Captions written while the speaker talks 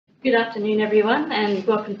Good afternoon, everyone, and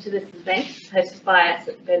welcome to this event hosted by us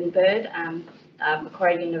at Bird&Bird,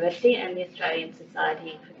 Macquarie University, and the Australian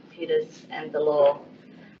Society for Computers and the Law.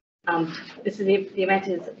 The event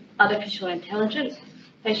is Artificial Intelligence,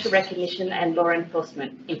 Facial Recognition and Law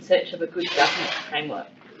Enforcement in Search of a Good Government Framework.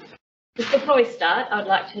 Just before we start, I'd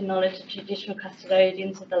like to acknowledge the traditional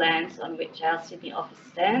custodians of the lands on which our Sydney office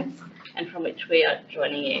stands and from which we are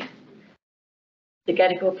joining you, the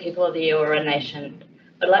Gadigal people of the Eora Nation.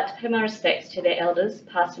 I'd like to pay my respects to their elders,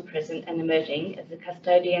 past and present and emerging, as the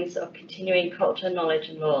custodians of continuing culture, knowledge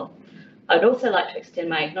and law. I'd also like to extend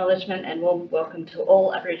my acknowledgement and warm welcome to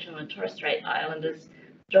all Aboriginal and Torres Strait Islanders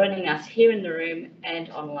joining us here in the room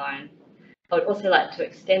and online. I would also like to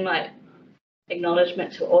extend my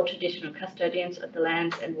acknowledgement to all traditional custodians of the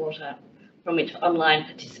lands and water from which online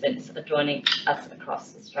participants are joining us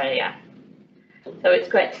across Australia. So it's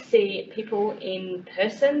great to see people in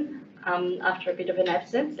person after a bit of an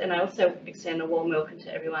absence, and I also extend a warm welcome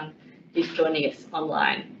to everyone who's joining us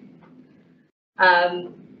online.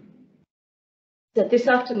 So this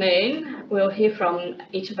afternoon we'll hear from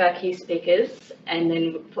each of our key speakers, and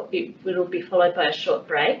then it will be followed by a short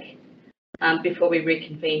break before we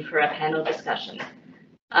reconvene for our panel discussion.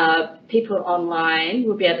 People online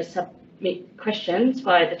will be able to submit questions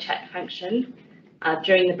via the chat function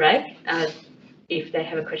during the break if they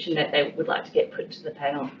have a question that they would like to get put to the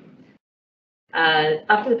panel.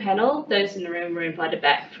 After the panel, those in the room were invited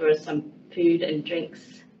back for some food and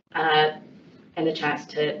drinks and a chance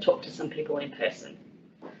to talk to some people in person.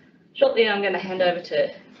 Shortly, I'm going to hand over to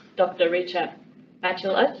Dr. Rita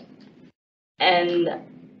Matulionyte, and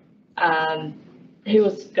who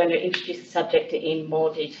is going to introduce the subject in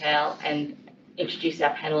more detail and introduce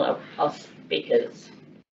our panel of speakers.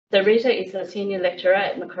 So Rita is a senior lecturer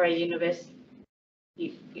at Macquarie University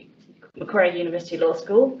Law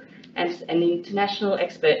School and an international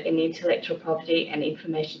expert in intellectual property and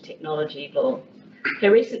information technology law. Her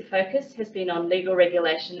recent focus has been on legal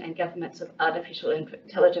regulation and governance of artificial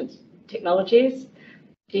intelligence technologies.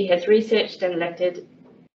 She has researched and lectured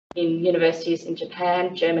in universities in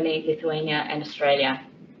Japan, Germany, Lithuania and Australia.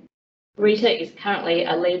 Rita is currently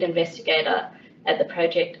a lead investigator at the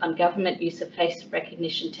project on government use of face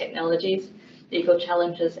recognition technologies, legal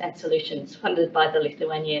challenges and solutions, funded by the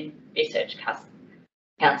Lithuanian Research Council.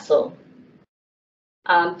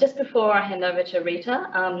 Just before I hand over to Rita,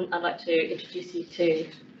 I'd like to introduce you to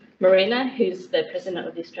Marina, who's the president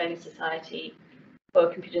of the Australian Society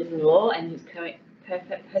for Computers and Law and who's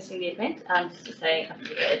hosting the event. Just to say a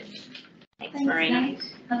few words. Thanks, Marina.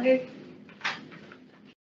 Hello.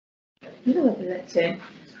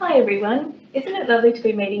 Hi everyone. Isn't it lovely to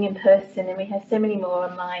be meeting in person, and we have so many more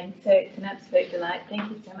online, so it's an absolute delight.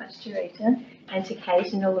 Thank you so much to Rita and to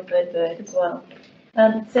Kate and all of Bird&Bird as well.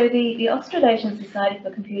 So the Australasian Society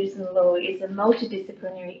for Computers and Law is a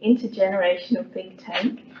multidisciplinary, intergenerational think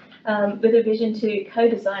tank with a vision to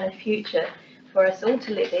co-design a future for us all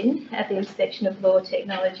to live in at the intersection of law,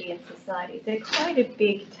 technology and society. So quite a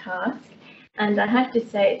big task, and I have to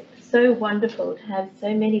say it's so wonderful to have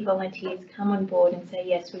so many volunteers come on board and say,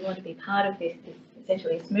 yes, we want to be part of this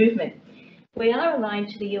movement. We are aligned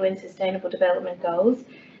to the UN Sustainable Development Goals,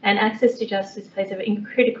 and access to justice plays a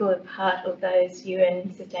critical part of those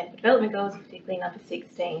UN Sustainable Development Goals, particularly number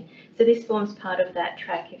 16. So this forms part of that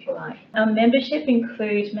track, if you like. Our membership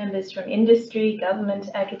includes members from industry, government,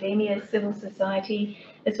 academia, civil society,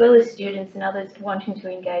 as well as students and others wanting to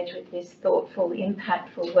engage with this thoughtful,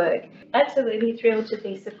 impactful work. Absolutely thrilled to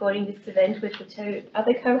be supporting this event with the two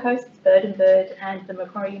other co-hosts, Bird&Bird and the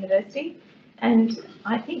Macquarie University. And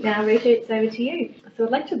I think now, Rita, it's over to you. So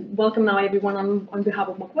I'd like to welcome now everyone on behalf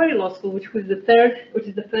of Macquarie Law School, which is the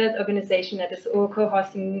third organization that is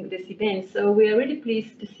co-hosting this event. So we are really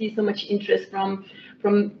pleased to see so much interest from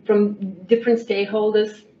different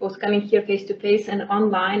stakeholders, both coming here face to face and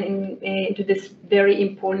online into this very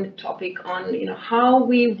important topic on how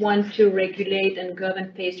we want to regulate and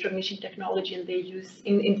govern face recognition technology and their use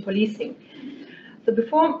in policing. So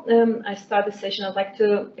before I start the session, I'd like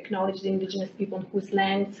to acknowledge the Indigenous people on whose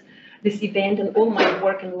lands this event and all my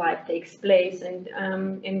work and life takes place, and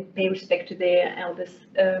pay respect to their elders,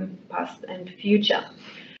 past and future.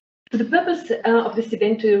 So the purpose of this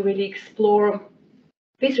event to really explore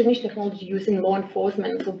face recognition technology use in law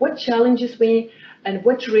enforcement. So what challenges and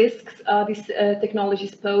what risks these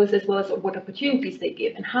technologies pose, as well as what opportunities they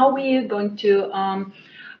give, and how we are going to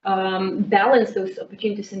balance those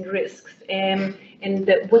opportunities and risks, and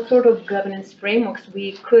what sort of governance frameworks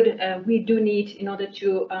we do need in order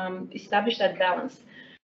to establish that balance.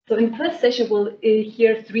 So in the first session, we'll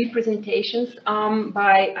hear 3 presentations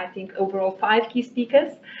by, I think, overall 5 key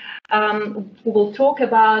speakers. We will talk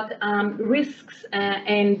about risks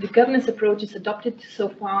and the governance approaches adopted so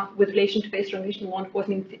far with relation to face recognition law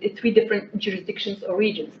enforcement in 3 different jurisdictions or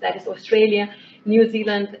regions. That is Australia, New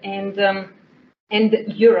Zealand, and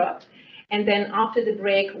Europe. And then after the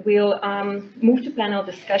break, we'll move to panel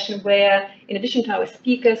discussion where, in addition to our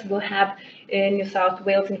speakers, we'll have New South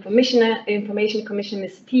Wales Information Commissioner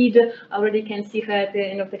Ms. Tydd. Already can see her at the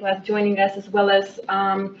end of the class joining us, as well as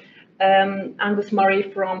Angus Murray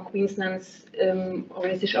from Queensland's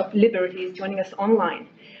Organisation of Liberty is joining us online.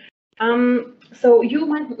 So you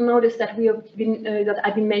might notice that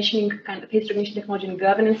I've been mentioning kind of face recognition technology and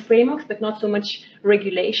governance frameworks, but not so much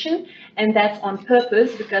regulation, and that's on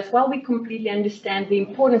purpose because while we completely understand the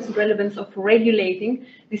importance and relevance of regulating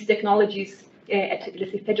these technologies at,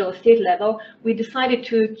 let's say, federal or state level, we decided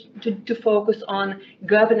to focus on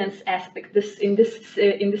governance aspect in this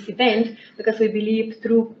event because we believe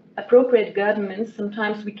through appropriate governance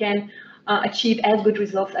sometimes we can achieve as good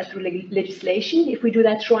results as through legislation if we do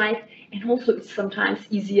that right, and also it's sometimes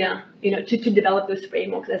easier, to develop those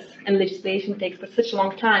frameworks and legislation takes for such a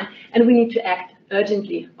long time, and we need to act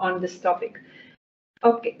urgently on this topic.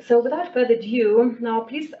 Okay, so without further ado, now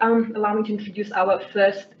please allow me to introduce our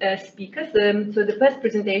first speakers. So the first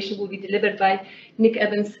presentation will be delivered by Nick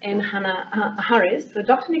Evans and Hannah Harris. So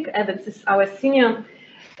Dr. Nick Evans is our senior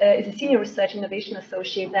research innovation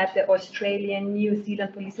associate at the Australian New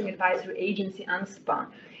Zealand Policing Advisory Agency, AUSCL,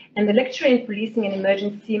 and the lecturer in policing and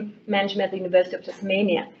emergency management at the University of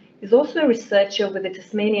Tasmania. He's also a researcher with the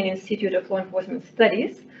Tasmanian Institute of Law Enforcement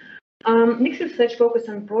Studies. Nick's research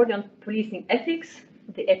focuses broadly on policing ethics,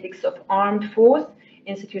 the ethics of armed force,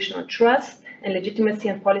 institutional trust, and legitimacy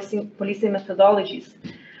and policing methodologies.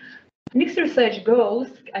 Nick's research goals,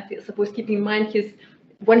 I suppose keeping in mind his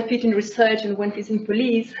 1 feet in research and 1 feet in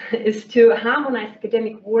police, is to harmonize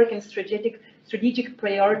academic work and strategic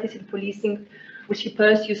priorities in policing, which he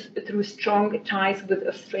pursues through strong ties with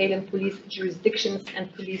Australian police jurisdictions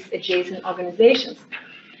and police adjacent organizations.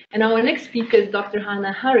 And our next speaker is Dr.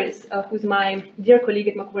 Hannah Harris, who's my dear colleague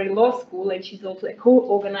at Macquarie Law School, and she's also a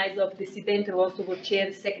co-organizer of this event and also will chair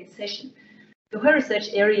the second session. So her research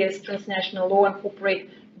area is transnational law and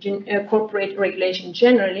corporate regulation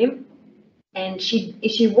generally, and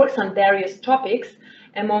she works on various topics,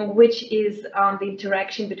 among which is the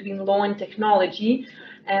interaction between law and technology,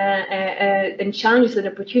 and challenges and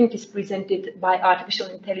opportunities presented by artificial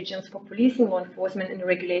intelligence for policing, law enforcement, and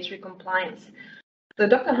regulatory compliance. So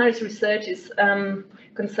Dr. Harris' research is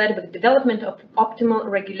concerned with the development of optimal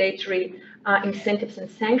regulatory incentives and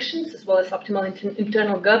sanctions, as well as optimal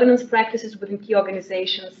internal governance practices within key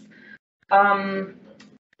organizations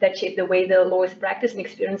that shape the way the law is practiced and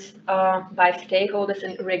experienced by stakeholders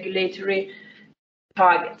and regulatory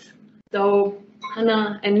targets. So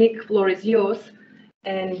Hannah and Nick, floor is yours.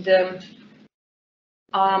 And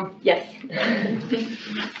yes.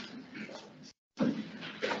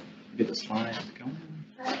 Get the slides going.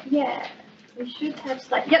 Yeah, we should have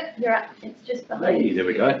slides. Yep, you're up. It's just behind. Hey, there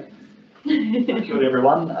we go. Good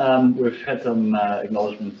everyone. We've had some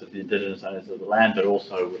acknowledgements of the Indigenous owners of the land, but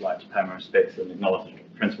also would like to pay my respects and acknowledge the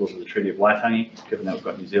principles of the Treaty of Waitangi, given that we've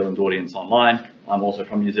got New Zealand audience online. I'm also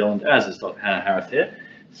from New Zealand, as is Dr. Hannah Harris here.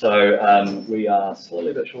 So we are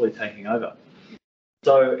slowly but surely taking over.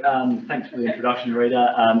 So thanks for the introduction,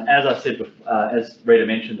 Rita. As I said, as Rita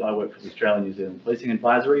mentioned, I work for the Australian New Zealand Policing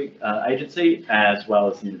Advisory Agency, as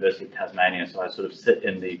well as the University of Tasmania. So I sort of sit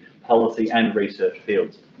in the policy and research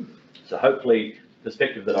fields. So hopefully the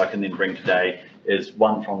perspective that I can then bring today is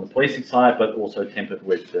one from the policing side, but also tempered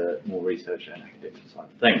with the more research and academic side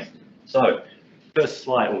of things. So first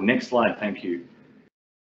slide, or next slide, thank you.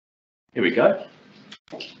 Here we go.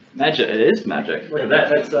 Magic, it is magic. Look at that,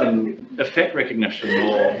 that's effect recognition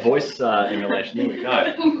or voice emulation. There we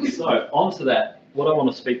go. So onto that, what I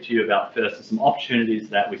want to speak to you about first is some opportunities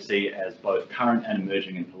that we see as both current and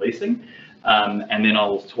emerging in policing. And then I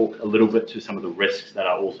will talk a little bit to some of the risks that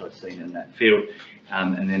are also seen in that field.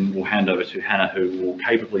 And then we'll hand over to Hannah, who will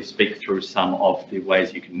capably speak through some of the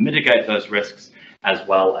ways you can mitigate those risks, as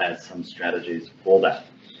well as some strategies for that.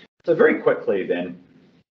 So very quickly then,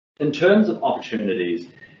 in terms of opportunities,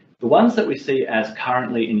 the ones that we see as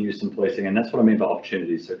currently in use in policing, and that's what I mean by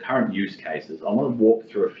opportunities, so current use cases, I want to walk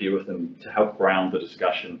through a few of them to help ground the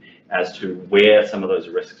discussion as to where some of those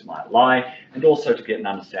risks might lie, and also to get an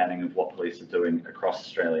understanding of what police are doing across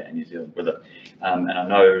Australia and New Zealand with it. And I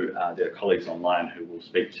know there are colleagues online who will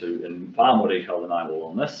speak to in far more detail than I will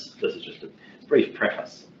on this. This is just a brief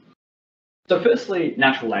preface. So firstly,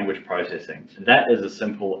 natural language processing. That is as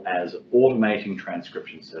simple as automating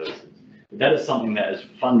transcription services. That is something that is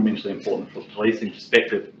fundamentally important from a policing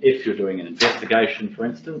perspective. If you're doing an investigation, for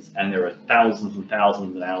instance, and there are thousands and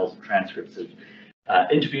thousands of hours of transcripts of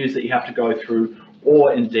interviews that you have to go through,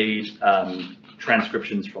 or indeed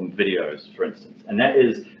transcriptions from videos, for instance. And that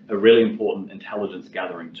is a really important intelligence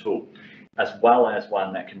gathering tool, as well as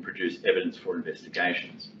one that can produce evidence for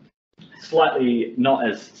investigations. Slightly not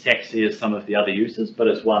as sexy as some of the other uses, but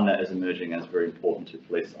it's one that is emerging as very important to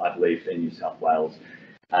police, I believe, in New South Wales,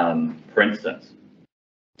 for instance.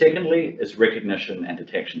 Secondly, is recognition and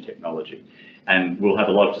detection technology. And we'll have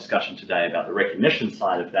a lot of discussion today about the recognition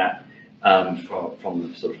side of that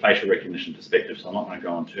from the sort of facial recognition perspective, so I'm not going to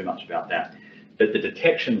go on too much about that. But the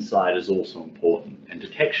detection side is also important. And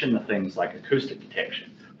detection are things like acoustic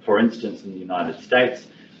detection. For instance, in the United States,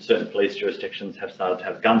 certain police jurisdictions have started to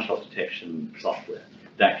have gunshot detection software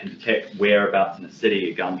that can detect whereabouts in a city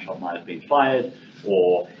a gunshot might have been fired,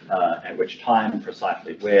 or at which time,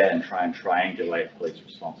 precisely where, and try and triangulate police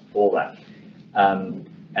response for that. And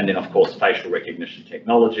then, of course, facial recognition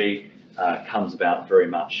technology comes about very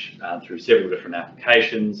much through several different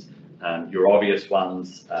applications. Your obvious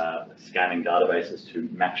ones, scanning databases to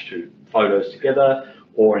match two photos together,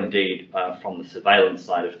 or indeed from the surveillance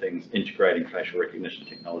side of things, integrating facial recognition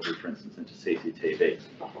technology, for instance, into CCTV.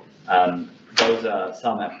 Those are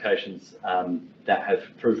some applications that have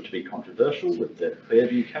proved to be controversial, with the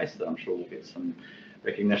Clearview case that I'm sure will get some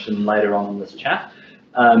recognition later on in this chat.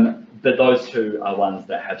 But those two are ones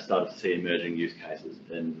that have started to see emerging use cases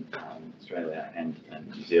in Australia and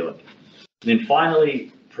New Zealand. And then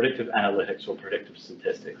finally, predictive analytics or predictive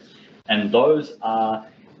statistics. And those are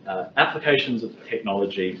applications of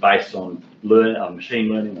technology based on machine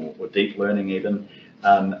learning or deep learning even,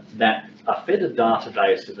 that are fed a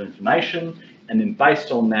database of information, and then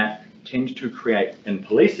based on that tend to create, in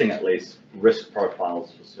policing at least, risk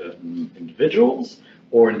profiles for certain individuals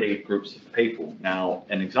or indeed groups of people. Now,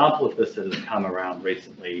 an example of this that has come around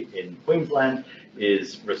recently in Queensland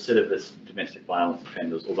is recidivist domestic violence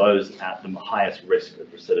offenders, or those at the highest risk of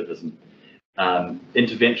recidivism.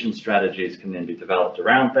 Intervention strategies can then be developed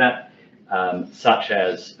around that, such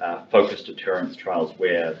as focused deterrence trials,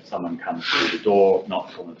 where someone comes through the door,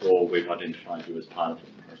 knocks on the door, we've identified you as part of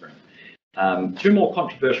the program. Two more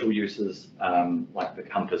controversial uses, like the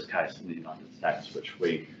Compass case in the United States, which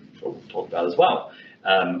we will talk about as well,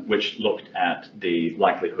 which looked at the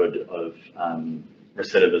likelihood of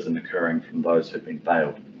recidivism occurring from those who've been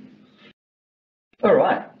failed. All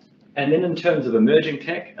right. And then in terms of emerging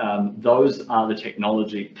tech, those are the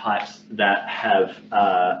technology types that have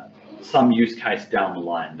some use case down the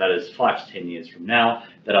line, that is 5 to 10 years from now,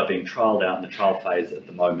 that are being trialled out in the trial phase at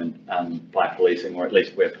the moment by policing, or at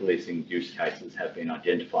least where policing use cases have been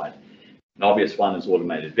identified. An obvious one is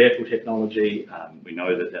automated vehicle technology. We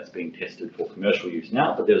know that that's being tested for commercial use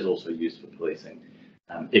now, but there's also use for policing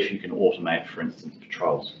if you can automate, for instance,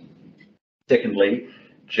 patrols. Secondly,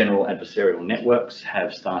 general adversarial networks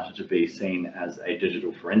have started to be seen as a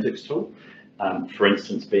digital forensics tool. For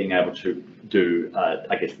instance, being able to do,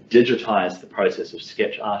 digitize the process of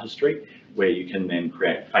sketch artistry, where you can then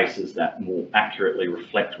create faces that more accurately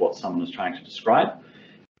reflect what someone is trying to describe.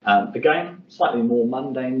 Again, slightly more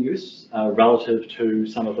mundane use relative to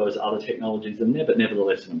some of those other technologies in there, but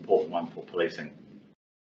nevertheless an important one for policing.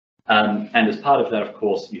 And as part of that, of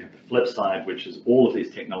course, you have the flip side, which is all of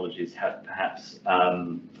these technologies have perhaps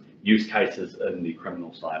use cases in the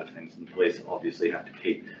criminal side of things, and police obviously have to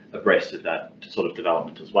keep abreast of that sort of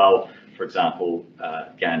development as well. For example,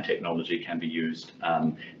 GAN technology can be used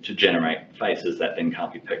to generate faces that then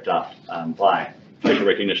can't be picked up by facial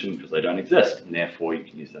recognition because they don't exist, and therefore you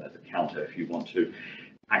can use that as a counter if you want to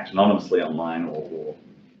act anonymously online or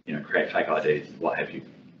create fake IDs, what have you.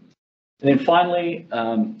 And then finally,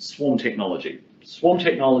 swarm technology. Swarm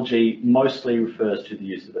technology mostly refers to the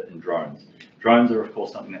use of it in drones. Drones are, of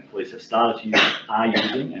course, something that police have started to use, are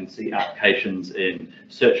using, and see applications in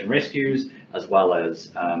search and rescues, as well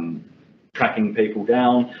as tracking people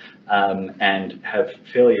down, and have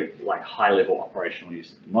fairly high-level operational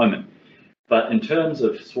use at the moment. But in terms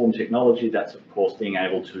of swarm technology, that's, of course, being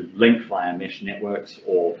able to link via mesh networks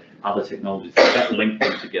or other technologies that link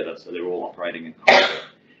them together so they're all operating in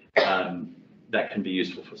concert. That can be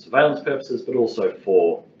useful for surveillance purposes, but also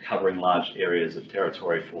for covering large areas of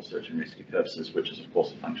territory for search and rescue purposes, which is, of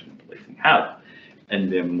course, a function that policing have in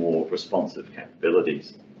their more responsive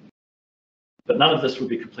capabilities. But none of this would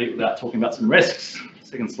be complete without talking about some risks.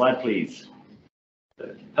 Second slide, please.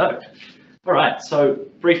 Perfect. All right, so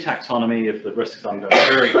brief taxonomy of the risks I'm going to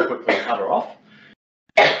very quickly cover off.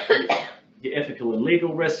 Your ethical and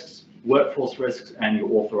legal risks, workforce risks, and your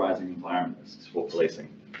authorising environment risks for policing.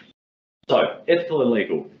 So, ethical and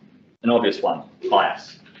legal. an obvious one,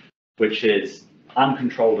 bias, which is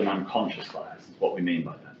uncontrolled and unconscious bias, is what we mean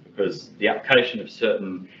by that, because the application of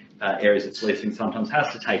certain areas of policing sometimes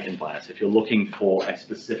has to take in bias. If you're looking for a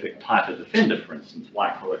specific type of offender, for instance,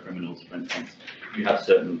 white-collar criminals, for instance, you have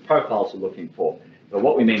certain profiles you're looking for. But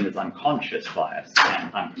what we mean is unconscious bias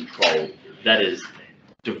and uncontrolled, that is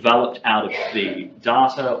developed out of the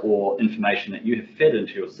data or information that you have fed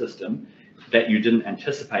into your system that you didn't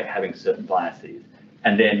anticipate having certain biases,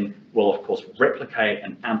 and then will, of course, replicate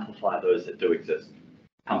and amplify those that do exist.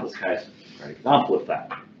 Compass case, great example of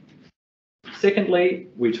that. Secondly,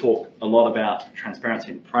 we talk a lot about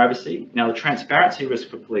transparency and privacy. Now, the transparency risk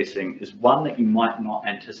for policing is one that you might not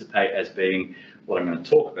anticipate as being what I'm going to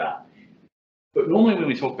talk about. But normally when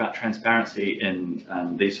we talk about transparency in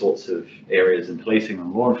these sorts of areas in policing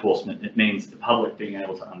and law enforcement, it means the public being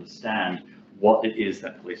able to understand what it is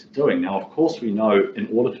that police are doing. Now, of course, we know in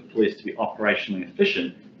order for police to be operationally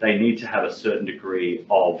efficient, they need to have a certain degree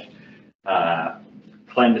of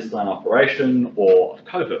clandestine operation or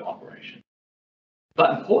covert operation.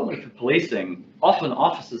 But importantly for policing, often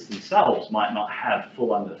officers themselves might not have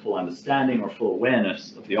full understanding or full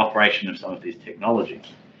awareness of the operation of some of these technologies.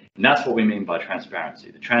 And that's what we mean by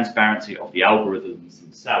transparency, the transparency of the algorithms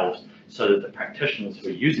themselves so that the practitioners who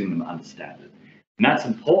are using them understand it. And that's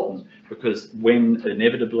important because when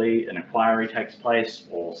inevitably an inquiry takes place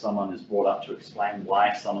or someone is brought up to explain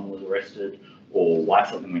why someone was arrested or why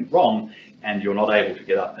something went wrong, and you're not able to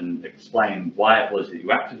get up and explain why it was that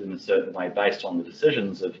you acted in a certain way based on the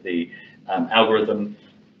decisions of the algorithm,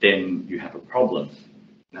 then you have a problem.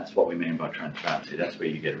 And that's what we mean by transparency. That's where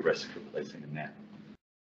you get a risk for policing in that.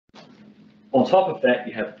 On top of that,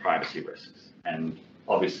 you have privacy risks. And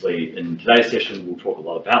obviously, in today's session, we'll talk a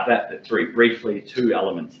lot about that, but very briefly, two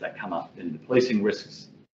elements that come up in the policing risks.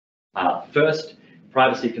 First,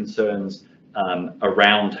 privacy concerns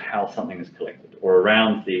around how something is collected or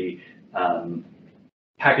around the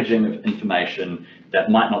packaging of information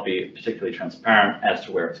that might not be particularly transparent as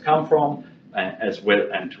to where it's come from and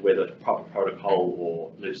to whether the proper protocol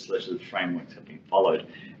or legislative frameworks have been followed.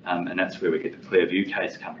 And that's where we get the Clearview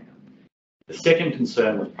case coming up. The second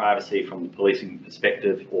concern with privacy from the policing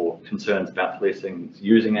perspective, or concerns about policing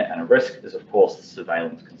using it and a risk, is of course the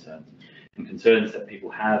surveillance concerns. And concerns that people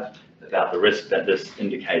have about the risk that this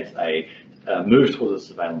indicates a move towards a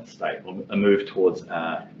surveillance state, or a move towards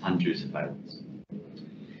undue surveillance.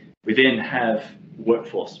 We then have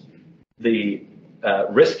workforce. The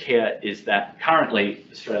risk here is that currently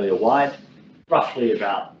Australia-wide, roughly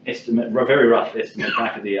about very rough estimate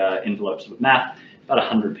back of the envelopes with math, about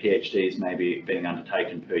 100 PhDs maybe being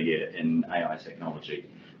undertaken per year in AI technology.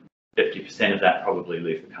 50% of that probably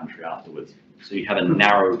leave the country afterwards. So you have a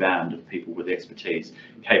narrow band of people with expertise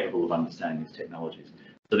capable of understanding these technologies.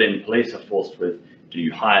 So then police are forced with, do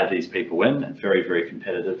you hire these people in? It's very, very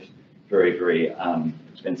competitive, very, very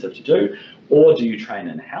expensive to do. Or do you train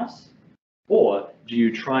in-house? Or do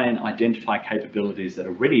you try and identify capabilities that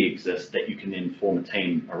already exist that you can then form a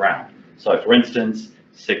team around? So for instance,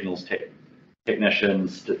 signals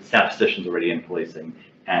technicians, statisticians already in policing,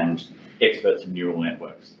 and experts in neural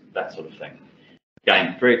networks, that sort of thing.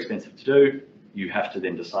 Again, very expensive to do. You have to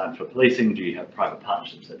then decide for policing, do you have private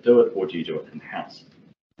partnerships that do it, or do you do it in-house?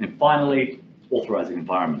 And finally, authorising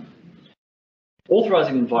environment.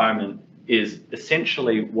 Authorising environment is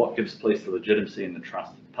essentially what gives police the legitimacy and the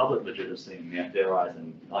trust, the public legitimacy in their eyes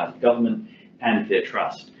and eyes of government, and their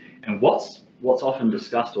trust. And what's often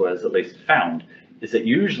discussed, or is at least found, is that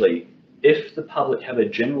usually if the public have a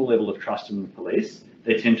general level of trust in the police,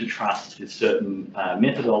 they tend to trust certain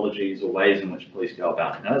methodologies or ways in which police go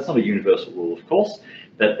about it. Now, that's not a universal rule, of course,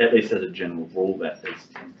 but at least as a general rule, that is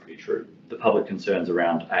pretty true. The public concerns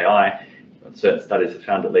around AI, certain studies have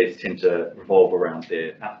found at least, tend to revolve around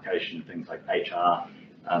their application of things like HR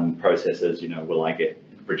processes. You know, will I get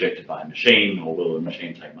rejected by a machine, or will a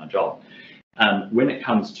machine take my job? When it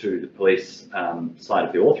comes to the police side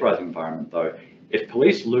of the authorising environment, though, if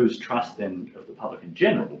police lose trust then of the public in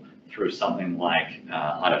general through something like,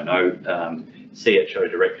 I don't know, CHO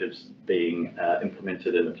directives being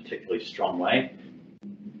implemented in a particularly strong way,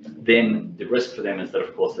 then the risk for them is that,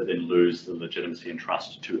 of course, they then lose the legitimacy and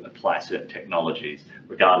trust to apply certain technologies,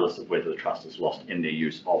 regardless of whether the trust is lost in their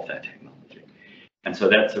use of that technology. And so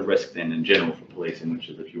that's a risk then in general for policing, which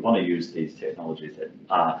is if you want to use these technologies that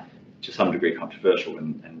are to some degree controversial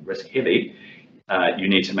and risk heavy, you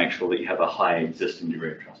need to make sure that you have a high existing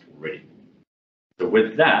degree of trust already. So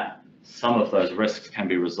with that, some of those risks can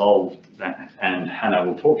be resolved, and Hannah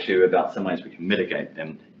will talk to you about some ways we can mitigate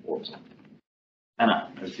them or resolve them.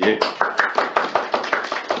 Hannah, over to you. I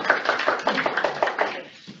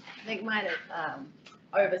think might have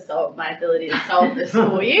oversold my ability to solve this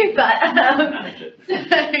for you, but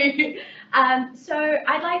so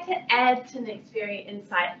I'd like to add to Nick's very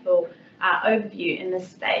insightful overview in this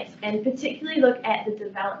space, and particularly look at the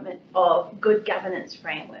development of good governance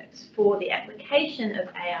frameworks for the application of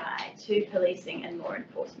AI to policing and law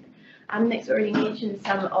enforcement. Nick's already mentioned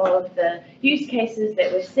some of the use cases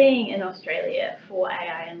that we're seeing in Australia for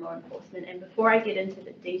AI and law enforcement, and before I get into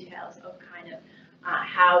the details of kind of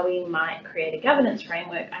how we might create a governance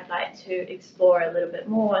framework, I'd like to explore a little bit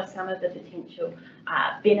more some of the potential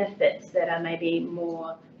benefits that are maybe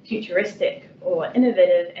more futuristic or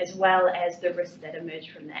innovative, as well as the risks that emerge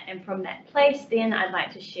from that. And from that place, then I'd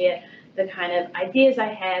like to share the kind of ideas I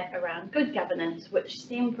have around good governance, which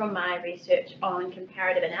stem from my research on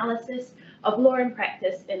comparative analysis of law and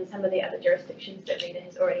practice in some of the other jurisdictions that Rita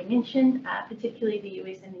has already mentioned, particularly the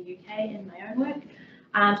US and the UK in my own work,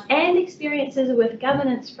 and experiences with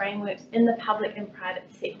governance frameworks in the public and private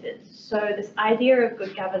sectors. So this idea of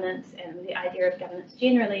good governance and the idea of governance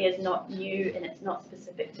generally is not new, and it's not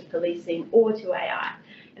specific to policing or to AI.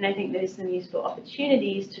 And I think there's some useful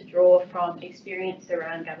opportunities to draw from experience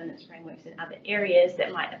around governance frameworks in other areas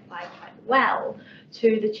that might apply quite well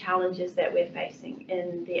to the challenges that we're facing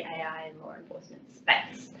in the AI and law enforcement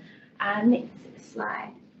space. Next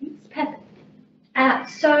slide. Perfect.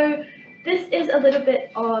 So this is a little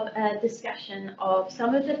bit of a discussion of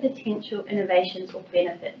some of the potential innovations or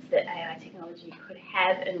benefits that AI technology could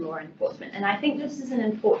have in law enforcement. And I think this is an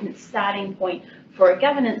important starting point for a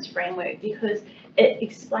governance framework, because it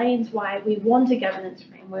explains why we want a governance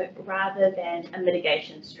framework rather than a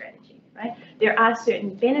mitigation strategy, right? There are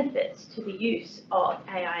certain benefits to the use of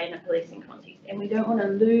AI in a policing context, and we don't want to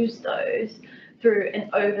lose those through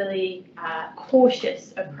an overly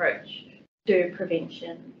cautious approach to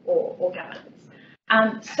prevention or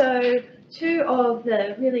governance. So two of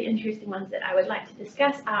the really interesting ones that I would like to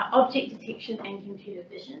discuss are object detection and computer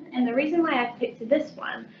vision. And the reason why I've picked this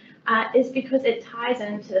one is because it ties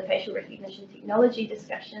into the facial recognition technology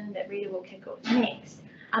discussion that Rita will kick off next.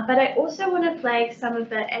 But I also want to flag some of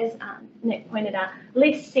the, as Nick pointed out,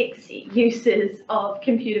 less sexy uses of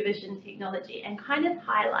computer vision technology, and kind of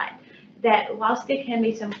highlight that whilst there can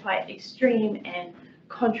be some quite extreme and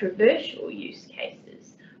controversial use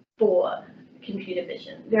cases for computer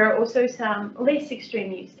vision, there are also some less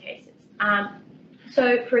extreme use cases.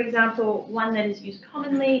 So, for example, one that is used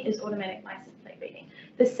commonly is automatic license plate reading.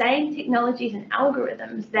 The same technologies and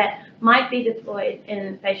algorithms that might be deployed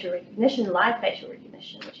in facial recognition, live facial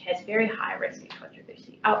recognition, which has very high risk and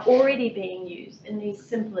controversy, are already being used in these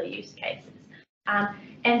simpler use cases.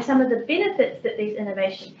 And some of the benefits that these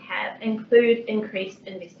innovations have include increased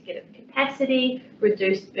investigative capacity,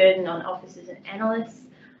 reduced burden on officers and analysts,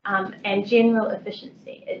 and general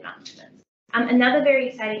efficiency advancements. Another very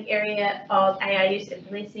exciting area of AI use in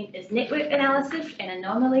policing is network analysis and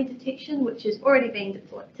anomaly detection, which is already being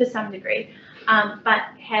deployed to some degree, but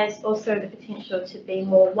has also the potential to be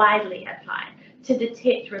more widely applied to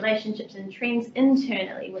detect relationships and trends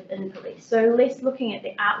internally within police. So less looking at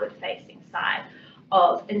the outward-facing side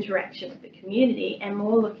of interaction with the community, and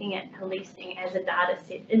more looking at policing as a data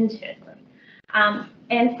set internally.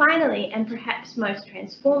 And finally, and perhaps most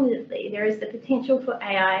transformatively, there is the potential for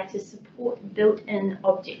AI to support built-in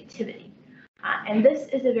objectivity. And this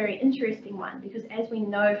is a very interesting one, because as we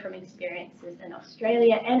know from experiences in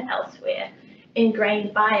Australia and elsewhere,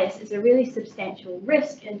 ingrained bias is a really substantial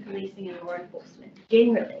risk in policing and law enforcement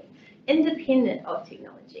generally, independent of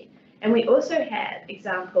technology. And we also have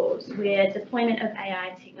examples where deployment of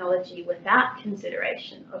AI technology without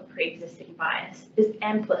consideration of pre-existing bias is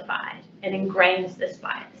amplified and ingrains this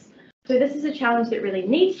bias. So this is a challenge that really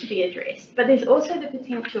needs to be addressed, but there's also the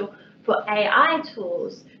potential for AI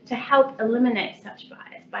tools to help eliminate such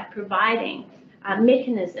bias by providing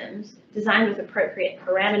mechanisms designed with appropriate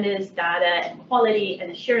parameters, data, and quality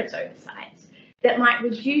and assurance oversights that might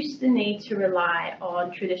reduce the need to rely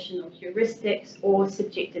on traditional heuristics or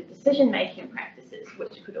subjective decision-making practices,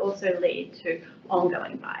 which could also lead to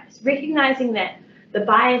ongoing bias. Recognizing that the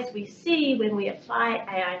bias we see when we apply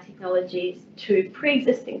AI technologies to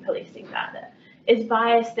pre-existing policing data is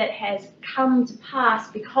bias that has come to pass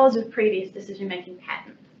because of previous decision-making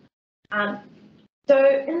patterns.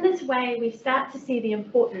 So in this way, we start to see the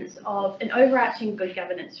importance of an overarching good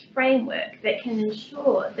governance framework that can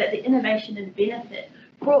ensure that the innovation and benefit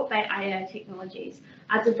brought by AI technologies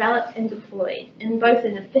are developed and deployed in both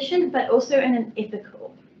an efficient but also in an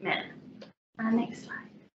ethical manner. Next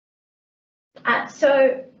slide.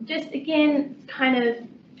 So just again, kind of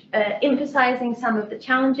emphasizing some of the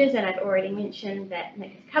challenges, and I've already mentioned that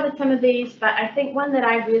Nick has covered some of these, but I think one that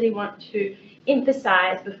I really want to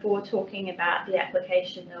emphasize before talking about the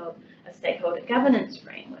application of a stakeholder governance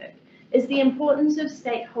framework is the importance of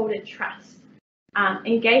stakeholder trust.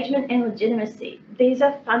 Engagement and legitimacy, these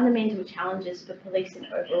are fundamental challenges for policing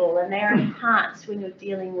overall, and they are enhanced when you're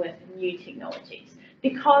dealing with new technologies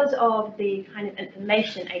because of the kind of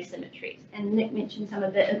information asymmetries. And Nick mentioned some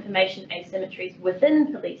of the information asymmetries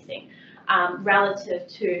within policing relative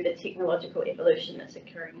to the technological evolution that's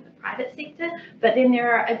occurring in the private sector. But then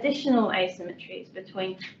there are additional asymmetries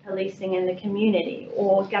between policing and the community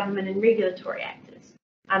or government and regulatory actors.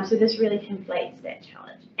 So this really conflates that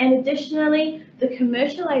challenge. And additionally, the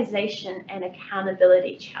commercialization and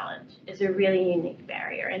accountability challenge is a really unique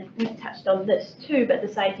barrier. And we touched on this too, but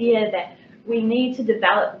this idea that we need to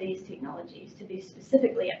develop these technologies to be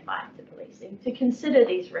specifically applied to policing, to consider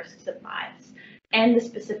these risks of bias and the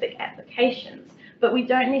specific applications, but we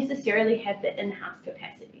don't necessarily have the in-house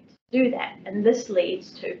capacity to do that. And this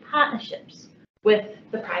leads to partnerships with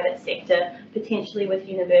the private sector, potentially with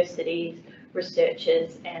universities,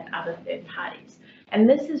 researchers and other third parties. And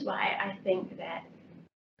this is why I think that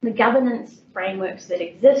the governance frameworks that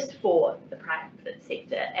exist for the private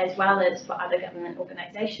sector, as well as for other government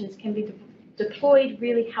organisations, can be deployed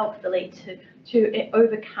really helpfully to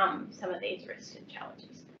overcome some of these risks and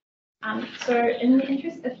challenges. So in the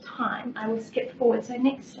interest of time, I will skip forward. So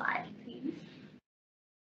next slide, please.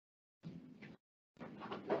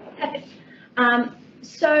 Perfect.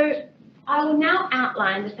 So I will now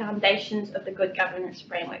outline the foundations of the good governance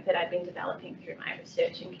framework that I've been developing through my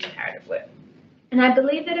research and comparative work. And I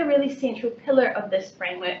believe that a really central pillar of this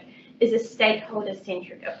framework is a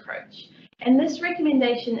stakeholder-centric approach. And this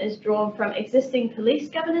recommendation is drawn from existing police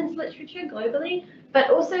governance literature globally, but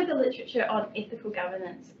also the literature on ethical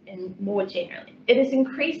governance and more generally. It is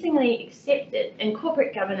increasingly accepted in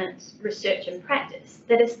corporate governance research and practice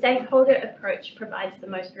that a stakeholder approach provides the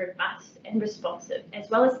most robust and responsive, as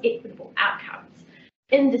well as equitable outcomes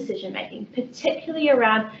in decision making, particularly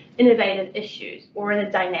around innovative issues or in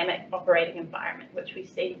a dynamic operating environment, which we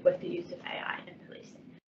see with the use of AI in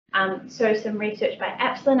policing. So some research by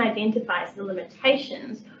AUSCL identifies the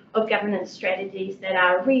limitations of governance strategies that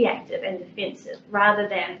are reactive and defensive rather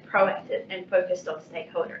than proactive and focused on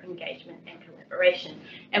stakeholder engagement and collaboration.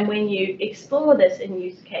 And when you explore this in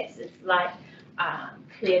use cases like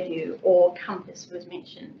Clearview or Compass was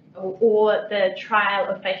mentioned, or the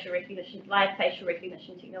trial of facial recognition, live facial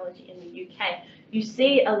recognition technology in the UK, you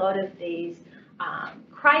see a lot of these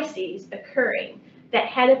crises occurring that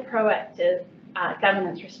had a proactive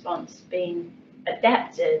governance response being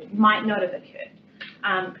adapted might not have occurred.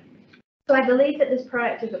 So I believe that this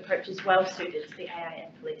proactive approach is well suited to the AI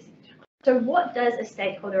and policing challenge. So what does a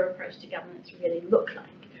stakeholder approach to governance really look like?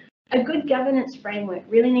 A good governance framework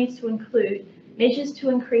really needs to include measures to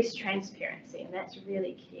increase transparency, and that's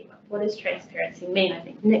really key. What does transparency mean? I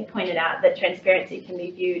think Nick pointed out that transparency can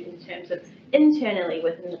be viewed in terms of internally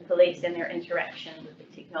within the police and their interaction with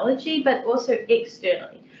the technology, but also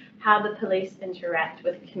externally, how the police interact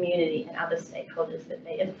with community and other stakeholders that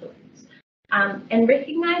they influence. And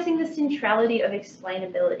recognising the centrality of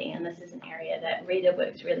explainability, and this is an area that Rita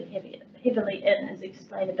works really heavily in, is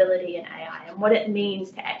explainability in AI and what it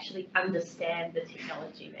means to actually understand the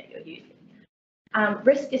technology that you're using.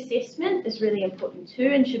 Risk assessment is really important too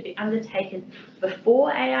and should be undertaken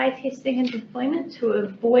before AI testing and deployment to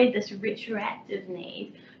avoid this retroactive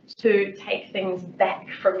need to take things back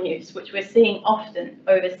from use, which we're seeing often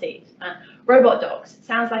overseas. Robot dogs,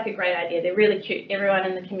 sounds like a great idea. They're really cute. Everyone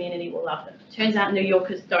in the community will love them. Turns out New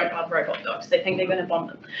Yorkers don't love robot dogs. They think they're going to bomb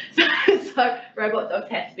them. So robot dogs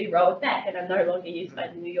have to be rolled back and are no longer used by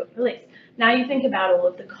the New York police. Now you think about all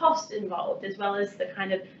of the cost involved, as well as the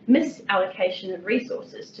kind of misallocation of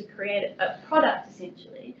resources to create a product,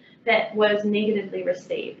 essentially, that was negatively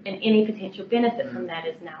received, and any potential benefit from that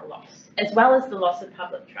is now lost, as well as the loss of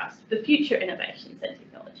public trust for future innovations and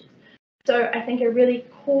technologies. So I think a really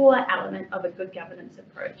core element of a good governance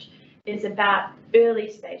approach is about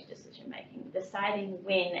early stage decision making, deciding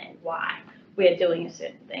when and why we're doing a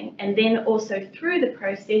certain thing, and then also through the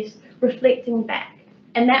process reflecting back.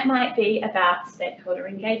 And that might be about stakeholder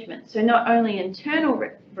engagement. So not only internal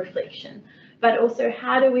reflection, but also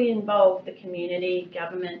how do we involve the community,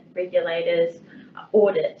 government, regulators,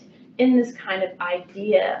 audit in this kind of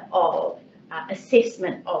idea of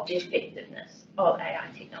assessment of the effectiveness of AI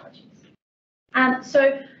technologies.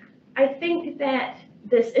 So I think that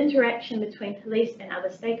this interaction between police and other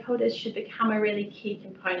stakeholders should become a really key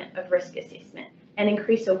component of risk assessment and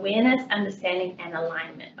increase awareness, understanding and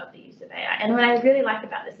alignment of the use of AI. And what I really like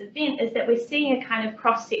about this event is that we're seeing a kind of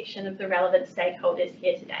cross-section of the relevant stakeholders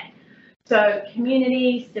here today. So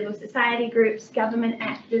communities, civil society groups, government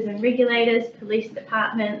actors and regulators, police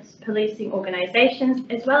departments, policing organisations,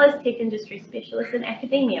 as well as tech industry specialists and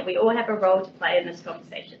academia. We all have a role to play in this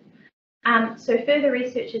conversation. So further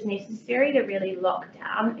research is necessary to really lock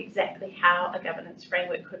down exactly how a governance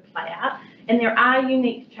framework could play out. And there are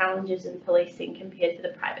unique challenges in policing compared to the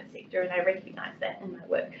private sector, and I recognise that in my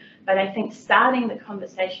work. But I think starting the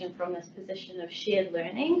conversation from this position of shared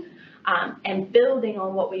learning and building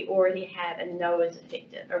on what we already have and know is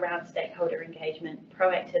effective around stakeholder engagement,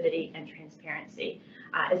 proactivity and transparency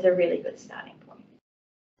is a really good starting point.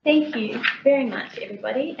 Thank you very much,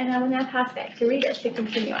 everybody, and I will now pass back to Rita to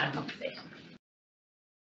continue our conversation.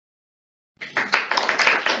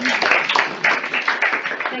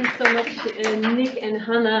 Thanks so much, Nick and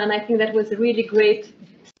Hannah, and I think that was a really great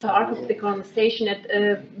start of the conversation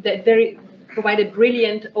that provided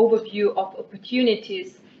brilliant overview of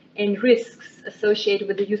opportunities and risks associated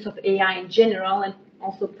with the use of AI in general, and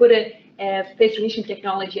also put a face recognition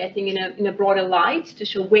technology, I think, in a broader light to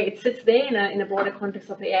show where it sits there in a broader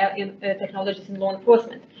context of AI technologies in law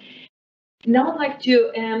enforcement. Now I'd like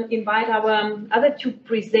to invite our other two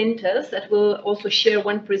presenters that will also share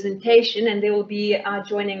one presentation, and they will be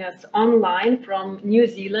joining us online from New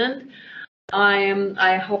Zealand.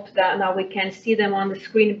 I hope that now we can see them on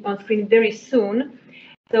screen very soon.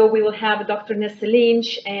 So we will have Dr. Nessa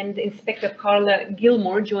Lynch and Inspector Carla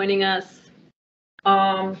Gilmore joining us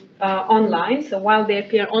online. So while they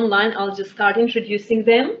appear online, I'll just start introducing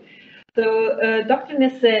them. So Dr.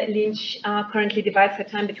 Nessa Lynch currently divides her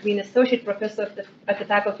time between Associate Professor at the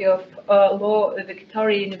Faculty of Law at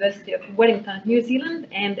Victoria University of Wellington, New Zealand,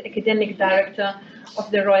 and Academic Director of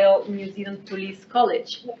the Royal New Zealand Police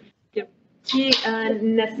College.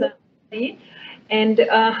 Nessa, and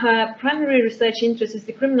her primary research interest is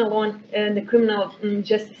the criminal law and the criminal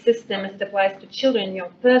justice system as it applies to children and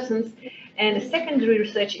young persons. And a secondary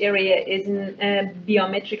research area is in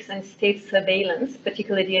biometrics and state surveillance,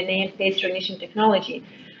 particularly DNA and face recognition technology.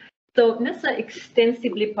 So Nessa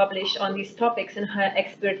extensively published on these topics, and her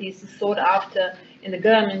expertise is sought after in the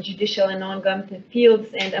government, judicial and non-government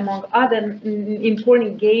fields. And among other important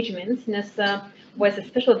engagements, Nessa was a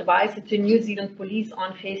special advisor to New Zealand Police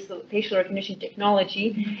on facial recognition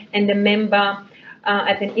technology and a member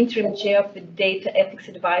at an interim chair of the Data Ethics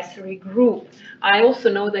Advisory Group. I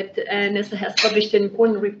also know that Nessa has published an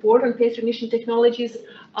important report on face recognition technologies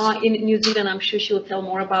in New Zealand. I'm sure she'll tell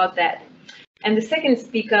more about that. And the second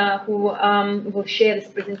speaker who will share this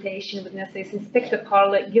presentation with Nessa is Inspector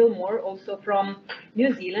Carla Gilmore, also from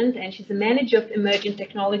New Zealand, and she's a manager of emerging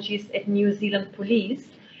technologies at New Zealand Police,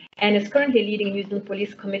 and is currently leading New Zealand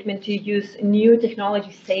Police commitment to use new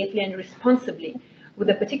technology safely and responsibly, with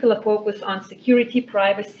a particular focus on security,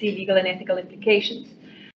 privacy, legal and ethical implications.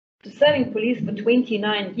 Serving police for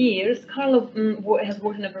 29 years, Carla has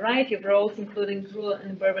worked in a variety of roles, including rural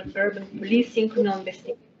and urban policing, criminal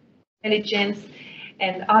investigation, intelligence,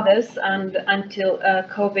 and others. And until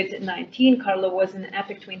COVID-19, Carla was an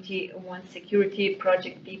APEC 21 security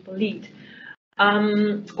project people lead. I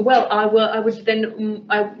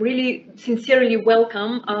really sincerely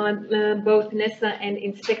welcome both Nessa and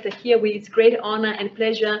Inspector here. It's great honor and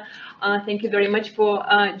pleasure. Thank you very much for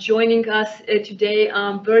joining us today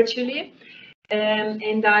virtually.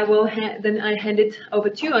 And I will I hand it over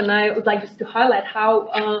to you. And I would like just to highlight how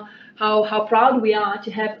proud we are to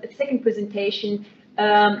have a second presentation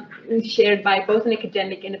shared by both an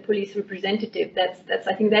academic and a police representative. That's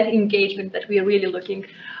I think that engagement that we are really looking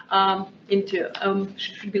into,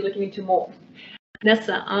 should be looking into more.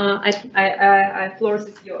 Nessa, floor is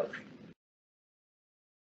yours.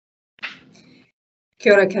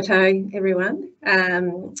 Kia ora koutou, everyone.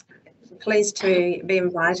 Pleased to be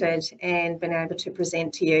invited and been able to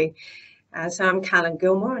present to you. So I'm Carla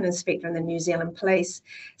Gilmore, an inspector in the New Zealand Police.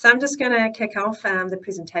 So I'm just going to kick off the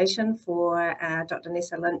presentation for Dr.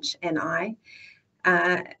 Nessa Lynch and I,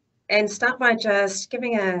 and start by just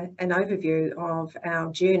giving an overview of our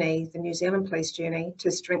journey, the New Zealand Police journey, to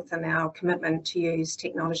strengthen our commitment to use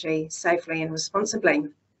technology safely and responsibly.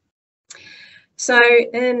 So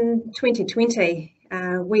in 2020,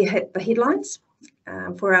 we hit the headlines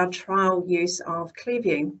for our trial use of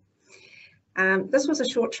Clearview. This was a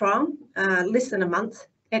short trial, less than a month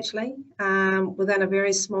actually, within a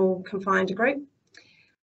very small confined group.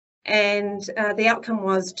 And the outcome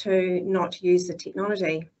was to not use the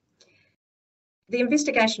technology. The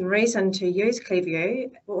investigation reason to use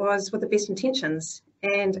Clearview was with the best intentions,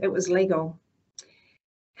 and it was legal.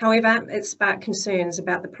 However, it sparked concerns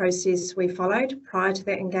about the process we followed prior to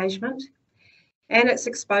that engagement, and it's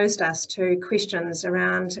exposed us to questions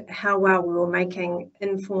around how well we were making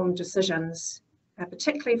informed decisions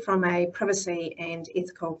particularly from a privacy and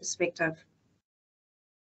ethical perspective.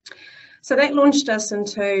 So that launched us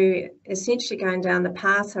into essentially going down the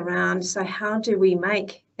path around, so how do we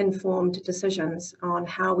make informed decisions on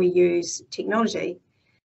how we use technology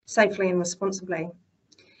safely and responsibly?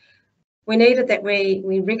 We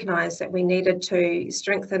recognised that we needed to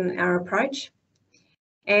strengthen our approach,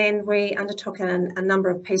 and we undertook a number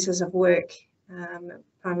of pieces of work,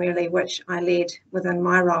 primarily which I led within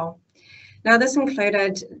my role. Now, this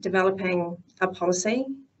included developing a policy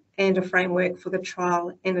and a framework for the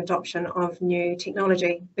trial and adoption of new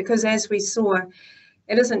technology, because as we saw,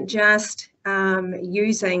 it isn't just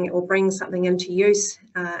using or bringing something into use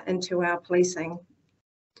into our policing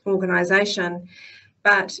organisation,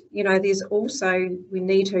 but there's also, we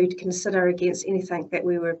need to consider against anything that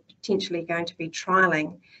we were potentially going to be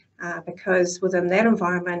trialling, because within that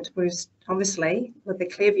environment we're obviously, with the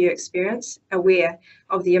Clearview experience, aware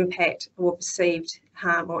of the impact or perceived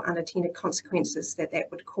harm or unintended consequences that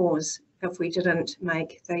would cause if we didn't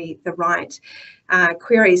make the right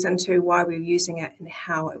queries into why we were using it and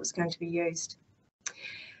how it was going to be used.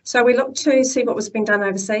 So we looked to see what was being done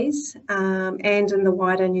overseas and in the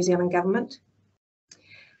wider New Zealand government.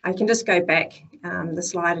 I can just go back the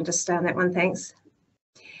slide and just stay on that one, thanks.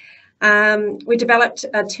 We developed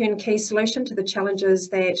a turnkey solution to the challenges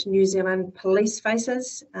that New Zealand police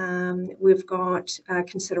faces. We've got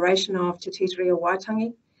consideration of Te Tiriti o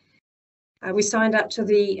Waitangi. We signed up to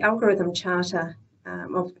the algorithm charter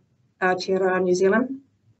of Aotearoa New Zealand.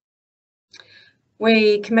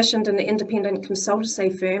 We commissioned an independent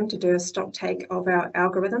consultancy firm to do a stock take of our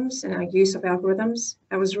algorithms and our use of algorithms.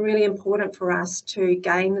 It was really important for us to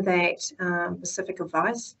gain that specific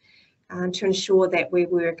advice to ensure that we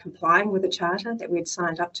were complying with the charter that we had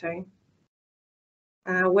signed up to.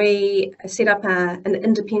 We set up an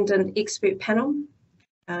independent expert panel.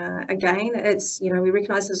 Again, we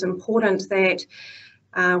recognise it's important that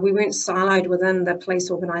we weren't siloed within the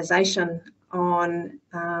police organisation on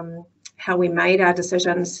how we made our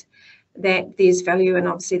decisions, that there's value in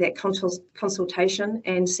obviously that consultation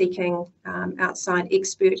and seeking outside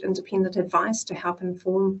expert independent advice to help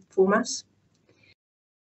inform us.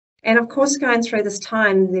 And of course, going through this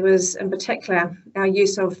time, there was in particular our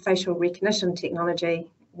use of facial recognition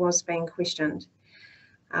technology was being questioned.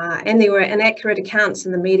 And there were inaccurate accounts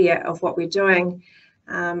in the media of what we're doing,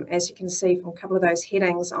 as you can see from a couple of those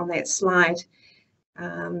headings on that slide.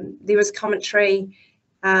 There was commentary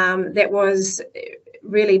that was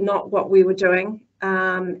really not what we were doing,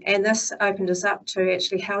 and this opened us up to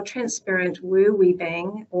actually how transparent were we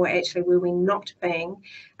being, or actually were we not being,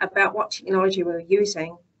 about what technology we were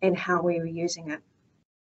using and how we were using it.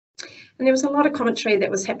 And there was a lot of commentary that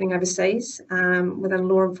was happening overseas within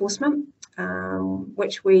law enforcement,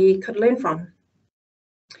 which we could learn from.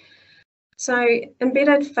 So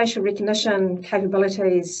embedded facial recognition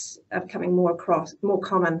capabilities are becoming more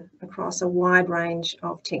common across a wide range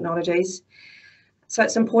of technologies. So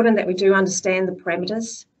it's important that we do understand the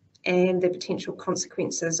parameters and the potential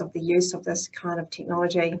consequences of the use of this kind of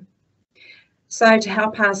technology. So to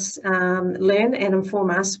help us learn and inform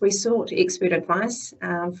us, we sought expert advice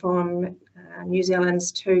from New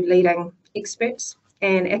Zealand's two leading experts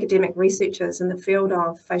and academic researchers in the field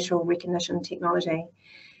of facial recognition technology.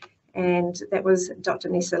 And that was Dr.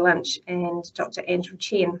 Nessa Lynch and Dr. Andrew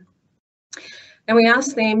Chen. And we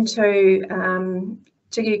asked them to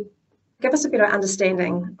give us a better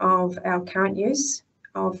understanding of our current use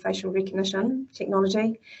of facial recognition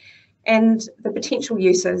technology and the potential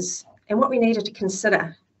uses and what we needed to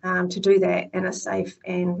consider to do that in a safe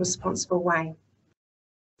and responsible way.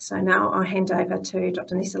 So now I'll hand over to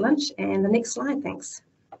Dr. Nessa Lynch, and the next slide, thanks.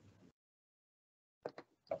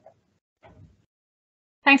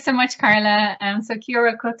 Thanks so much, Carla. So kia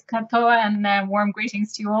ora katoa and warm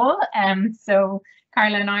greetings to you all. So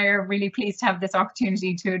Carla and I are really pleased to have this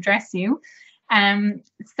opportunity to address you.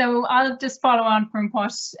 So I'll just follow on from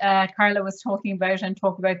what Carla was talking about and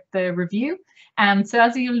talk about the review. So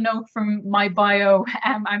as you'll note from my bio,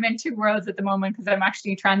 I'm in two worlds at the moment because I'm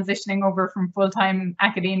actually transitioning over from full-time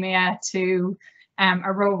academia to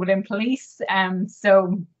a role within police.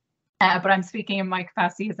 But I'm speaking in my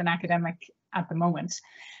capacity as an academic at the moment.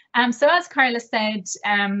 So as Carla said,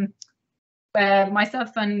 myself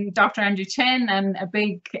and Dr. Andrew Chen, and a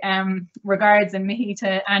big regards and mihi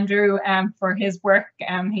to Andrew for his work.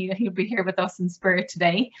 He'll be here with us in spirit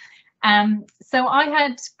today. So I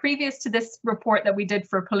had, previous to this report that we did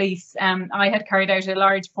for police, I had carried out a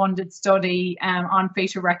large funded study on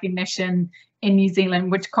facial recognition in New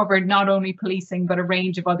Zealand, which covered not only policing but a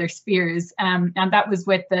range of other spheres. And that was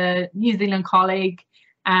with the New Zealand colleague,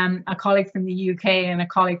 a colleague from the UK and a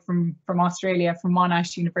colleague from Australia, from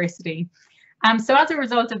Monash University. So as a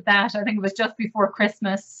result of that, I think it was just before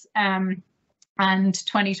Christmas and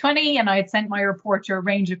 2020, and I had sent my report to a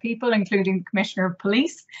range of people, including the Commissioner of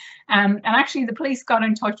Police. And actually the police got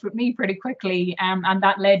in touch with me pretty quickly, and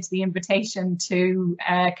that led to the invitation to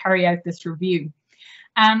carry out this review.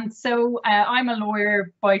 So I'm a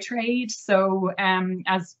lawyer by trade. So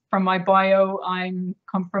as from my bio, I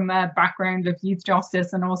come from a background of youth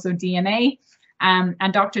justice and also DNA.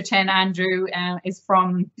 And Dr. Chen Andrew is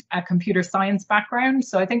from a computer science background.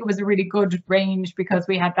 So I think it was a really good range because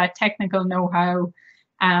we had that technical know-how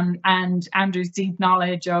and Andrew's deep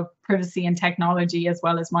knowledge of privacy and technology, as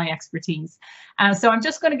well as my expertise. So I'm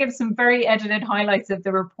just going to give some very edited highlights of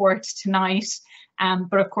the report tonight.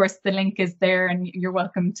 But of course, the link is there and you're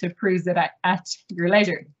welcome to peruse it at your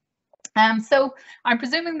leisure. So I'm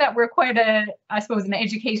presuming that we're quite I suppose, an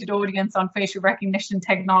educated audience on facial recognition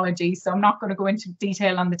technology. So I'm not going to go into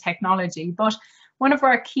detail on the technology, but one of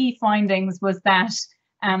our key findings was that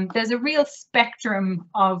there's a real spectrum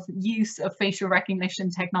of use of facial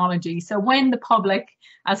recognition technology. So when the public,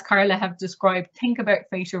 as Carla have described, think about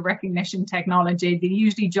facial recognition technology, they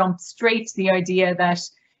usually jump straight to the idea that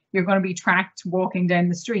you're going to be tracked walking down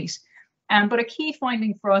the street. But a key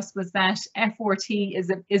finding for us was that FRT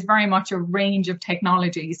is very much a range of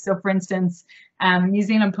technologies. So for instance, New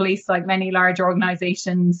Zealand Police, like many large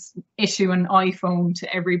organisations, issue an iPhone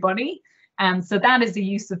to everybody. So that is the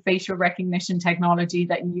use of facial recognition technology,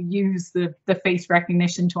 that you use the face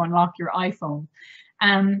recognition to unlock your iPhone.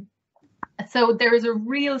 So there is a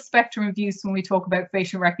real spectrum of use when we talk about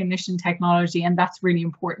facial recognition technology, and that's really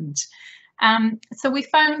important. So we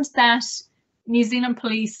found that New Zealand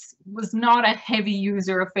Police was not a heavy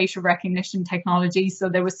user of facial recognition technology, so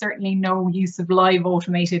there was certainly no use of live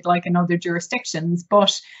automated like in other jurisdictions,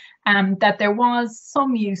 but that there was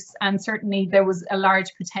some use, and certainly there was a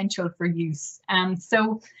large potential for use.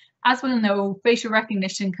 So as we'll know, facial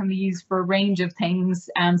recognition can be used for a range of things,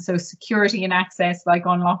 so security and access, like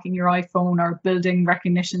unlocking your iPhone or building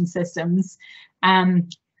recognition systems.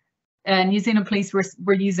 New Zealand Police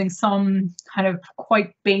were using some kind of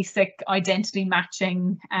quite basic identity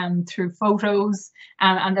matching through photos,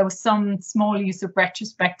 and there was some small use of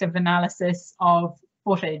retrospective analysis of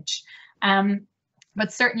footage,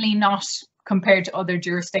 but certainly not compared to other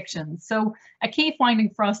jurisdictions. So a key finding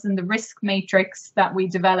for us in the risk matrix that we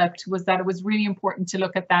developed was that it was really important to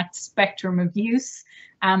look at that spectrum of use,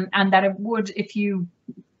 and that it would, if you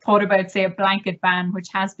thought about, say, a blanket ban, which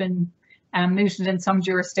has been mooted in some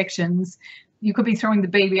jurisdictions, you could be throwing the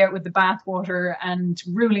baby out with the bathwater and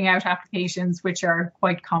ruling out applications which are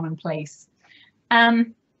quite commonplace.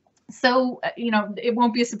 So, you know, it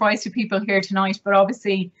won't be a surprise to people here tonight, but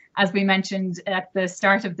obviously, as we mentioned at the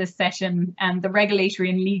start of this session, the regulatory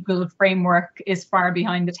and legal framework is far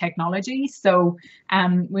behind the technology. So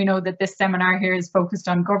we know that this seminar here is focused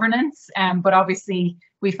on governance, but obviously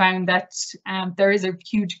we found that there is a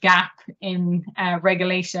huge gap in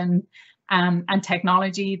regulation and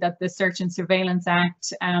technology, that the Search and Surveillance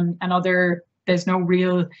Act and other, there's no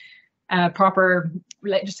real proper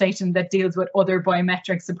legislation that deals with other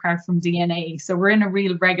biometrics apart from DNA. So we're in a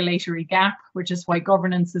real regulatory gap, which is why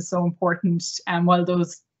governance is so important, while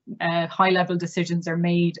those high-level decisions are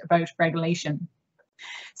made about regulation.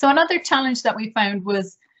 So another challenge that we found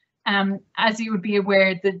was, as you would be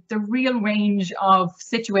aware, the real range of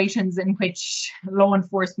situations in which law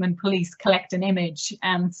enforcement police collect an image.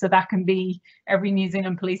 So that can be every New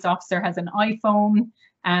Zealand police officer has an iPhone,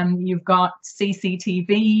 you've got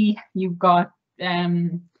CCTV, you've got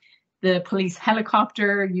the police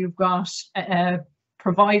helicopter, you've got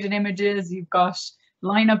provided images, you've got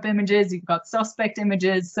lineup images, you've got suspect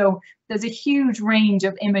images. So there's a huge range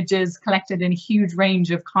of images collected in a huge range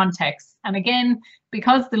of contexts. And again,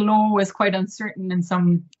 because the law is quite uncertain in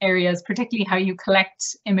some areas, particularly how you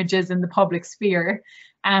collect images in the public sphere,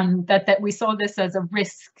 that we saw this as a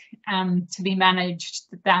risk to be managed,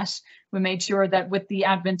 that we made sure that with the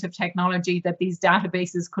advent of technology that these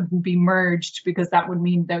databases couldn't be merged, because that would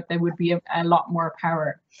mean that there would be a lot more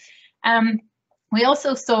power. We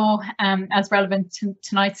also saw, as relevant to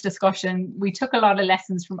tonight's discussion, we took a lot of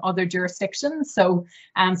lessons from other jurisdictions. So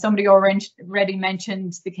somebody already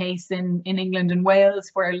mentioned the case in England and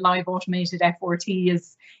Wales, where live automated FRT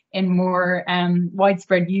is in more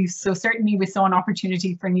widespread use. So certainly we saw an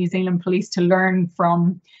opportunity for New Zealand Police to learn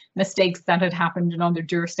from mistakes that had happened in other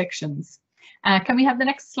jurisdictions. Can we have the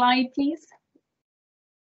next slide, please?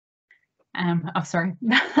 Oh, sorry,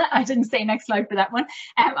 I didn't say next slide for that one.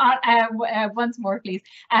 Once more, please.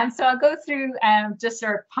 So I'll go through just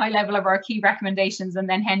sort of high level of our key recommendations and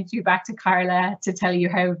then hand you back to Carla to tell you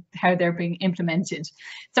how they're being implemented.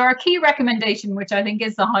 So our key recommendation, which I think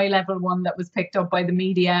is the high level one that was picked up by the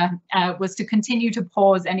media, was to continue to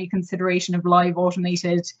pause any consideration of live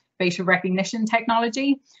automated facial recognition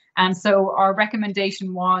technology. And so our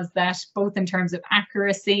recommendation was that both in terms of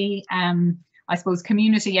accuracy, I suppose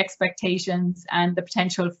community expectations and the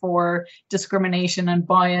potential for discrimination and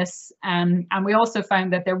bias. And we also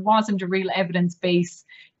found that there wasn't a real evidence base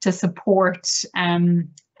to support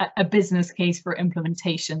a business case for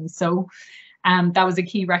implementation. So that was a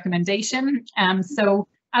key recommendation. So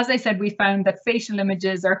as I said, we found that facial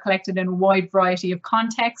images are collected in a wide variety of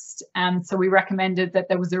contexts. So we recommended that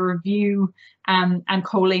there was a review and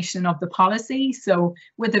collation of the policy. So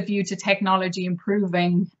with a view to technology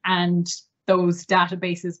improving and those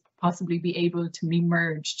databases possibly be able to be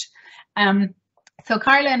merged. So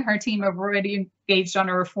Carla and her team have already engaged on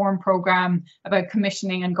a reform programme about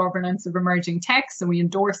commissioning and governance of emerging tech, so we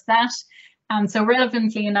endorse that. So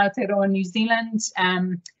relevantly in Aotearoa, New Zealand,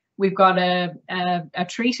 we've got a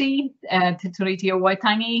treaty, Te Tiriti o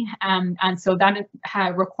Waitangi, and so that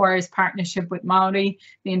requires partnership with Māori,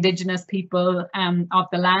 the indigenous people of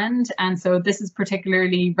the land. And so this is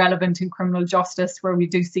particularly relevant in criminal justice, where we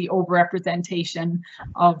do see overrepresentation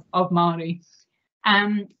of Māori.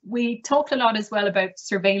 We talked a lot as well about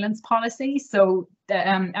surveillance policy. So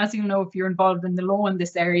as you know, if you're involved in the law in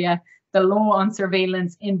this area, the law on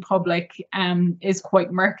surveillance in public is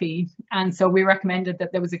quite murky. And so we recommended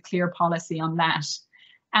that there was a clear policy on that.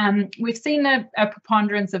 We've seen a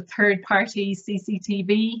preponderance of third-party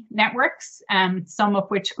CCTV networks, some of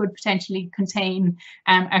which could potentially contain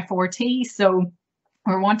FRT. So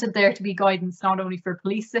we wanted there to be guidance not only for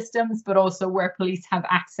police systems, but also where police have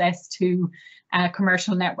access to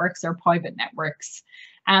commercial networks or private networks.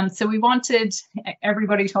 So we wanted,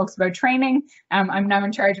 everybody talks about training. I'm now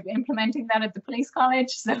in charge of implementing that at the police college.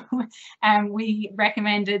 So we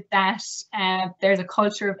recommended that there's a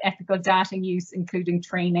culture of ethical data use, including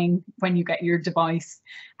training when you get your device.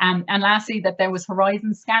 And lastly, that there was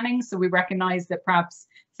horizon scanning. So we recognize that perhaps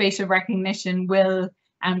facial recognition will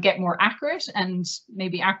get more accurate, and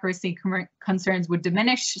maybe accuracy concerns would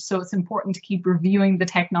diminish. So it's important to keep reviewing the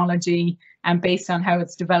technology and based on how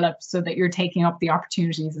it's developed, so that you're taking up the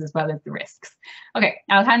opportunities as well as the risks. Okay,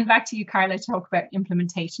 I'll hand back to you, Carla, to talk about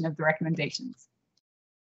implementation of the recommendations.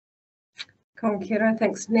 Cool, Kira.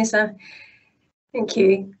 Thanks, Nessa. Thank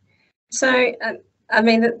you. So, I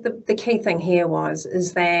mean, the key thing here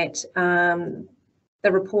is that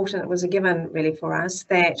the report, and it was a given really for us,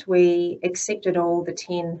 that we accepted all the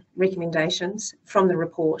 10 recommendations from the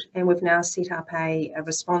report, and we've now set up a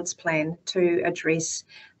response plan to address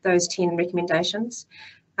those 10 recommendations.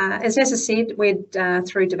 As Nessa said, we'd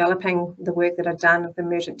through developing the work that I'd done with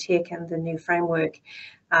emergent tech and the new framework,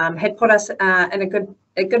 had put us in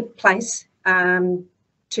a good place to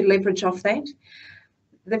leverage off that.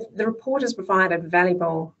 The report has provided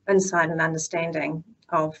valuable insight and understanding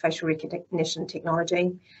of facial recognition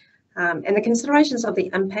technology, and the considerations of the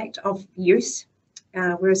impact of use.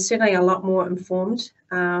 We're certainly a lot more informed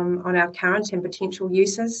on our current and potential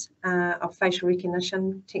uses of facial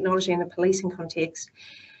recognition technology in the policing context,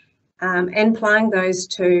 and applying those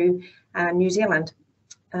to New Zealand.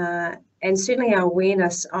 And certainly our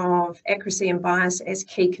awareness of accuracy and bias as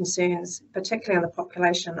key concerns, particularly on the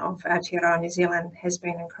population of Aotearoa New Zealand, has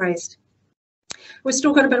been increased. We've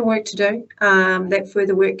still got a bit of work to do. That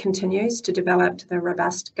further work continues to develop the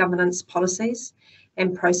robust governance policies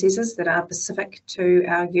and processes that are specific to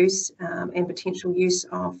our use and potential use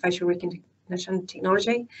of facial recognition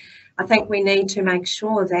technology. I think we need to make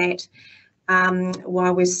sure that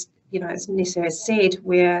while we're, as Nessa has said,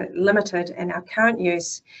 we're limited in our current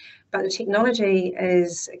use, but the technology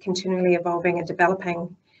is continually evolving and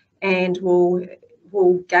developing, and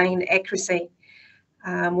will gain accuracy,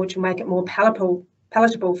 which will make it more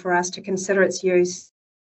palatable for us to consider its use.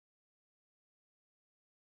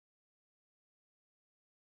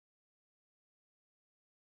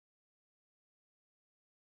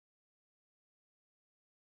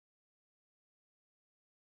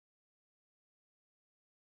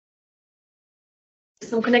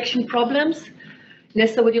 Some connection problems.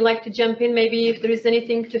 Nessa, would you like to jump in? Maybe if there is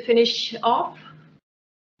anything to finish off?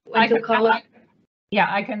 Yeah,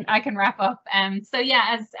 I can wrap up. So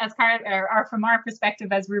yeah, as part or from our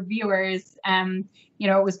perspective as reviewers,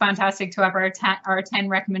 it was fantastic to have our 10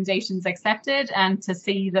 recommendations accepted, and to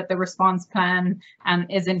see that the response plan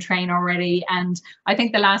is in train already. And I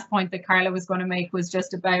think the last point that Carla was going to make was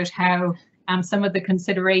just about how some of the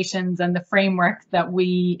considerations and the framework that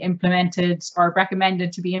we implemented or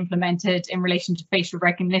recommended to be implemented in relation to facial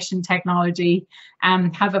recognition technology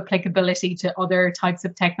have applicability to other types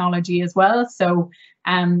of technology as well. So,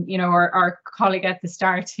 you know, our colleague at the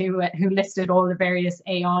start who listed all the various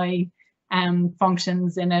AI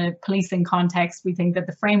functions in a policing context, we think that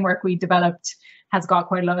the framework we developed has got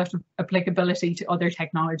quite a lot of applicability to other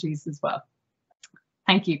technologies as well.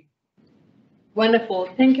 Thank you. Wonderful.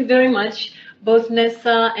 Thank you very much, both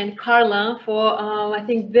Nessa and Carla, for I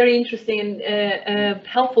think very interesting and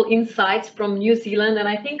helpful insights from New Zealand. And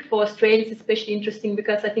I think for Australia it's especially interesting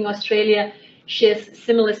because I think Australia shares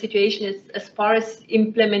similar situation as far as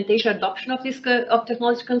implementation, adoption of this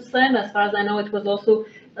technology concerned. As far as I know, it was also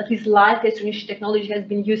at least live face recognition technology has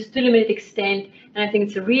been used to a limited extent. And I think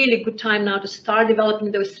it's a really good time now to start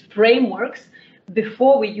developing those frameworks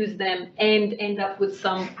before we use them and end up with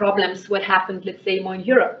some problems, what happened, let's say, more in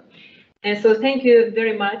Europe. And so thank you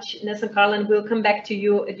very much, Nessa and Carla, and we'll come back to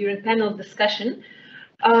you during panel discussion.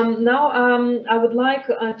 Now I would like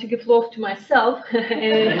to give floor to myself,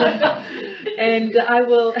 and I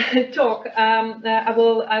will talk. I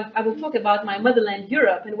will talk about my motherland,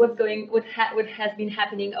 Europe, and what has been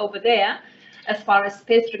happening over there, as far as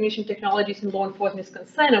face recognition technologies in law enforcement is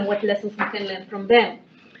concerned, and what lessons we can learn from them.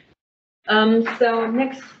 So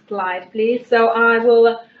next slide, please. So I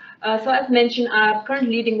will. So as mentioned, I'm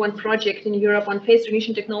currently leading one project in Europe on face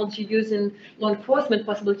recognition technology used in law enforcement,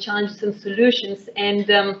 possible challenges and solutions. And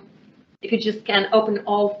if you just can open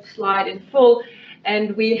all slide in full,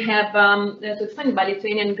 and we have so it's funded by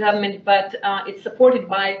Lithuanian government, but it's supported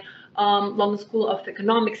by London School of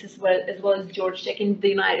Economics as well as George Tech in the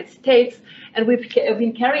United States. And we've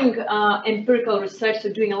been carrying empirical research,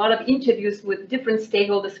 so doing a lot of interviews with different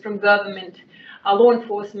stakeholders from government, law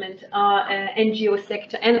enforcement, NGO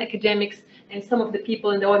sector, and academics, and some of the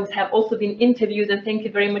people in the audience have also been interviewed, and thank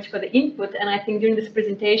you very much for the input. And I think during this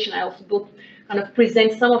presentation I also will kind of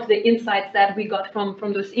present some of the insights that we got from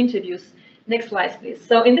those interviews. Next slide, please.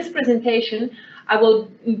 So in this presentation I will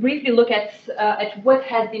briefly look at what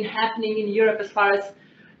has been happening in Europe as far as,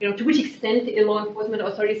 you know, to which extent law enforcement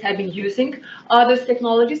authorities have been using those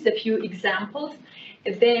technologies, a few examples.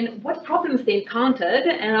 Then what problems they encountered,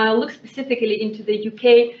 and I'll look specifically into the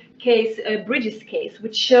UK case, Bridges case,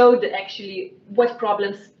 which showed actually what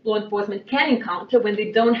problems law enforcement can encounter when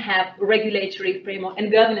they don't have regulatory framework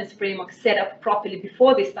and governance framework set up properly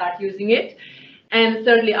before they start using it. And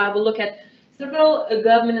thirdly, I will look at several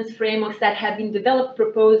governance frameworks that have been developed,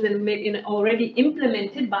 proposed, and already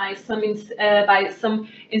implemented by some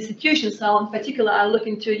institutions. So in particular, I'll look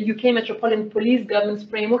into UK Metropolitan Police governance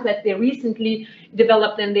framework that they recently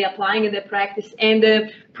developed and they're applying in their practice, and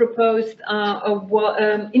the proposed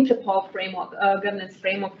Interpol framework, governance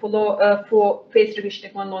framework for face recognition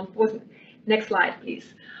technology law enforcement. Next slide,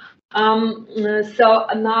 please. So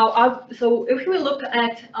if we look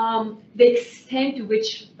at the extent to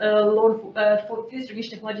which for face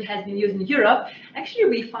recognition technology has been used in Europe, actually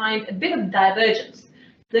we find a bit of divergence.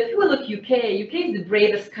 So if we look UK is the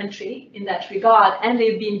bravest country in that regard, and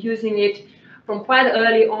they've been using it from quite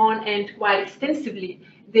early on and quite extensively.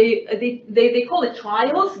 They call it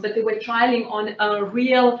trials, but they were trialing on a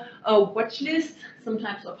real watch list,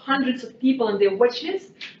 sometimes of hundreds of people on their watch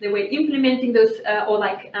list. They were implementing those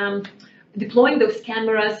deploying those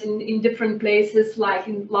cameras in different places, like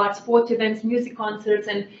in large sport events, music concerts,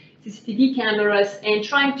 and CCTV cameras, and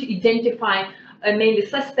trying to identify mainly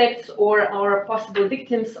suspects or possible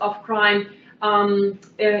victims of crime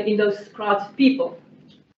in those crowds of people.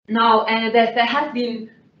 Now, and there has been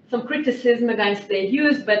some criticism against their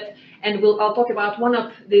use, but I'll talk about one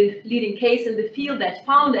of the leading cases in the field that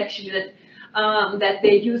found actually that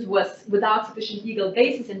their use was without sufficient legal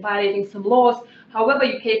basis and violating some laws. However,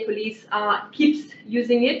 UK police keeps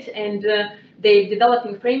using it, and they're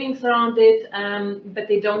developing framings around it, but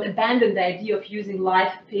they don't abandon the idea of using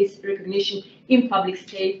live face recognition in public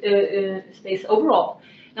space overall.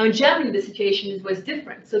 Now, in Germany, the situation was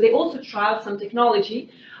different. So they also tried some technology,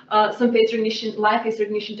 some face recognition, live face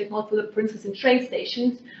recognition technology, for instance, in train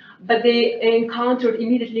stations, but they encountered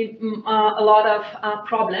immediately a lot of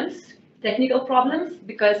problems, technical problems,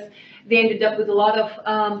 because they ended up with a lot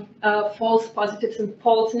of false positives and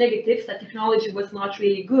false negatives. That technology was not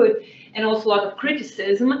really good, and also a lot of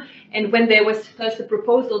criticism. And when there was first a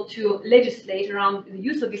proposal to legislate around the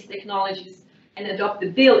use of these technologies and adopt a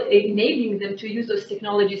bill enabling them to use those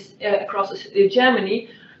technologies across Germany,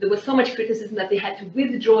 there was so much criticism that they had to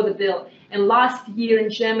withdraw the bill. And last year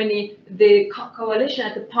in Germany, the coalition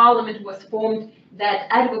at the parliament was formed that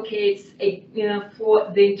advocates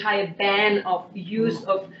for the entire ban of the use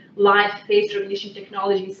of live face recognition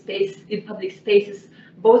technology in public spaces,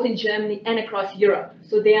 both in Germany and across Europe.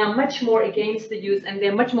 So they are much more against the use, and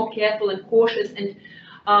they're much more careful and cautious and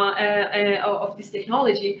of this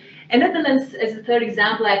technology. And Netherlands, as a third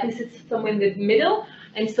example, I think sits somewhere in the middle.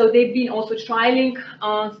 And so they've been also trialing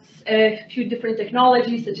a few different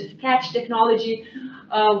technologies, such as catch technology,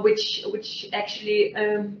 which actually,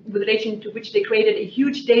 with relation to which they created a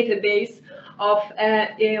huge database of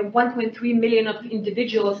 1.3 million of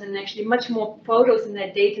individuals, and actually much more photos in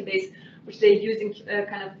that database, which they're using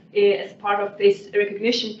as part of face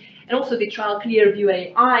recognition. And also they trial Clearview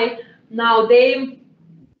AI. Now they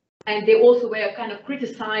also were kind of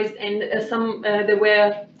criticized, and there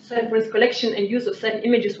were certain collection and use of certain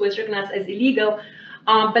images was recognized as illegal,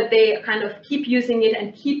 but they kind of keep using it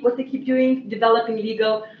and keep doing, developing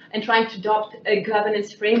legal and trying to adopt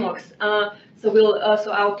governance frameworks.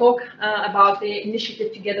 So I'll talk about the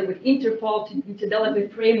initiative together with Interpol to develop a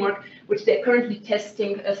framework which they're currently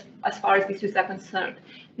testing as far as these issues are concerned.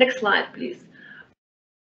 Next slide, please.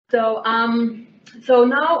 So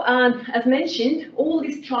now, as mentioned, all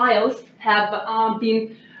these trials have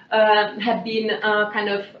been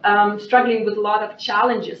struggling with a lot of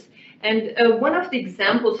challenges. And one of the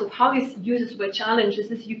examples of how these users were challenged is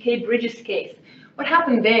this UK Bridges case. What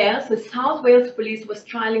happened there? So South Wales Police was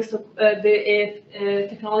trialing the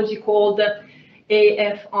technology called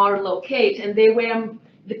AFR Locate, and they were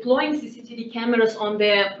deploying CCTV cameras on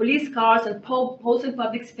their police cars and poles in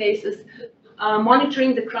public spaces,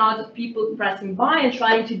 monitoring the crowds of people passing by and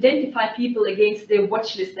trying to identify people against their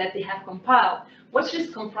watch list that they have compiled. Watch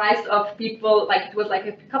list comprised of people, it was like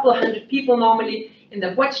a couple of hundred people normally in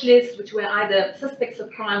the watch list, which were either suspects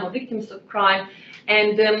of crime or victims of crime,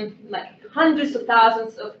 and hundreds of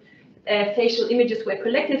thousands of facial images were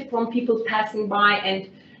collected from people passing by, and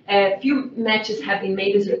a few matches have been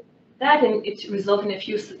made as that, and it resulted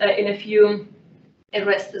in a few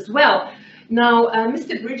arrests as well. Now,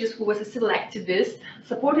 Mr. Bridges, who was a civil activist,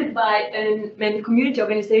 supported by a community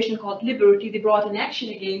organization called Liberty, they brought an action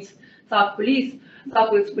against South Wales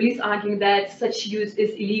Police, arguing that such use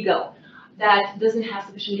is illegal, that doesn't have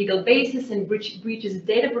sufficient legal basis and breaches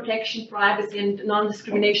data protection, privacy, and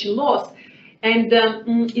non-discrimination laws. And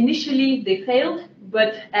initially they failed,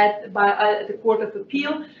 but at the Court of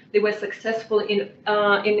Appeal, they were successful in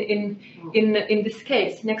this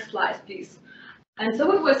case. Next slide, please. And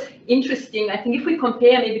so it was interesting. I think if we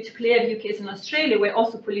compare maybe to Clearview case in Australia, where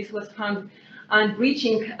also police was found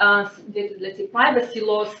breaching, let's say, privacy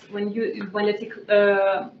laws when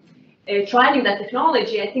trialing that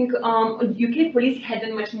technology, I think UK police had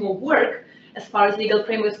done much more work as far as legal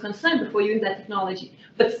framework is concerned before using that technology.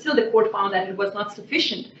 But still, the court found that it was not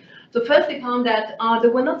sufficient. So first, they found that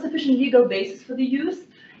there were not sufficient legal basis for the use.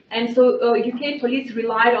 And so UK police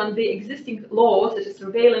relied on the existing laws, such as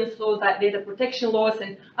surveillance laws, data protection laws,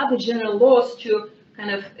 and other general laws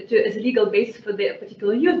as a legal basis for their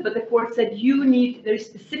particular use. But the court said there is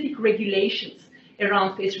specific regulations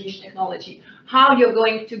around face recognition technology. How you're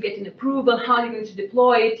going to get an approval, how you're going to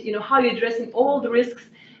deploy it, how you're addressing all the risks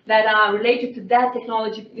that are related to that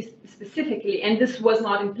technology specifically, and this was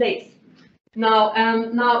not in place. Now,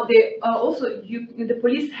 the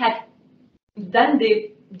police had done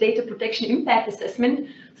the data protection impact assessment,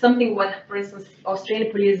 something what, for instance, Australian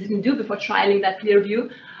police didn't do before trialing that Clearview,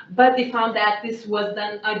 but they found that this was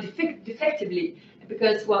done defectively,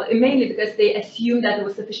 because, mainly because they assumed that there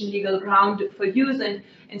was sufficient legal ground for use, and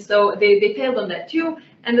so they failed on that too.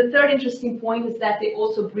 And the third interesting point is that they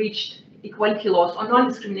also breached equality laws or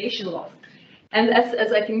non-discrimination laws. And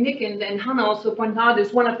as I think Nick and Hannah also pointed out,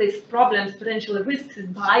 is one of these problems, potential risks, is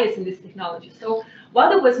bias in this technology. So while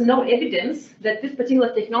there was no evidence that this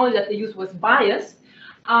particular technology that they used was biased,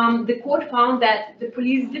 the court found that the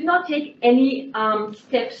police did not take any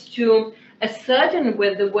steps to ascertain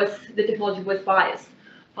whether the technology was biased.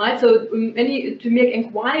 Right? So to make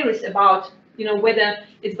inquiries about whether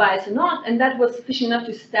it's biased or not, and that was sufficient enough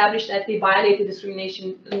to establish that they violated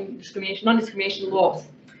non-discrimination laws.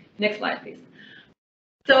 Next slide, please.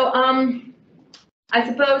 So I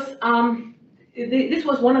suppose this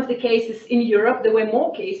was one of the cases in Europe. There were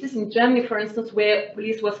more cases in Germany, for instance, where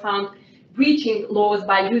police was found breaching laws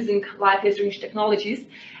by using live face recognition technologies.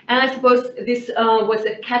 And I suppose this was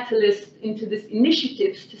a catalyst into these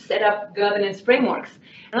initiatives to set up governance frameworks.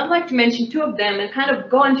 And I'd like to mention two of them and kind of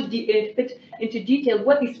go into detail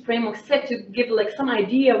what these frameworks said, to give some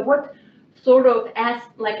idea what sort of as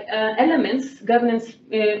like elements governance,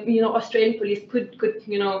 Australian police could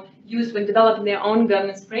use when developing their own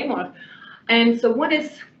governance framework. And so one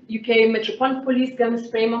is UK Metropolitan Police governance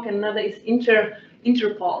framework, and another is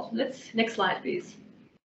Interpol. Next slide, please.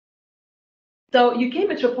 So UK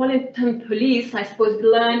Metropolitan Police, I suppose,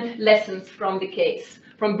 learned lessons from the case,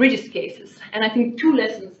 from British cases. And I think two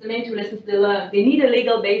lessons, the main two lessons they learned. They need a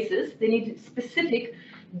legal basis. They need specific,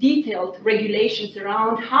 detailed regulations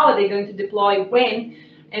around how are they going to deploy, when,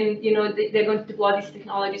 and they're going to deploy these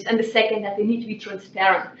technologies. And the second, that they need to be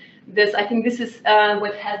transparent. I think this is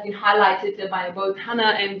what has been highlighted by both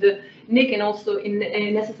Hannah and Nick, and also in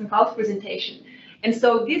Ness's and Carl's presentation. And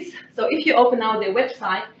so if you open now their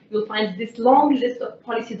website, you'll find this long list of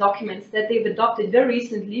policy documents that they've adopted very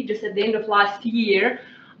recently, just at the end of last year,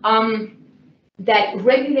 that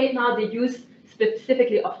regulate now the use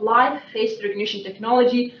specifically of live face recognition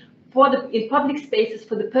technology in public spaces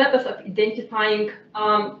for the purpose of identifying,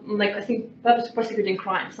 purpose of prosecuting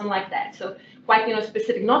crime, something like that. So quite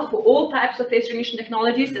specific, not for all types of face recognition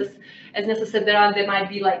technologies. As Nessa said, there might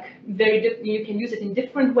be like you can use it in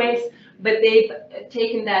different ways, but they've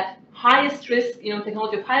taken that highest risk,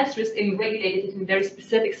 technology of highest risk, and regulated it in very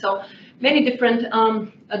specific. So many different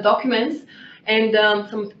documents, and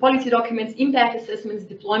some policy documents, impact assessments,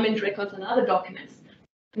 deployment records, and other documents.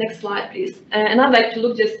 Next slide, please. And I'd like to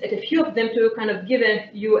look just at a few of them to kind of give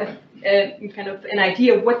you kind of an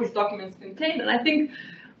idea of what these documents contain. And I think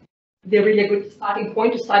they're really a good starting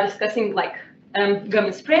point to start discussing like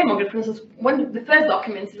governance framework. For instance, one of the first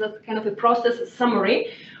documents is a kind of a process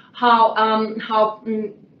summary, how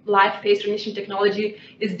live face recognition technology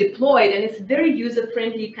is deployed, and it's a very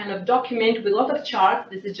user-friendly kind of document with a lot of charts.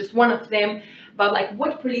 This is just one of them, but like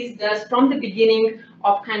what police does from the beginning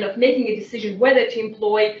of kind of making a decision whether to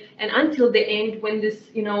employ, and until the end when this,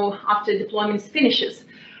 after deployment finishes.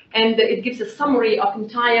 And it gives a summary of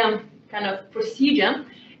entire kind of procedure.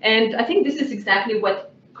 And I think this is exactly what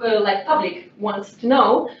public wants to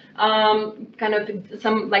know, kind of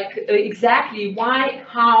exactly why,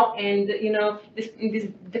 how, and these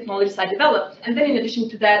technologies are developed. And then in addition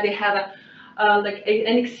to that, they have a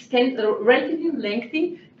relatively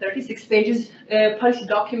lengthy 36 pages policy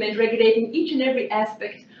document regulating each and every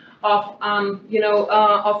aspect of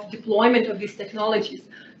of deployment of these technologies.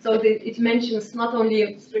 So it mentions not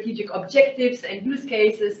only strategic objectives and use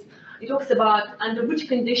cases. It talks about under which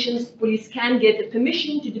conditions police can get the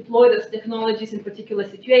permission to deploy those technologies in particular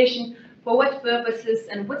situation, for what purposes,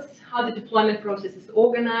 and how the deployment process is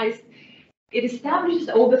organized. It establishes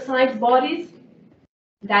oversight bodies,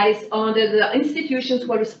 that is under the institutions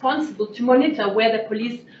who are responsible to monitor whether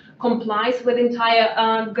police complies with the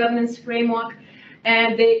entire governance framework,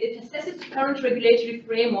 and it assesses current regulatory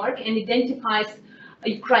framework and identifies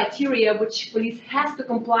criteria which police has to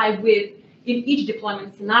comply with in each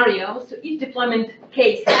deployment scenario. So each deployment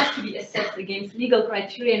case has to be assessed against legal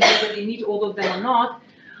criteria and whether they meet all of them or not.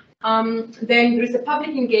 Then there is a public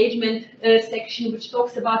engagement section which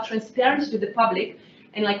talks about transparency to the public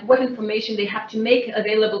and like what information they have to make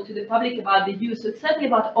available to the public about the use. So it's certainly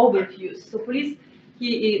about overt use. So police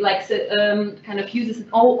kind of uses it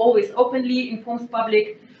always openly, informs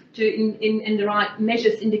public in the right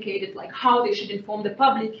measures indicated, like how they should inform the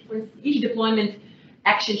public. For instance, each deployment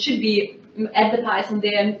action should be advertised on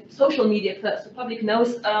their social media first, so public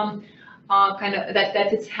knows kind of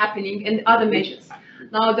that it's happening, and other measures.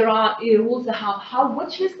 Now there are rules of how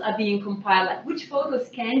watch lists are being compiled, like which photos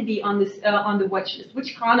can be on the watch list,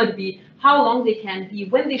 which cannot be, how long they can be,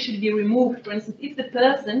 when they should be removed. For instance, if the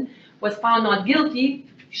person was found not guilty,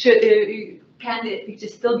 can the picture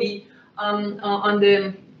still be on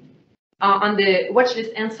the watch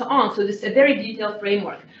list, and so on. So this is a very detailed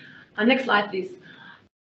framework. Next slide, please.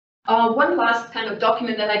 One last kind of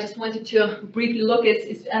document that I just wanted to briefly look at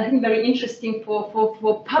is I think very interesting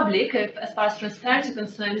for public as far as transparency is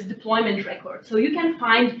concerned, is deployment record. So you can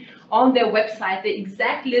find on their website the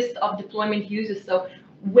exact list of deployment users. So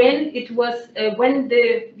when it was, when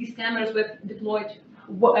these cameras were deployed,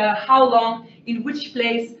 how long, in which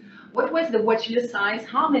place, what was the watch list size,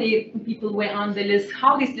 how many people were on the list,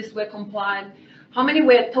 how these lists were compiled, how many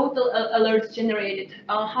were total alerts generated,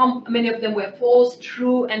 how many of them were false,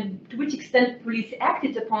 true, and to which extent police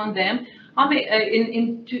acted upon them, how many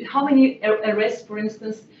how many arrests, for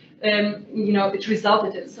instance, it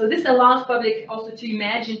resulted in. So this allows public also to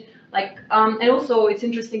imagine, like, and also it's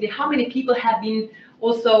interesting how many people have been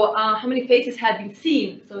also, how many faces have been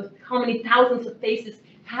seen. So how many thousands of faces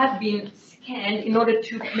have been scanned in order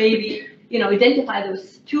to maybe, identify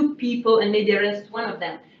those two people and maybe arrest one of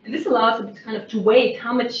them. And this allows us to kind of to weight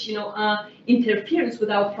how much interference with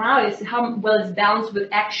our privacy, how well it's balanced with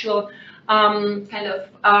actual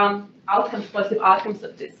outcomes, positive outcomes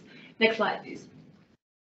of this. Next slide, please.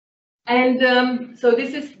 And so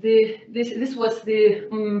this is this was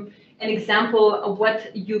an example of what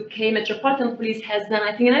UK Metropolitan Police has done.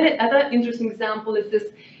 I think another interesting example is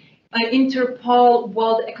this Interpol,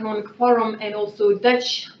 World Economic Forum, and also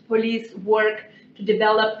Dutch police work to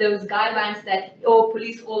develop those guidelines that all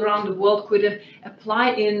police all around the world could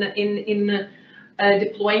apply in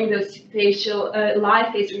deploying those spatial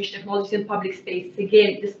live face recognition technologies in public space.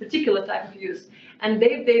 Again, this particular type of use, and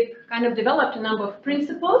they've kind of developed a number of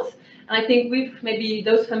principles. And I think maybe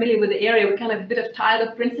those familiar with the area, we're kind of a bit of tired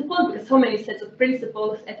of principles. There's so many sets of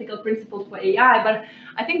principles, ethical principles for AI, but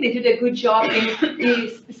I think they did a good job in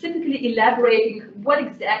specifically elaborating what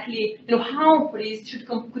exactly, how police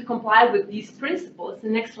could comply with these principles. The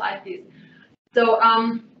next slide, please. So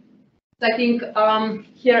I think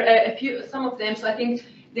here some of them. So I think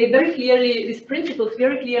they very clearly, these principles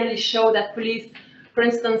very clearly show that police, for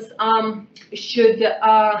instance, should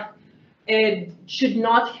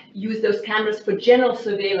not use those cameras for general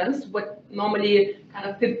surveillance. What normally kind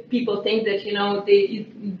of people think that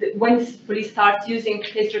once police starts using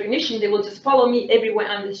face recognition, they will just follow me everywhere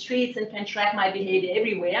on the streets and can track my behavior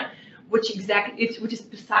everywhere, which is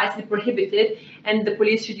precisely prohibited. And the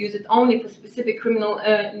police should use it only for specific criminal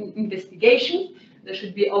investigations. There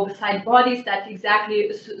should be oversight bodies that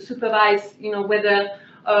exactly supervise, whether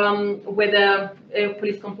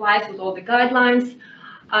police complies with all the guidelines.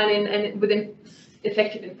 And within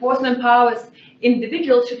effective enforcement powers,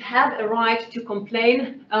 individuals should have a right to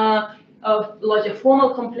complain, lodge a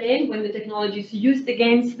formal complaint when the technology is used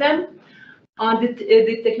against them.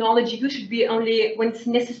 The technology use should be only when it's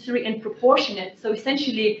necessary and proportionate. So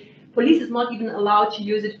essentially, police is not even allowed to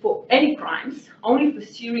use it for any crimes, only for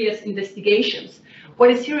serious investigations. What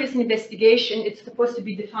is serious investigation? It's supposed to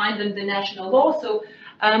be defined under the national law. So,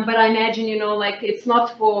 but I imagine, it's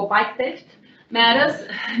not for bike theft matters,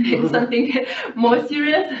 maybe something more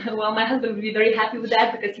serious. Well, my husband would be very happy with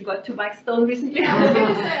that because he got 2 bikes stolen recently.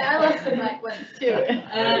 I lost a bike once too.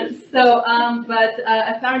 But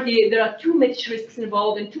apparently there are too much risks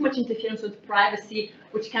involved and too much interference with privacy,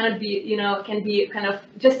 which cannot be, can be kind of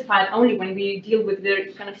justified only when we deal with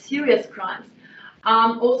very kind of serious crimes.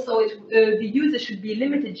 Also, the user should be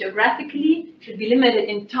limited geographically, should be limited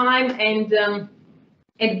in time, and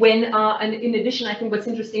in addition, I think what's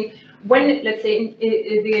interesting, when, let's say,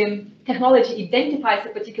 the technology identifies a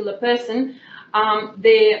particular person,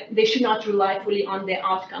 they should not rely fully on their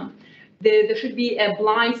outcome. There should be a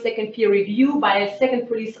blind second peer review by a second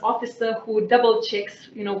police officer who double checks,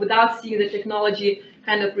 without seeing the technology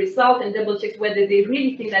kind of result, and double checks whether they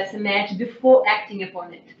really think that's a match before acting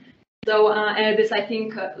upon it. So this, I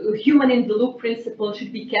think, human in the loop principle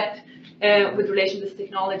should be kept with relation to this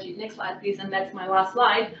technology. Next slide, please, and that's my last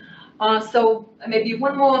slide. So maybe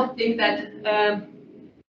one more thing that,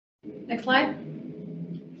 next slide.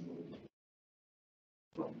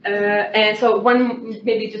 And so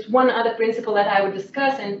maybe just one other principle that I would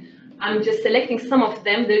discuss, and I'm just selecting some of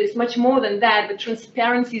them. There is much more than that, but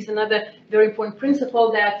transparency is another very important principle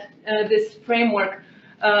that this framework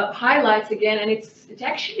highlights again, and it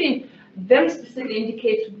actually very specifically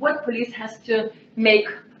indicates what police has to make,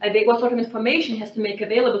 what sort of information has to make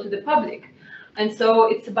available to the public. And so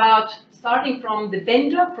it's about starting from the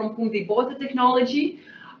vendor from whom they bought the technology,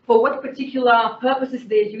 for what particular purposes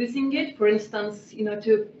they're using it, for instance,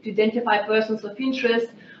 to identify persons of interest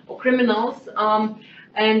or criminals,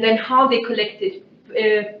 and then how they collected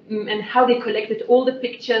all the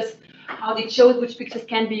pictures, how they chose which pictures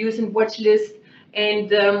can be used in watch list,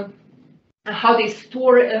 and how they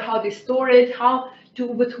store it,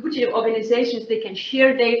 with which organizations they can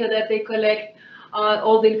share data that they collect,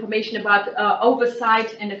 all the information about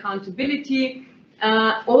oversight and accountability.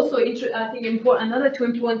 Also, I think another 2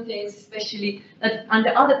 important things, especially that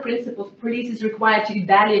under other principles, police is required to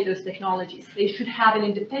evaluate those technologies. They should have an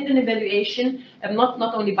independent evaluation,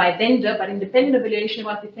 not only by vendor, but independent evaluation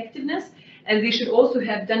about effectiveness. And they should also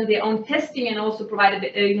have done their own testing and also provide,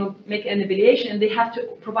 make an evaluation. And they have to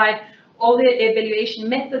provide all the evaluation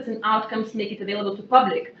methods and outcomes, make it available to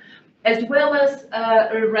public, as well as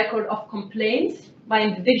a record of complaints by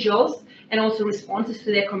individuals and also responses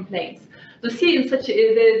to their complaints. So see, in such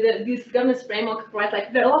these governance frameworks provide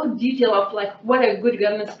there are a lot of detail of what a good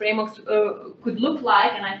governance framework could look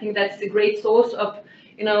like, and I think that's a great source of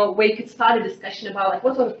where you could start a discussion about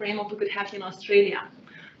what sort of framework we could have in Australia.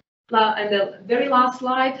 And the very last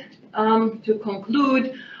slide to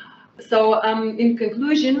conclude. So in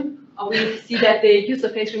conclusion, we see that the use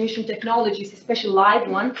of face recognition technologies, especially live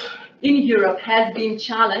one, in Europe has been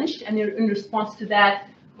challenged, and in response to that,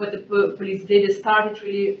 what the police did is started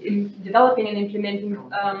really in developing and implementing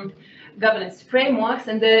governance frameworks.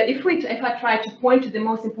 And if I try to point to the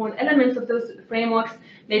most important elements of those frameworks,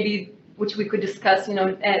 maybe which we could discuss,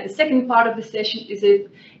 the second part of the session is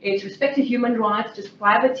it's respect to human rights, just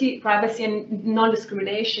privacy and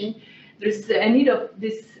non-discrimination. There's a need of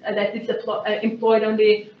this that it's employed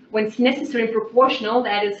only when it's necessary and proportional.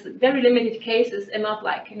 That is very limited cases and not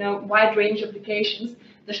like wide range of applications.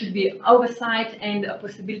 There should be oversight and a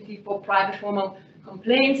possibility for private formal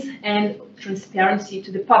complaints and transparency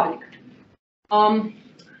to the public.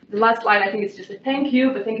 The last slide, I think, is just a thank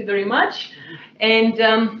you, but thank you very much. And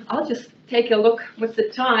I'll just take a look. What's the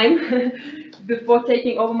time before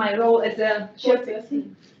taking over my role as a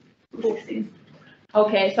chairperson?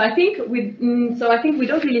 Okay, so I think we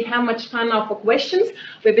don't really have much time now for questions.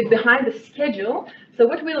 We're a bit behind the schedule. So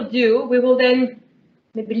what we'll do, we will then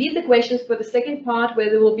maybe leave the questions for the second part, where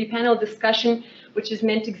there will be panel discussion, which is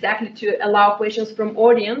meant exactly to allow questions from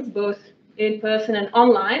audience, both in person and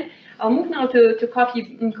online. I'll move now to a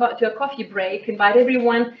coffee break. Invite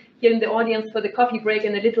everyone here in the audience for the coffee break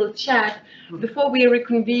and a little chat before we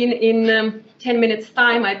reconvene in 10 minutes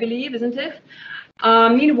time, I believe, isn't it?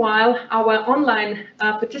 Meanwhile, our online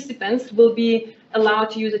participants will be allowed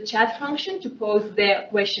to use a chat function to pose their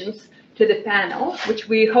questions to the panel, which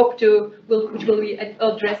we hope which will be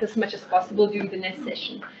addressed as much as possible during the next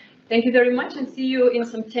session. Thank you very much, and see you in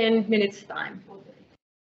some 10 minutes time.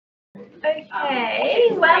 Okay,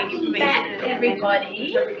 welcome back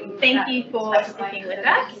everybody. Thank you for sticking with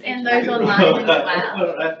us and those online as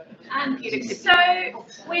well. So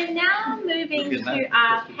we're now moving to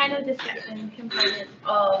our panel discussion component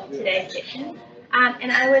of today's session,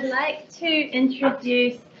 and I would like to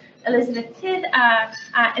introduce Elizabeth Tydd,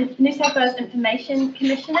 New South Wales Information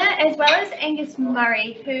Commissioner, as well as Angus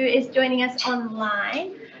Murray, who is joining us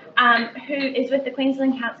online, who is with the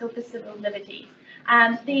Queensland Council for Civil Liberties.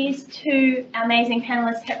 These two amazing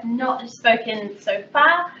panellists have not spoken so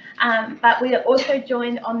far, but we are also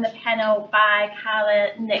joined on the panel by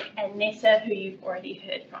Carla, Nick and Nessa, who you've already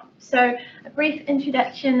heard from. So a brief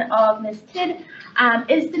introduction of Ms. Tydd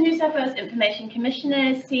is the New South Wales Information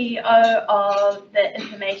Commissioner, CEO of the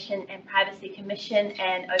Information and Privacy Commission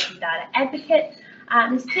and Open Data Advocate.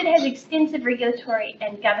 Ms. Tydd has extensive regulatory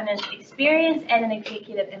and governance experience at an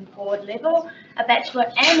executive and board level, a bachelor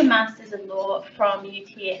and a master's of law from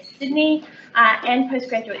UTS Sydney, and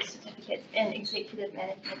postgraduate certificates in executive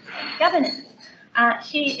management and governance.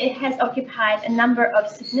 She has occupied a number of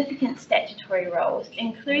significant statutory roles,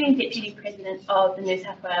 including Deputy President of the New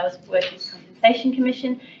South Wales Workers' Compensation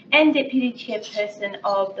Commission and Deputy Chairperson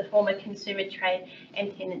of the former Consumer Trade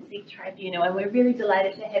and Tenancy Tribunal. And we're really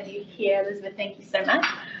delighted to have you here, Elizabeth. Thank you so much.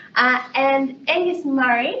 And Angus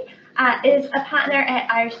Murray is a partner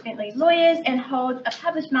at Irish Bentley Lawyers and holds a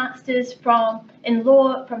published master's in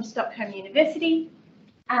law from Stockholm University.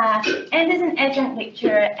 And is an adjunct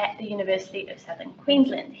lecturer at the University of Southern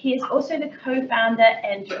Queensland. He is also the co-founder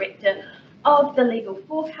and director of the Legal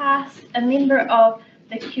Forecast, a member of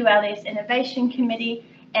the QLS Innovation Committee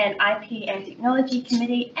and IP and Technology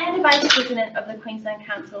Committee, and a vice president of the Queensland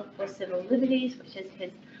Council for Civil Liberties, which is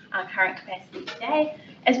his current capacity today,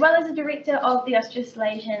 as well as a director of the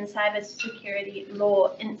Australasian Cyber Security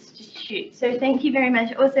Law Institute. So thank you very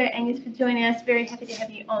much also, Angus, for joining us. Very happy to have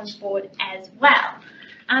you on board as well.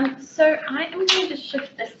 So I am going to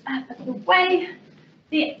shift this out of the way.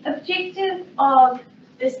 The objective of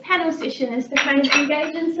this panel session is to kind of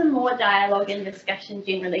engage in some more dialogue and discussion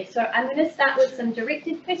generally. So I'm going to start with some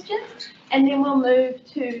directed questions, and then we'll move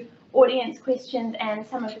to audience questions and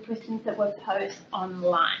some of the questions that were posed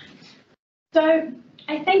online. So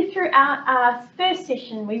I think throughout our first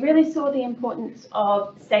session, we really saw the importance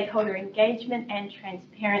of stakeholder engagement and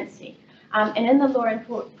transparency. And in the law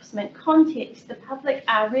enforcement context, the public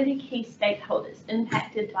are really key stakeholders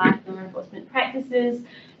impacted by law enforcement practices,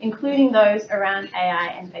 including those around AI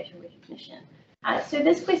and facial recognition. So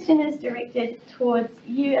this question is directed towards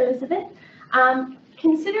you, Elizabeth.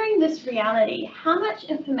 Considering this reality, how much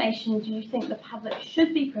information do you think the public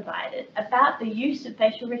should be provided about the use of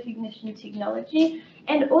facial recognition technology?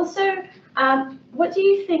 And also, what do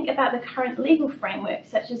you think about the current legal framework,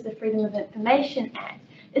 such as the Freedom of Information Act?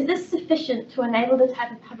 Is this sufficient to enable the type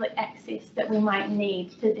of public access that we might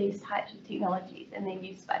need to these types of technologies and their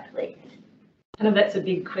use by police? I know that's a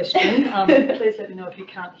big question. Please let me know if you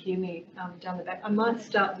can't hear me down the back. I might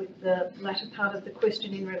start with the latter part of the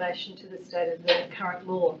question in relation to the state of the current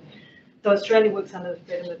law. So Australia works under the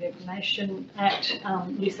Freedom of Information Act.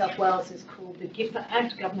 New South Wales is called the GIFA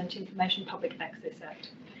Act, Government Information Public Access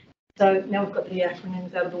Act. So now we've got the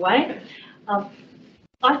acronyms out of the way.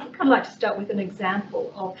 I think I'd like to start with an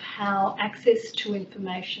example of how access to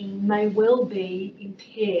information may well be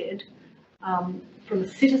impaired from a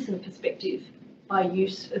citizen perspective by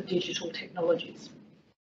use of digital technologies.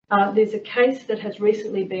 There's a case that has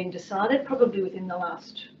recently been decided, probably within the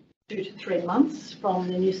last 2 to 3 months, from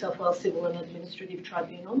the New South Wales Civil and Administrative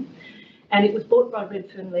Tribunal, and it was brought by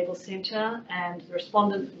Redfern Legal Centre, and the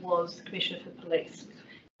respondent was the Commissioner for Police.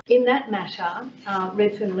 In that matter,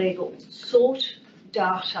 Redfern Legal sought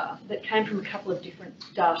data that came from a couple of different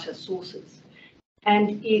data sources,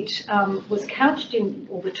 and it was couched in,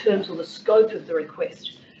 or the terms or the scope of the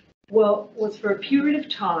request was for a period of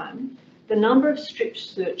time the number of strip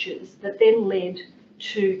searches that then led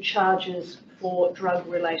to charges for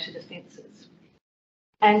drug-related offences.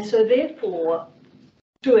 And so therefore,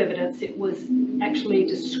 through evidence, it was actually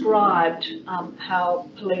described how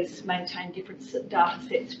police maintain different data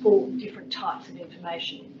sets for different types of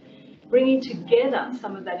information, bringing together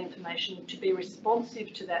some of that information to be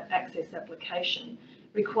responsive to that access application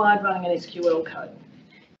required running an SQL code.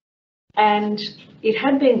 And it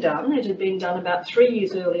had been done about 3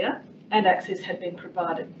 years earlier, and access had been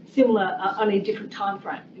provided. Similar, only a different time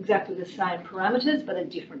frame, exactly the same parameters, but a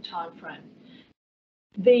different time frame.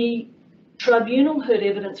 The tribunal heard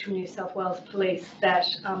evidence from New South Wales Police that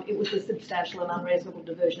it was a substantial and unreasonable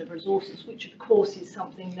diversion of resources, which of course is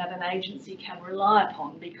something that an agency can rely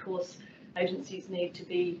upon, because agencies need to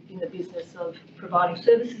be in the business of providing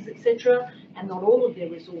services, etc., and not all of their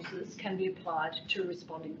resources can be applied to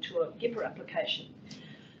responding to a GIPR application.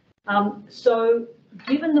 So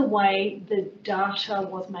given the way the data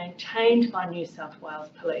was maintained by New South Wales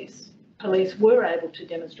Police were able to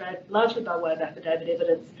demonstrate, largely by way of affidavit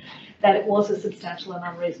evidence, that it was a substantial and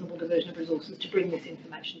unreasonable diversion of resources to bring this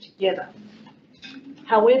information together.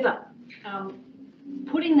 However,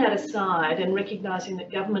 putting that aside and recognising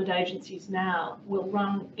that government agencies now will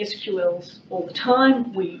run SQLs all the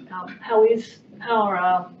time, how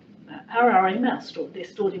are our emails stored? They're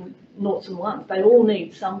stored in noughts and ones. They all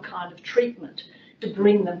need some kind of treatment to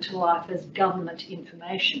bring them to life as government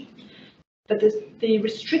information. But the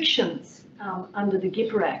restrictions under the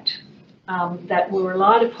GIPR Act that were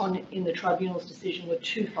relied upon in the tribunal's decision were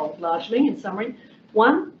twofold, largely, in summary.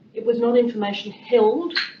 One, it was not information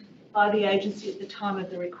held by the agency at the time of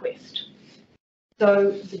the request.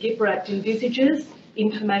 So the GIPR Act envisages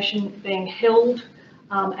information being held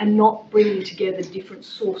and not bringing together different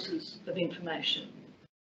sources of information.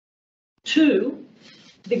 Two,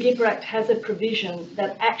 the GIPR Act has a provision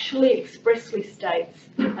that actually expressly states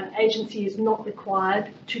an agency is not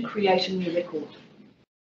required to create a new record.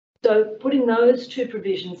 So putting those two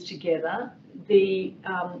provisions together, the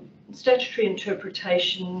statutory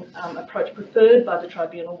interpretation approach preferred by the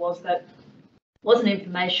tribunal was that wasn't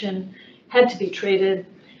information, had to be treated,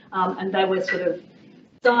 and they were sort of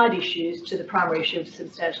side issues to the primary issue of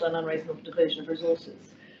substantial and unreasonable diversion of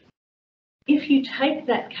resources. If you take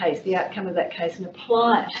that case, the outcome of that case, and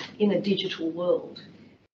apply it in a digital world,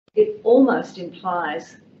 it almost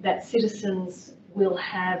implies that citizens will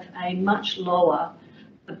have a much lower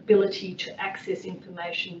ability to access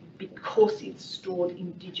information because it's stored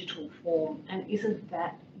in digital form. And isn't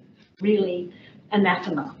that really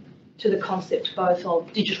anathema to the concept both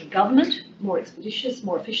of digital government, more expeditious,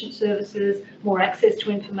 more efficient services, more access to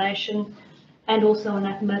information, and also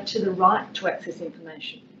anathema to the right to access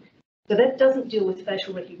information? So that doesn't deal with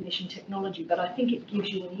facial recognition technology, but I think it gives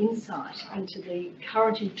you an insight into the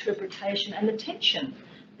current interpretation and the tension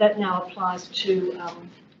that now applies to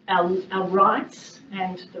our rights,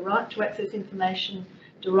 and the right to access information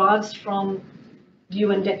derives from the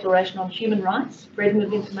UN Declaration on Human Rights, freedom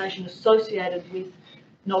of information associated with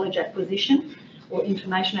knowledge acquisition or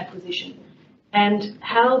information acquisition, and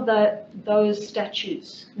how those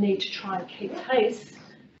statutes need to try and keep pace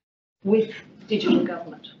with digital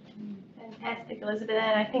government. Fantastic, Elizabeth,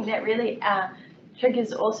 and I think that really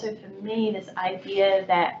triggers also for me this idea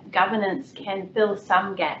that governance can fill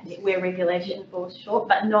some gaps where regulation falls short,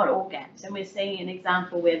 but not all gaps. And we're seeing an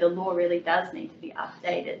example where the law really does need to be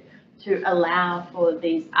updated to allow for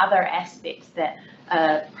these other aspects that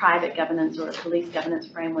private governance or a police governance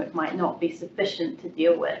framework might not be sufficient to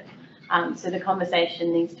deal with. So the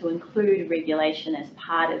conversation needs to include regulation as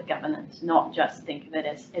part of governance, not just think of it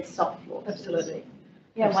as soft law. Absolutely.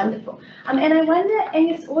 Yeah, wonderful. And I wonder,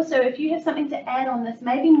 Angus, also if you have something to add on this,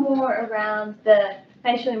 maybe more around the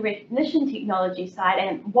facial recognition technology side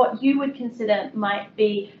and what you would consider might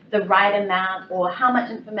be the right amount or how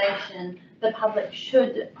much information the public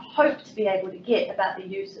should hope to be able to get about the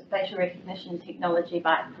use of facial recognition technology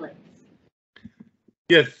by police.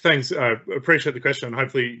 Yeah, thanks. I appreciate the question, and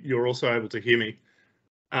hopefully you're also able to hear me.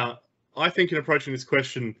 I think in approaching this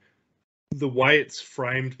question, the way it's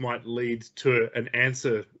framed might lead to an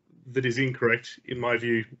answer that is incorrect, in my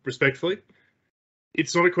view, respectfully.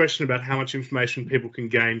 It's not a question about how much information people can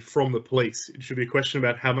gain from the police. It should be a question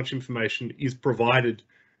about how much information is provided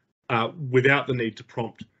without the need to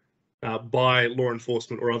prompt by law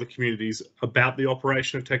enforcement or other communities about the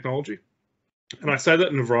operation of technology. And I say that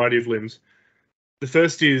in a variety of limbs. The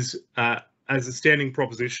first is, as a standing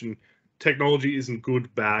proposition, technology isn't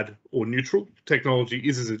good, bad, or neutral. Technology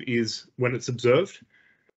is as it is when it's observed.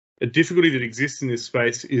 A difficulty that exists in this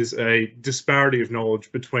space is a disparity of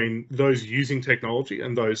knowledge between those using technology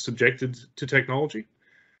and those subjected to technology.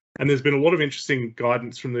 And there's been a lot of interesting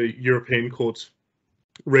guidance from the European courts.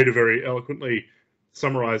 Rita very eloquently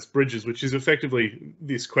summarised Bridges, which is effectively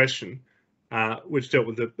this question, which dealt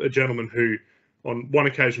with a gentleman who on one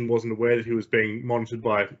occasion wasn't aware that he was being monitored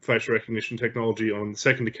by facial recognition technology. On the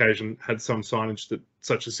second occasion had some signage that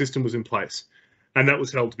such a system was in place. And that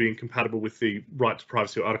was held to be incompatible with the right to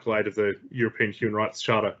privacy, or Article 8 of the European Human Rights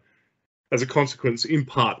Charter, as a consequence, in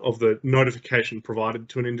part, of the notification provided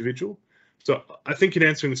to an individual. So I think in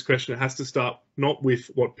answering this question, it has to start not with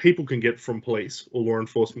what people can get from police or law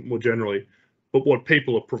enforcement more generally, but what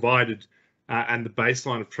people are provided and the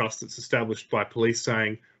baseline of trust that's established by police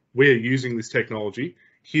saying, we're using this technology,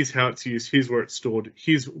 here's how it's used, here's where it's stored,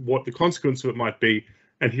 here's what the consequence of it might be,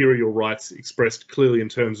 and here are your rights expressed clearly in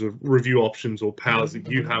terms of review options or powers that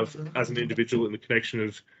you have as an individual in the connection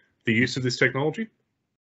of the use of this technology.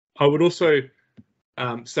 I would also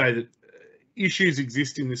say that issues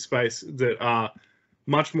exist in this space that are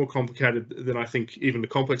much more complicated than I think even the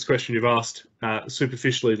complex question you've asked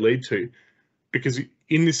superficially lead to, because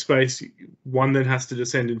in this space, one then has to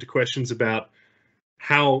descend into questions about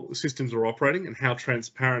how systems are operating and how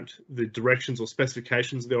transparent the directions or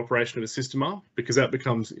specifications of the operation of a system are, because that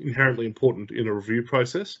becomes inherently important in a review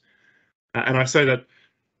process. And I say that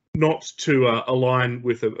not to align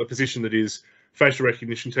with a position that is facial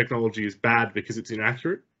recognition technology is bad because it's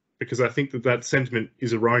inaccurate, because I think that that sentiment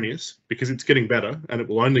is erroneous, because it's getting better and it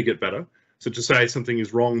will only get better. So to say something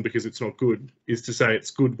is wrong because it's not good is to say it's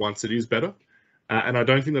good once it is better. And I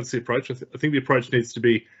don't think that's the approach. I think the approach needs to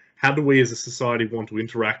be, how do we as a society want to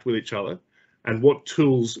interact with each other, and what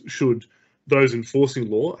tools should those enforcing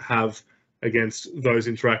law have against those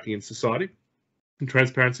interacting in society? And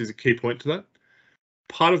transparency is a key point to that.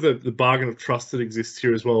 Part of the bargain of trust that exists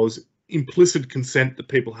here as well is implicit consent that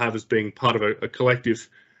people have as being part of a collective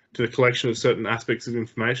to the collection of certain aspects of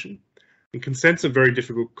information. And consent's a very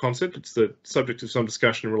difficult concept. It's the subject of some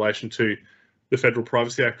discussion in relation to the Federal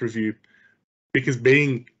Privacy Act review, because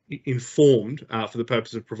being informed for the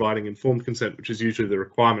purpose of providing informed consent, which is usually the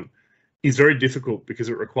requirement, is very difficult because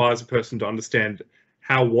it requires a person to understand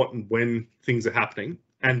how, what, and when things are happening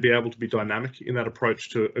and be able to be dynamic in that approach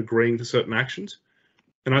to agreeing to certain actions.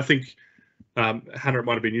 And I think, Hannah, it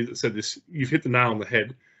might have been you that said this, you've hit the nail on the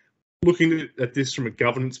head. Looking at this from a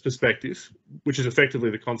governance perspective, which is effectively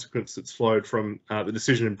the consequence that's flowed from the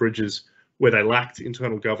decision in Bridges where they lacked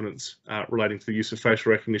internal governance relating to the use of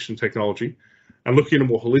facial recognition technology, and looking at a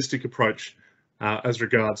more holistic approach as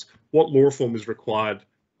regards what law reform is required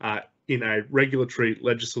in a regulatory,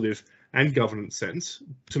 legislative and governance sense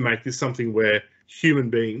to make this something where human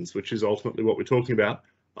beings, which is ultimately what we're talking about,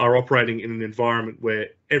 are operating in an environment where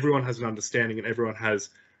everyone has an understanding and everyone has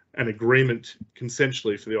an agreement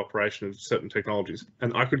consensually for the operation of certain technologies.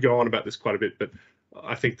 And I could go on about this quite a bit, but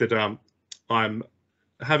I think that I'm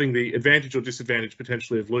having the advantage or disadvantage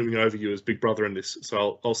potentially of looming over you as big brother in this.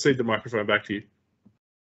 So I'll cede the microphone back to you.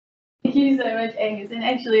 Thank you so much, Angus, and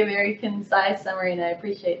actually a very concise summary, and I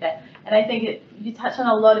appreciate that. And I think you touch on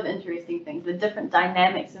a lot of interesting things, the different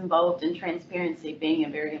dynamics involved in transparency being a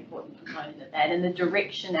very important component of that, and the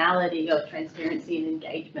directionality of transparency and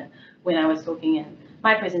engagement. When I was talking in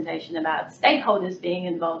my presentation about stakeholders being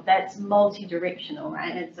involved, that's multi-directional,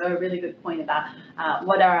 right? And so a really good point about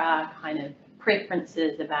what are our kind of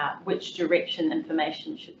preferences about which direction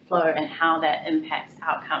information should flow and how that impacts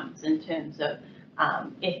outcomes in terms of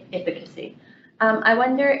efficacy. I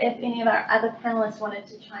wonder if any of our other panelists wanted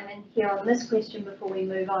to chime in here on this question before we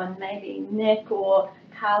move on. Maybe Nick or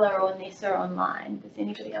Carla or Nessa online. Does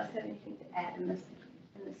anybody else have anything to add in this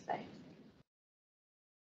space?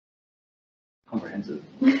 Comprehensive.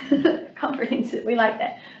 Comprehensive, we like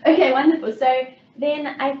that. Okay, wonderful. So then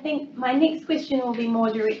I think my next question will be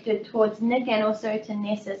more directed towards Nick and also to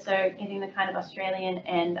Nessa, so getting the kind of Australian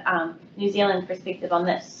and New Zealand perspective on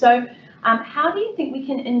this. So how do you think we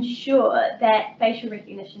can ensure that facial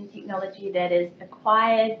recognition technology that is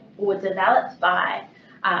acquired or developed by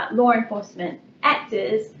law enforcement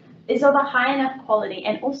actors is of a high enough quality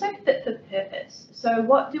and also fit for purpose. So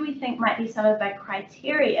what do we think might be some of the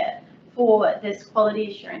criteria for this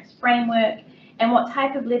quality assurance framework, and what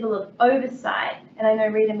type of level of oversight, and I know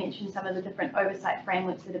Rita mentioned some of the different oversight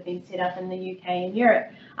frameworks that have been set up in the UK and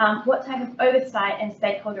Europe, what type of oversight and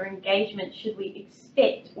stakeholder engagement should we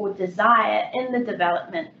expect or desire in the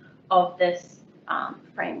development of this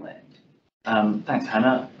framework? Thanks,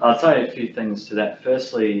 Hannah. I'll say a few things to that.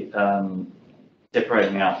 Firstly,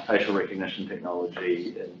 separating out facial recognition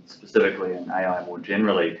technology, and specifically in AI more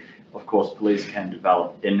generally, of course, police can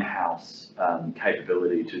develop in-house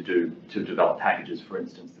capability to develop packages. For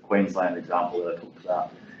instance, the Queensland example that I talked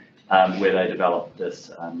about, where they developed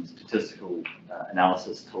this statistical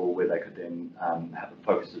analysis tool where they could then have a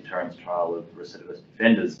focused deterrence trial of recidivist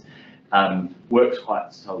offenders, works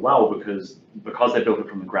quite so well because they built it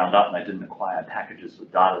from the ground up and they didn't acquire packages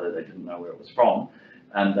with data that they didn't know where it was from.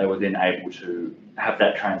 And they were then able to have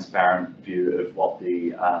that transparent view of what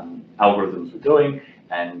the algorithms were doing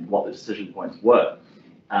and what the decision points were.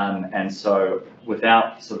 And so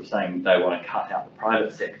without sort of saying they want to cut out the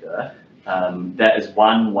private sector, that is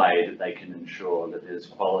one way that they can ensure that there's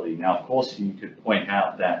quality. Now, of course, you could point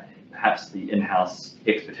out that perhaps the in-house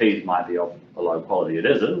expertise might be of a low quality. It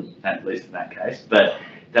isn't, at least in that case, but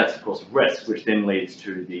that's of course a risk, which then leads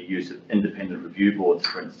to the use of independent review boards,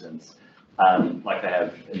 for instance, like they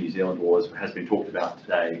have in New Zealand laws, has been talked about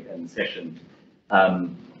today in the session.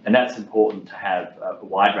 And that's important to have a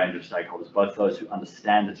wide range of stakeholders, both those who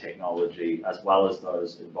understand the technology as well as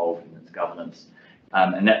those involved in its governance.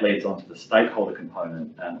 And that leads on to the stakeholder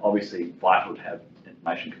component. Obviously vital to have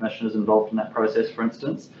information commissioners involved in that process, for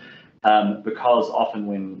instance, because often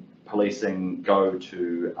when policing go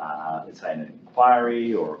to, let's say, an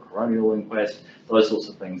inquiry or a coronial inquest, those sorts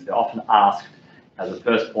of things, they're often asked as a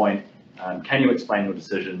first point, can you explain your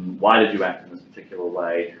decision? Why did you act in this particular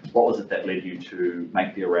way? What was it that led you to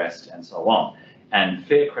make the arrest, and so on? And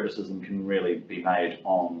fair criticism can really be made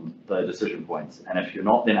on the decision points. And if you're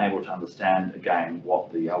not then able to understand, again,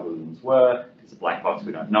 what the algorithms were, it's a black box,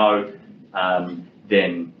 we don't know,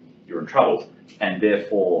 then you're in trouble. And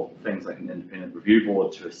therefore, things like an independent review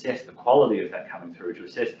board to assess the quality of that coming through, to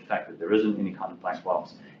assess the fact that there isn't any kind of black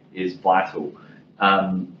box, is vital.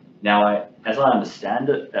 Now, as I understand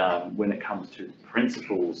it, when it comes to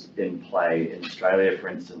principles in play in Australia, for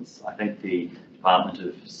instance, I think the Department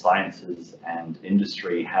of Sciences and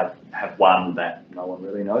Industry have one that no one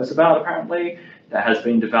really knows about, apparently, that has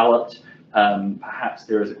been developed. Perhaps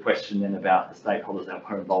there is a question then about the stakeholders that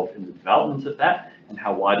were involved in the development of that and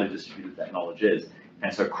how widely distributed that knowledge is.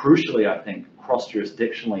 And so crucially, I think,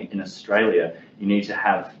 cross-jurisdictionally in Australia, you need to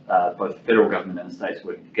have both the federal government and the states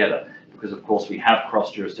working together. Because of course we have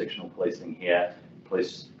cross-jurisdictional policing here,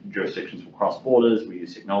 police jurisdictions will cross borders, we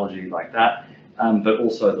use technology like that, but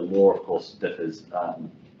also the law of course differs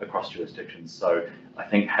across jurisdictions. So I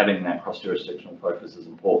think having that cross-jurisdictional focus is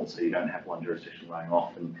important so you don't have one jurisdiction running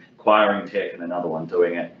off and acquiring tech and another one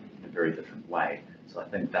doing it in a very different way. So I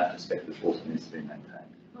think that perspective also needs to be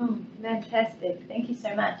maintained. Fantastic, thank you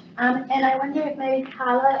so much. And I wonder if maybe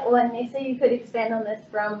Carla or Nessa, you could expand on this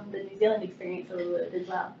from the New Zealand experience a little bit as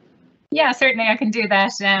well. Yeah, certainly I can do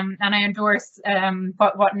that, and I endorse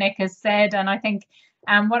what Nick has said. And I think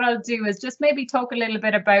what I'll do is just maybe talk a little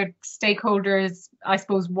bit about stakeholders, I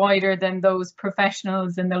suppose, wider than those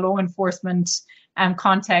professionals in the law enforcement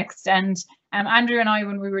context. And Andrew and I,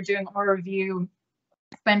 when we were doing our review,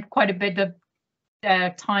 spent quite a bit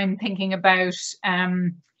of time thinking about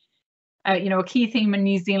a key theme in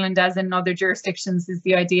New Zealand, as in other jurisdictions, is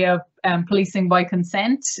the idea of policing by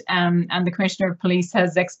consent. And the Commissioner of Police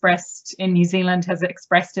has expressed, in New Zealand, has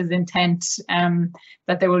expressed his intent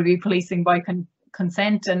that there will be policing by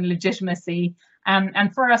consent and legitimacy.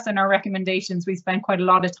 And for us in our recommendations, we spent quite a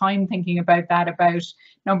lot of time thinking about that, about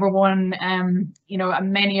number one,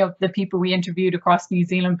 many of the people we interviewed across New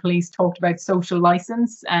Zealand Police talked about social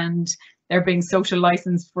license and there being social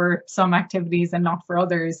license for some activities and not for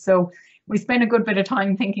others. So we spent a good bit of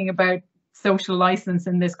time thinking about social license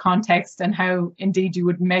in this context and how indeed you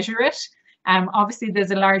would measure it. Obviously,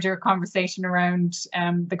 there's a larger conversation around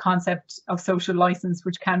the concept of social license,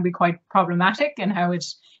 which can be quite problematic and how it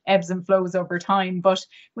ebbs and flows over time. But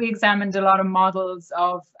we examined a lot of models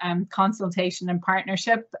of consultation and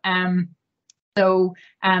partnership. So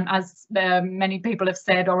as many people have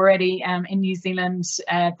said already, in New Zealand,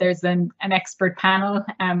 there's an expert panel.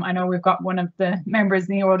 I know we've got one of the members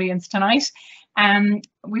in the audience tonight.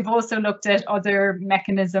 We've also looked at other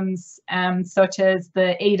mechanisms, such as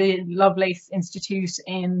the Ada Lovelace Institute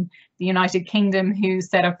in the United Kingdom, who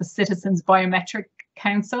set up a citizens biometric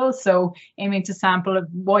council, so aiming to sample a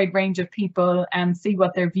wide range of people and see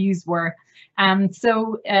what their views were.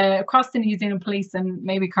 So across the New Zealand Police, and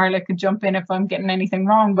maybe Carla could jump in if I'm getting anything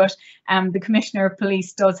wrong, but the Commissioner of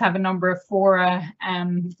Police does have a number of fora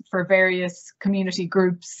for various community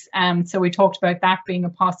groups. So we talked about that being a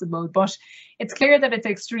possible, but it's clear that it's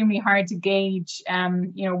extremely hard to gauge,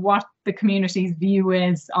 you know, what the community's view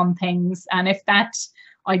is on things, and if that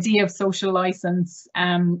idea of social license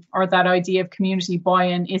or that idea of community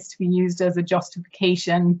buy-in is to be used as a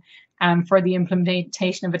justification for the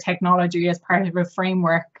implementation of a technology as part of a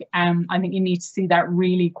framework. I think you need to see that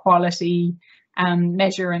really quality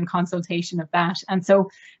measure and consultation of that. And so,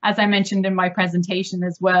 as I mentioned in my presentation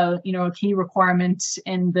as well, you know, a key requirement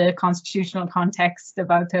in the constitutional context of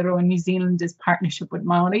Aotearoa New Zealand is partnership with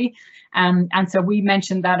Māori. And so we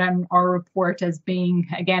mentioned that in our report as being,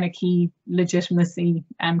 again, a key legitimacy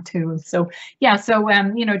tool. So yeah, so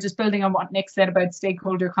you know, just building on what Nick said about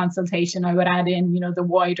stakeholder consultation, I would add in, you know, the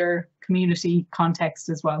wider community context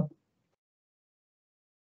as well.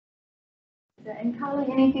 And Carla,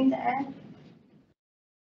 anything to add?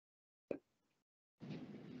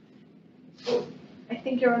 I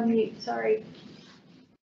think you're on mute, sorry.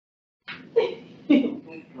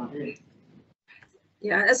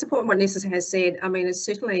 Yeah, it's important what Nessa has said. I mean, it's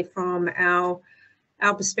certainly from our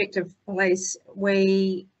perspective, police,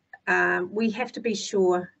 we have to be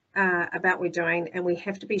sure about what we're doing, and we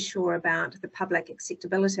have to be sure about the public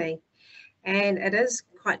acceptability. And it is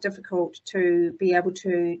quite difficult to be able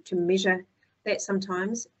to measure that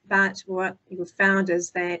sometimes, but what we've found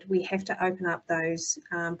is that we have to open up those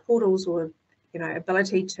portals, or, you know,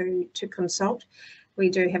 ability to consult. We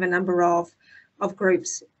do have a number of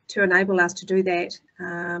groups to enable us to do that,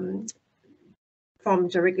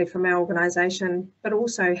 directly from our organisation, but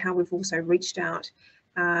also how we've also reached out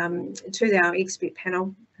to our expert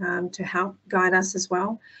panel to help guide us as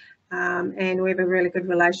well. And we have a really good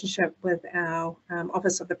relationship with our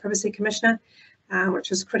Office of the Privacy Commissioner,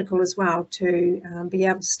 which is critical as well, to be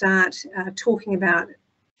able to start talking about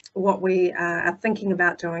what we are thinking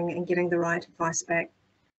about doing and getting the right advice back.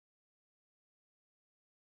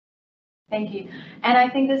 Thank you. And I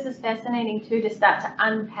think this is fascinating too, to start to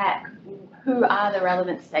unpack who are the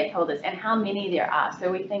relevant stakeholders and how many there are.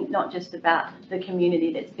 So we think not just about the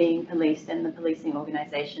community that's being policed and the policing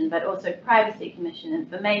organisation, but also Privacy Commission,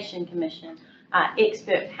 Information Commission,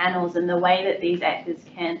 expert panels, and the way that these actors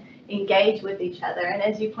can engage with each other. And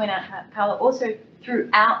as you point out, Carla, also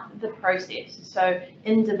throughout the process. So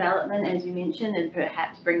in development, as you mentioned, and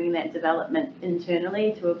perhaps bringing that development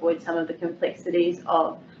internally to avoid some of the complexities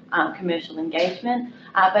of commercial engagement,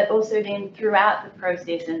 but also then throughout the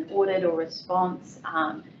process in audit or response,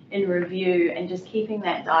 in review, and just keeping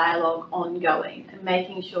that dialogue ongoing, and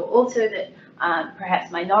making sure also that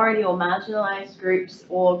perhaps minority or marginalised groups,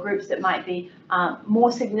 or groups that might be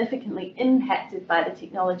more significantly impacted by the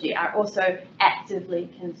technology, are also actively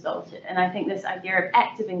consulted. And I think this idea of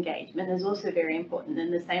active engagement is also very important,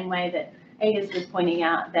 in the same way that Agus was pointing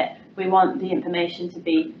out that we want the information to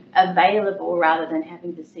be available rather than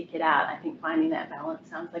having to seek it out. I think finding that balance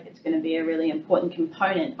sounds like it's going to be a really important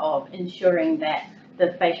component of ensuring that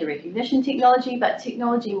the facial recognition technology, but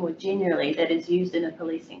technology more generally that is used in a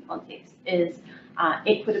policing context, is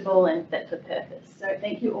equitable and fit for purpose. So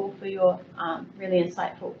thank you all for your really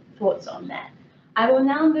insightful thoughts on that. I will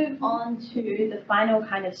now move on to the final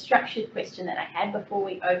kind of structured question that I had before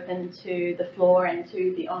we open to the floor and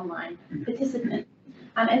to the online participants.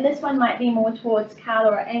 And this one might be more towards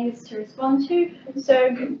Carla or Angus to respond to.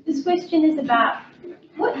 So this question is about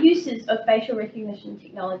what uses of facial recognition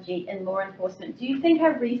technology in law enforcement do you think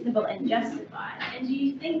are reasonable and justified? And do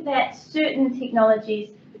you think that certain technologies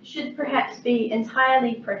should perhaps be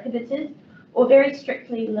entirely prohibited or very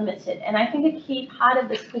strictly limited? And I think a key part of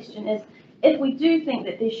this question is, if we do think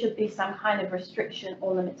that there should be some kind of restriction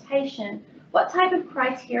or limitation, what type of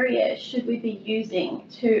criteria should we be using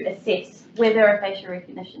to assess whether a facial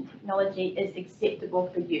recognition technology is acceptable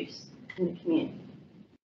for use in the community?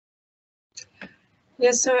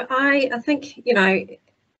 Yeah, so I think, you know,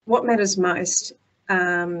 what matters most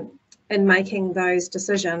in making those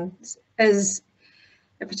decisions is,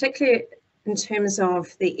 particularly in terms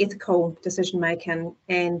of the ethical decision making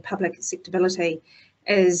and public acceptability,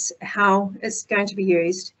 is how it's going to be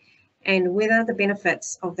used and whether the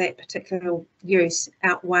benefits of that particular use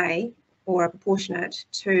outweigh or are proportionate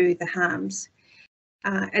to the harms.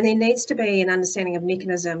 And there needs to be an understanding of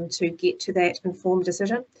mechanism to get to that informed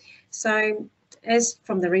decision. So as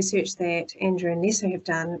from the research that Andrew and Nessa have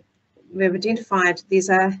done, we've identified there's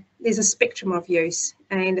a spectrum of use,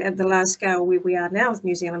 and at the large scale where we are now with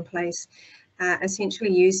New Zealand Police,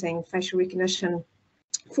 essentially using facial recognition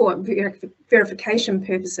for verification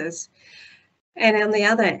purposes. And on the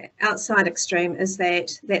other outside extreme is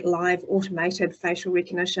that live automated facial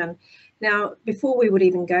recognition. Now, before we would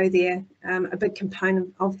even go there, a big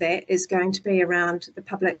component of that is going to be around the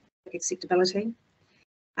public acceptability.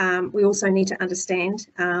 We also need to understand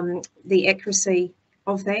the accuracy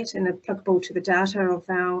of that and applicable to the data of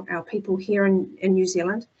our people here in New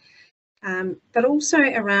Zealand. But also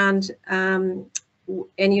around, and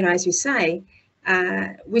you know, as you say,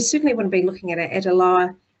 we certainly wouldn't be looking at it at a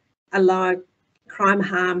lower crime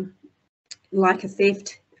harm, like a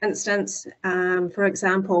theft instance, for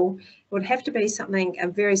example. It would have to be something, a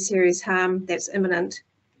very serious harm that's imminent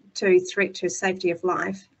to threat to safety of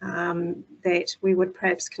life, that we would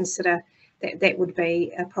perhaps consider that would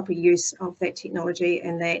be a proper use of that technology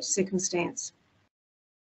in that circumstance.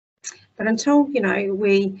 But until, you know,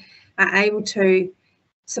 we are able to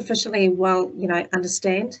sufficiently well, you know,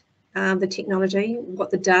 understand the technology,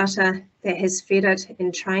 what the data that has fed it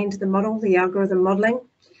and trained the model, the algorithm modelling,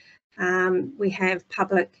 we have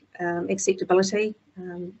public acceptability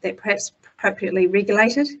that perhaps appropriately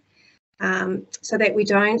regulated, so that we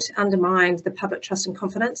don't undermine the public trust and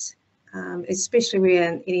confidence, especially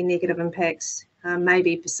where any negative impacts may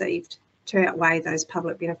be perceived to outweigh those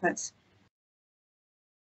public benefits.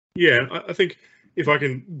 Yeah, I think if I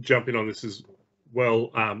can jump in on this as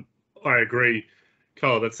well, I agree,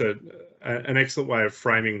 Carla, that's an excellent way of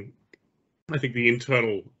framing, I think, the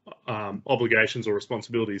internal obligations or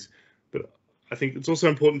responsibilities. But I think it's also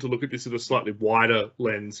important to look at this at a slightly wider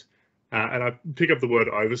lens. And I pick up the word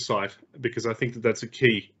oversight because I think that that's a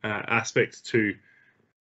key aspect to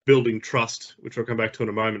building trust, which I'll come back to in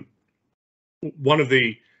a moment. One of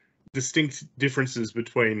the distinct differences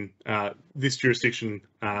between this jurisdiction,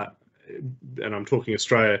 and I'm talking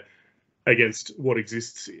Australia, against what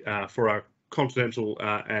exists for our continental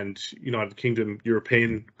and United Kingdom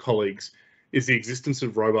European colleagues is the existence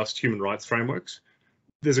of robust human rights frameworks.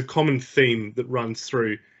 There's a common theme that runs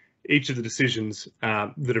through each of the decisions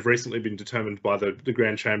that have recently been determined by the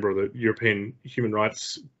Grand Chamber of the European Human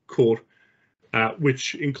Rights Court,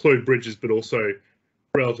 which include bridges, but also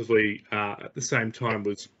relatively at the same time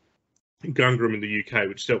was Gungram in the UK,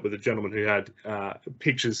 which dealt with a gentleman who had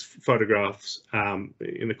pictures, photographs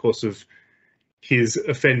in the course of his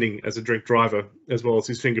offending as a drink driver, as well as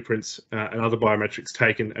his fingerprints and other biometrics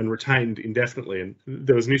taken and retained indefinitely. And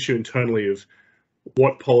there was an issue internally of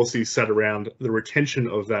what policies sat around the retention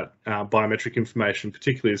of that biometric information,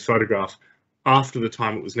 particularly his photograph, after the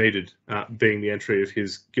time it was needed, being the entry of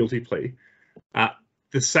his guilty plea.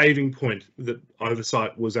 The saving point that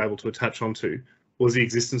oversight was able to attach onto was the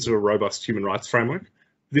existence of a robust human rights framework.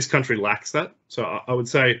 This country lacks that. So I would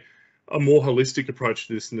say a more holistic approach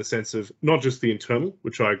to this in the sense of not just the internal,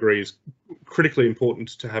 which I agree is critically important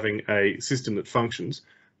to having a system that functions,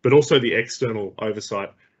 but also the external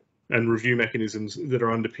oversight and review mechanisms that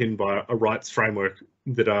are underpinned by a rights framework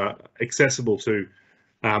that are accessible to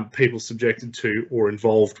people subjected to or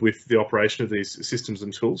involved with the operation of these systems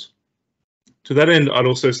and tools. To that end, I'd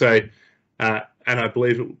also say, and I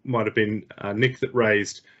believe it might have been Nick that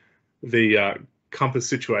raised the Compass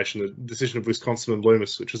situation, the decision of Wisconsin and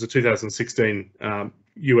Loomis, which was a 2016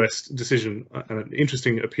 US decision, and an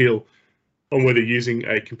interesting appeal on whether using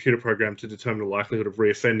a computer program to determine the likelihood of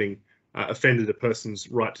reoffending offended a person's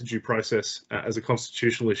right to due process as a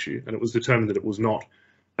constitutional issue, and it was determined that it was not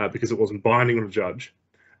because it wasn't binding on a judge.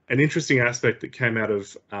 An interesting aspect that came out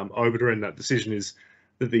of OBITA in that decision is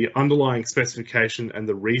that the underlying specification and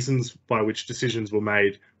the reasons by which decisions were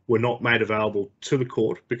not made available to the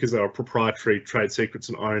court because they were proprietary trade secrets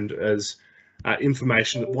and owned as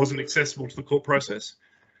information that wasn't accessible to the court process.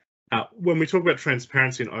 When we talk about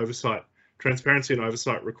transparency and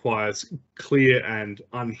oversight requires clear and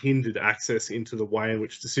unhindered access into the way in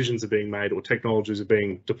which decisions are being made or technologies are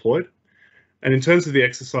being deployed. And in terms of the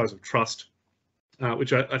exercise of trust,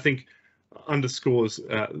 which I think underscores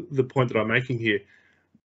the point that I'm making here,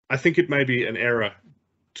 I think it may be an error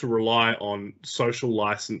to rely on social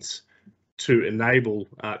license to enable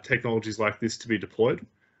technologies like this to be deployed.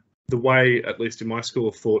 The way, at least in my school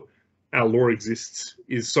of thought, our law exists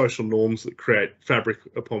is social norms that create fabric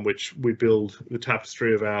upon which we build the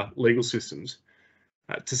tapestry of our legal systems.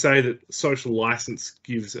 To say that social license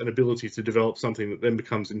gives an ability to develop something that then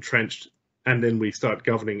becomes entrenched and then we start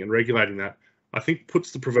governing and regulating that, I think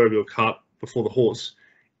puts the proverbial cart before the horse,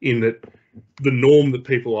 in that the norm that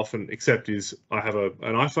people often accept is I have an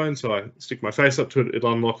iPhone, so I stick my face up to it, it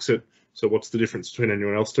unlocks it. So what's the difference between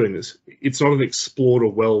anyone else doing this? It's not an explored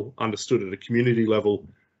or well understood at a community level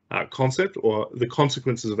concept, or the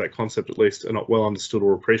consequences of that concept at least are not well understood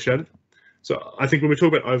or appreciated. So I think when we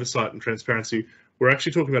talk about oversight and transparency, we're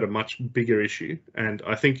actually talking about a much bigger issue. And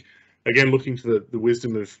I think, again, looking to the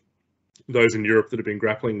wisdom of those in Europe that have been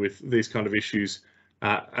grappling with these kind of issues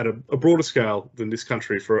at a broader scale than this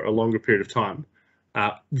country for a longer period of time,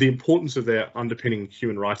 the importance of their underpinning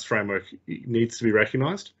human rights framework needs to be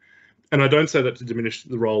recognised. And I don't say that to diminish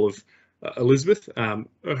the role of Elizabeth.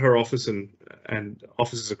 Her office and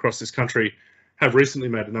offices across this country have recently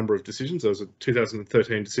made a number of decisions. There was a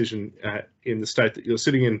 2013 decision in the state that you're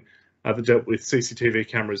sitting in that dealt with CCTV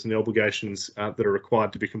cameras and the obligations that are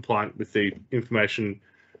required to be compliant with the information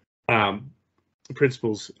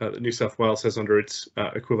principles that New South Wales has under its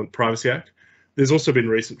equivalent Privacy Act. There's also been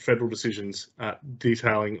recent federal decisions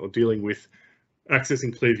detailing or dealing with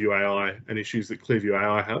accessing Clearview AI and issues that Clearview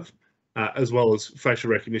AI have, as well as facial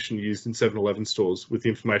recognition used in 7-Eleven stores, with the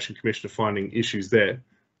Information Commissioner finding issues there.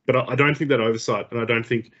 But I don't think that oversight, and I don't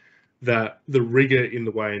think that the rigour in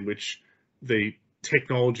the way in which the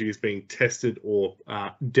technology is being tested or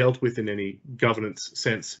dealt with in any governance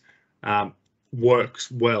sense works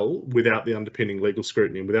well without the underpinning legal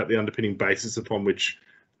scrutiny and without the underpinning basis upon which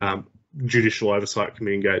judicial oversight can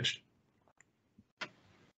be engaged.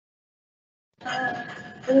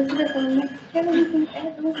 Elizabeth, on the next, can anything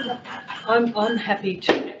add, Elizabeth? I'm happy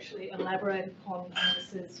to actually elaborate upon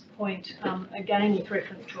Alice's point, again with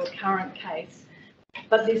reference to a current case.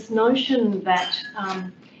 But this notion that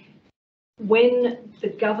when the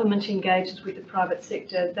government engages with the private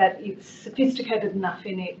sector, that it's sophisticated enough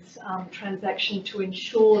in its transaction to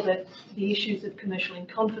ensure that the issues of commercial in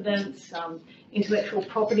confidence, intellectual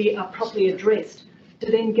property are properly addressed, to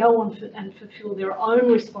then go on and fulfil their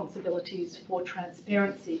own responsibilities for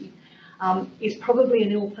transparency is probably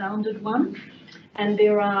an ill-founded one. And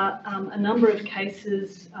there are a number of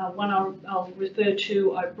cases, one I'll refer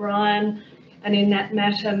to O'Brien, and in that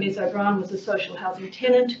matter, Ms. O'Brien was a social housing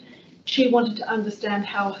tenant. She wanted to understand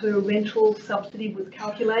how her rental subsidy was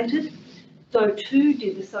calculated. So too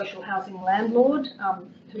did the social housing landlord,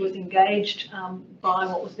 who was engaged by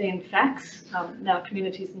what was then FACS, now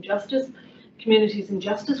Communities and Justice. Communities and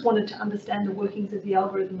Justice wanted to understand the workings of the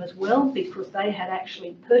algorithm as well, because they had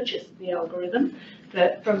actually purchased the algorithm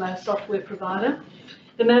from a software provider.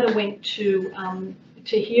 The matter went to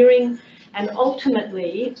hearing, and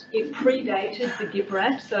ultimately it predated the GIPR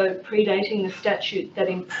Act, so predating the statute that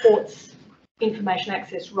imports information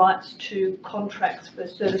access rights to contracts for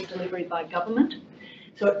service delivery by government.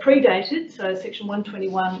 So it predated, so Section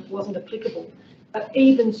 121 wasn't applicable. But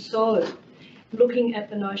even so, looking at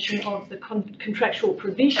the notion of the contractual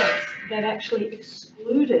provisions that actually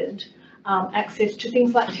excluded access to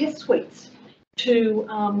things like test suites, to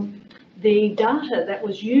the data that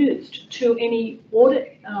was used, to any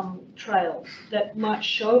audit trails that might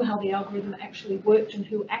show how the algorithm actually worked and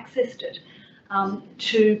who accessed it,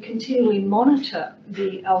 to continually monitor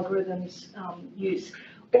the algorithm's use.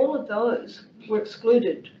 All of those were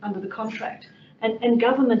excluded under the contract. And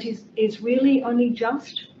government is really only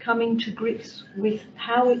just coming to grips with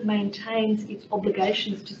how it maintains its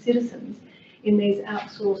obligations to citizens in these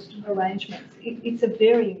outsourced arrangements. It's a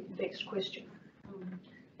very vexed question.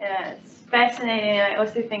 Yeah, it's fascinating. I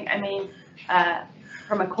also think, I mean,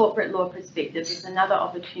 from a corporate law perspective, there's another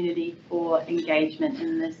opportunity for engagement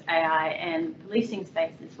in this AI and policing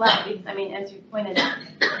space as well. Because, I mean, as you pointed out,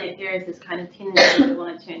 there is this kind of tendency to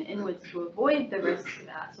want to turn inwards to avoid the risks of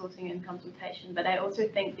outsourcing and consultation. But I also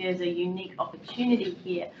think there's a unique opportunity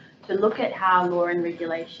here to look at how law and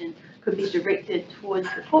regulation could be directed towards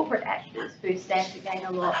the corporate actors who stand to gain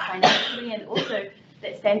a lot financially, and also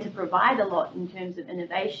that stand to provide a lot in terms of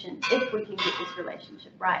innovation if we can get this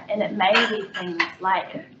relationship right. And it may be things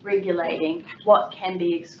like regulating what can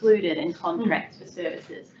be excluded in contracts for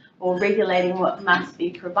services, or regulating what must be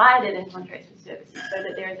provided in contracts for services, so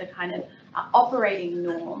that there is a kind of operating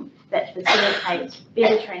norm that facilitates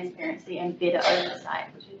better transparency and better oversight,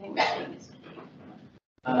 which I think we're seeing is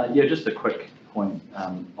key. Yeah, just a quick point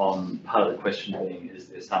on part of the question being, is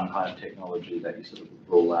there some kind of technology that you sort of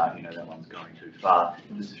rule out, you know, that one's going too far?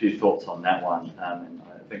 Just a few thoughts on that one. And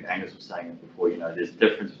I think Angus was saying it before, you know, there's a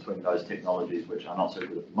difference between those technologies which are not so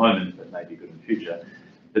good at the moment, but may be good in the future.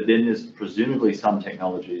 But then there's presumably some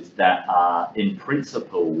technologies that are in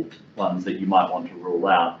principle ones that you might want to rule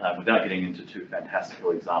out without getting into too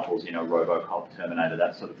fantastical examples, you know, Robocop, Terminator,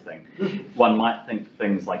 that sort of thing. One might think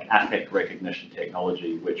things like affect recognition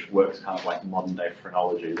technology, which works kind of like modern day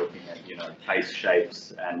phrenology, looking at, you know, face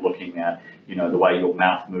shapes and looking at, you know, the way your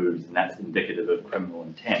mouth moves, and that's indicative of criminal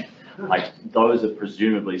intent. Like, those are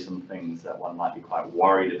presumably some things that one might be quite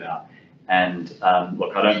worried about. And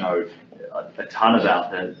look, I don't know a ton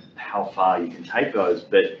about how far you can take those,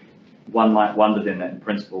 but one might wonder then that in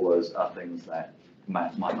principle those are things that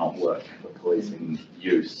might not work for policing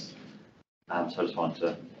use. So I just wanted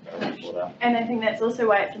to report out. And I think that's also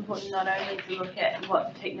why it's important not only to look at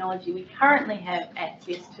what technology we currently have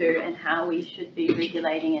access to and how we should be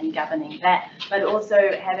regulating and governing that, but also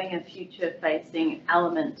having a future-facing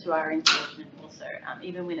element to our engagement also,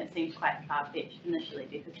 even when it seems quite far-fetched initially,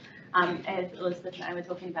 because as Elizabeth and I were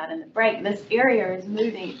talking about in the break, this area is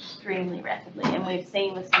moving extremely rapidly, and we've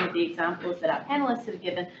seen with some of the examples that our panelists have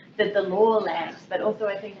given that the law lags, but also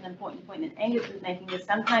I think an important point that Angus was making is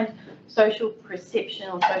sometimes social perception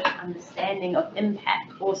or social understanding of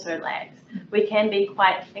impact also lags. We can be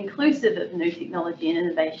quite inclusive of new technology and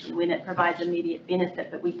innovation when it provides immediate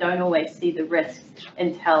benefit, but we don't always see the risks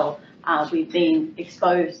until we've been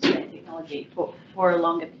exposed to that technology for a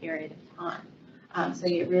longer period of time. So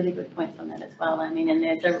yeah, really good points on that as well. I mean, and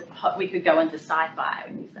we could go into sci-fi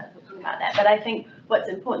when we start talking about that. But I think what's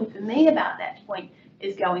important for me about that point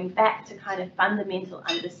is going back to kind of fundamental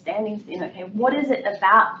understandings then, okay, what is it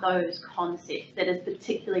about those concepts that is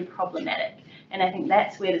particularly problematic? And I think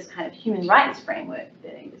that's where this kind of human rights framework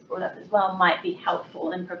that Angus brought up as well might be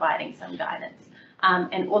helpful in providing some guidance.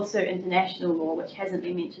 And also international law, which hasn't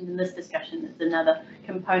been mentioned in this discussion, is another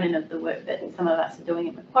component of the work that some of us are doing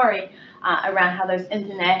at Macquarie around how those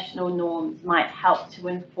international norms might help to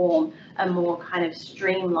inform a more kind of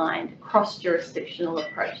streamlined cross-jurisdictional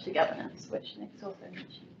approach to governance, which Nick's also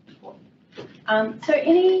mentioned before. So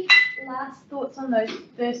any last thoughts on those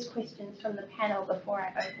first questions from the panel before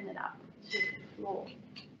I open it up to the floor?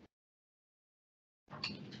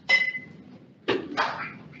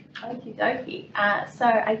 Okie dokie. So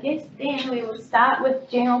I guess then we will start with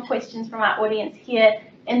general questions from our audience here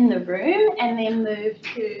in the room and then move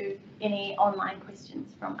to any online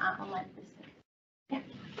questions from our online participants. Yeah.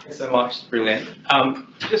 Thanks so much, brilliant.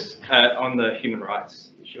 Just on the human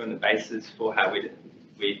rights issue and the basis for how we'd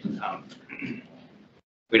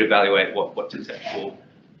evaluate what's acceptable.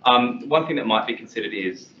 One thing that might be considered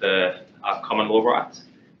is the common law rights,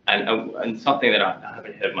 and something that I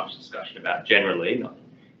haven't heard much discussion about generally,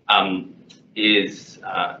 is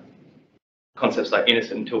concepts like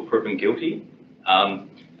innocent until proven guilty, and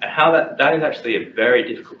how that is actually a very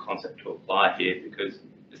difficult concept to apply here, because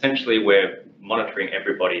essentially we're monitoring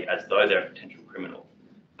everybody as though they're a potential criminal.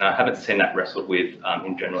 And I haven't seen that wrestled with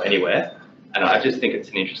in general anywhere, and I just think it's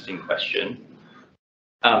an interesting question.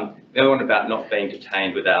 The other one about not being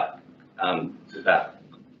detained without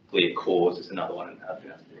clear cause is another one, and I think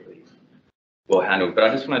that's really well handled. But I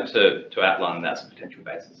just wanted to outline that as a potential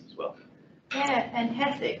basis as well. Yeah,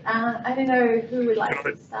 fantastic. I don't know who would like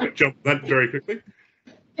to start. Jump that very quickly.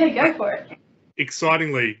 Yeah, go for it.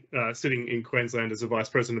 Excitingly, sitting in Queensland as a Vice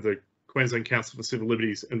President of the Queensland Council for Civil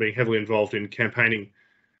Liberties and being heavily involved in campaigning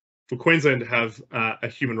for Queensland to have a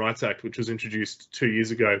Human Rights Act, which was introduced 2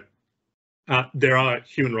 years ago. There are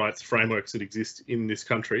human rights frameworks that exist in this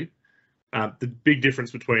country. The big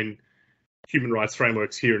difference between human rights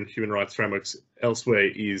frameworks here and human rights frameworks elsewhere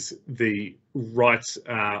is the rights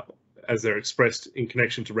as they're expressed in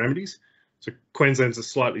connection to remedies. So Queensland's a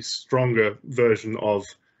slightly stronger version of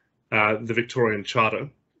the Victorian Charter,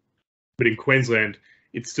 but in Queensland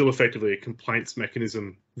it's still effectively a complaints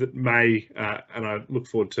mechanism that may, and I look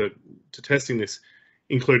forward to testing this,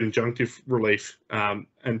 include injunctive relief and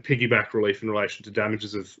piggyback relief in relation to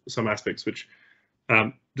damages of some aspects, which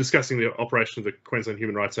discussing the operation of the Queensland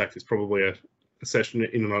Human Rights Act is probably a session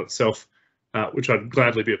in and of itself, which I'd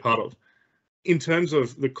gladly be a part of. In terms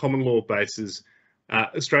of the common law bases,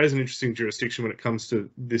 Australia is an interesting jurisdiction when it comes to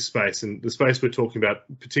this space, and the space we're talking about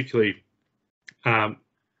particularly, I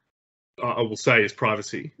will say, is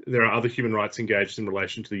privacy. There are other human rights engaged in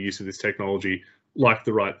relation to the use of this technology, like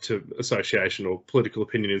the right to association or political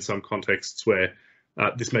opinion in some contexts where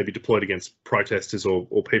this may be deployed against protesters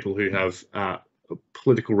or people who have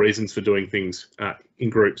political reasons for doing things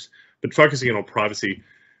in groups. But focusing in on privacy,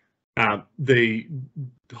 the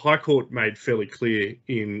High Court made fairly clear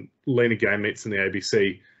in Lena Game-Meets and the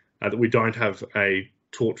ABC that we don't have a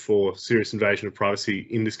tort for serious invasion of privacy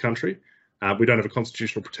in this country. We don't have a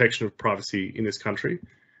constitutional protection of privacy in this country.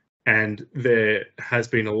 And there has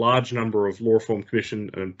been a large number of Law Reform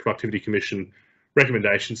Commission and Productivity Commission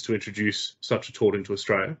recommendations to introduce such a tort into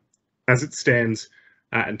Australia. As it stands,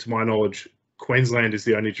 and to my knowledge, Queensland is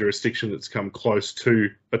the only jurisdiction that's come close to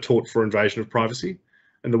a tort for invasion of privacy.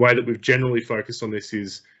 And the way that we've generally focused on this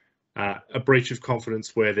is a breach of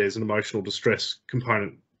confidence where there's an emotional distress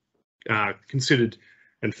component considered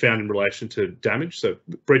and found in relation to damage. So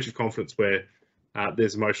breach of confidence where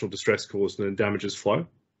there's emotional distress caused and damages flow.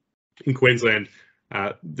 In Queensland,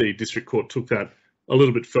 the District Court took that a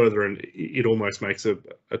little bit further, and it almost makes a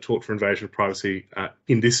tort for invasion of privacy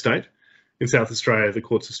in this state. in South Australia, the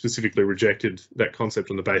courts have specifically rejected that concept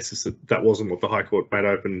on the basis that that wasn't what the High Court made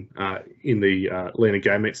open in the Lena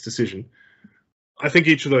Gameet's decision. I think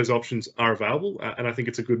each of those options are available, and I think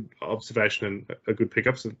it's a good observation and a good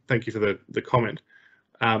pickup, so thank you for the comment.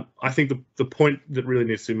 I think the point that really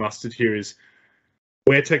needs to be mustered here is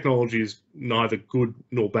where technology is neither good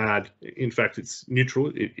nor bad, in fact, it's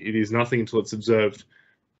neutral. It is nothing until it's observed.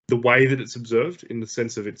 The way that it's observed, in the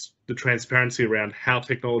sense of the transparency around how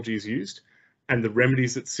technology is used and the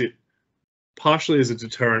remedies that sit partially as a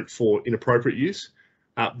deterrent for inappropriate use,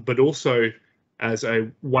 but also as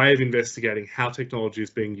a way of investigating how technology is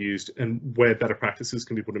being used and where better practices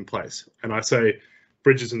can be put in place. And I say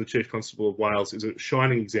Bridges and the Chief Constable of Wales is a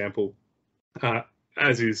shining example,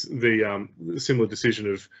 as is the similar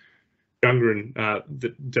decision of Gungren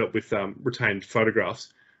that dealt with retained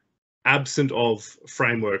photographs. Absent of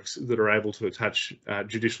frameworks that are able to attach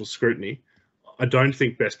judicial scrutiny, I don't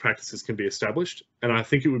think best practices can be established. And I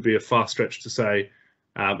think it would be a far stretch to say,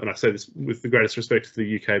 and I say this with the greatest respect to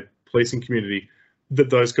the UK policing community, that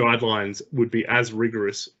those guidelines would be as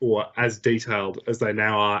rigorous or as detailed as they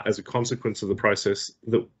now are as a consequence of the process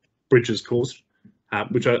that Bridges caused,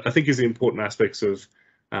 which I think is the important aspects of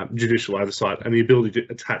judicial oversight and the ability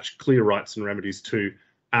to attach clear rights and remedies to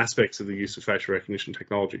aspects of the use of facial recognition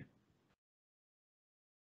technology.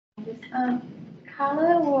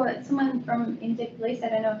 Carla or someone from NZ Police, I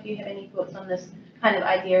don't know if you have any thoughts on this kind of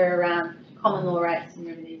idea around common law rights and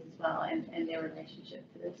remedies as well, and their relationship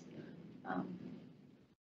to this.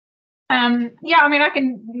 Yeah, I mean, I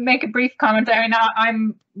can make a brief comment. I mean,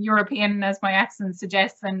 I'm European, as my accent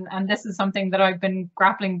suggests, and this is something that I've been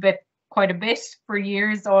grappling with quite a bit for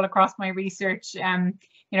years all across my research. You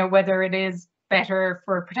know, whether it is better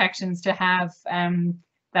for protections to have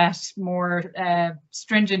that more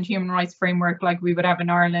stringent human rights framework like we would have in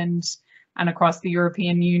Ireland and across the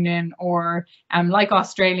European Union, or like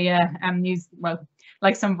Australia,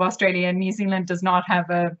 like some of Australia, New Zealand does not have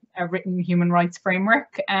a written human rights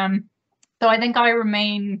framework. So I think I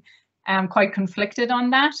remain quite conflicted on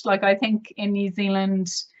that. Like, I think in New Zealand,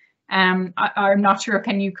 I'm not sure,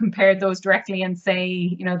 can you compare those directly and say,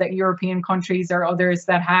 you know, that European countries or others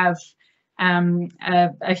that have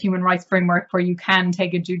a human rights framework where you can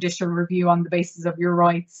take a judicial review on the basis of your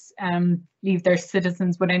rights, leave their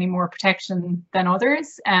citizens with any more protection than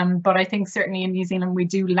others. But I think certainly in New Zealand, we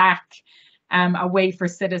do lack a way for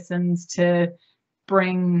citizens to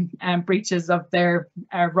bring breaches of their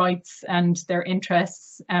rights and their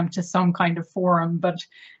interests to some kind of forum. But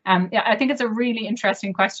yeah, I think it's a really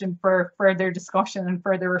interesting question for further discussion and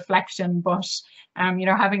further reflection. But you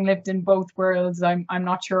know, having lived in both worlds, I'm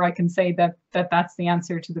not sure I can say that that's the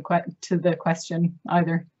answer to the question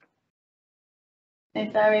either.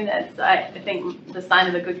 And so, I mean, that's, I think, the sign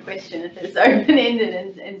of a good question if it's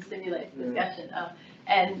open-ended and stimulates discussion.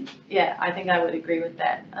 And yeah, I think I would agree with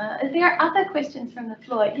that. Is there other questions from the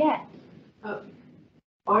floor? Yeah.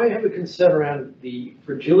 I have a concern around the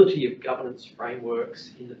fragility of governance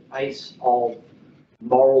frameworks in the face of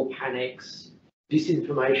moral panics,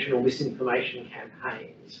 disinformation or misinformation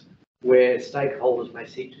campaigns, where stakeholders may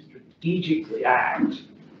seek to strategically act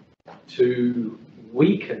to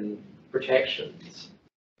weaken protections,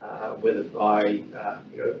 whether by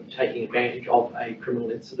taking advantage of a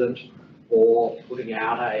criminal incident or putting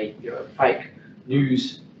out a fake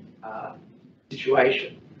news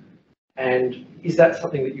situation. And is that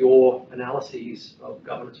something that your analyses of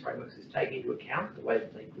governance frameworks is taking into account, the way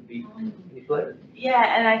that they could be manipulated?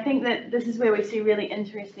 Yeah, and I think that this is where we see really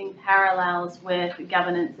interesting parallels with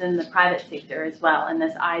governance in the private sector as well, and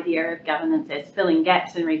this idea of governance as filling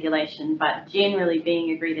gaps in regulation, but generally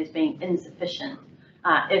being agreed as being insufficient,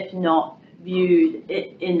 if not viewed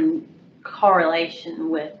in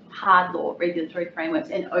correlation with hard law regulatory frameworks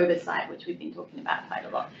and oversight, which we've been talking about quite a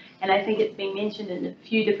lot. And I think it's been mentioned in a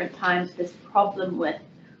few different times, this problem with,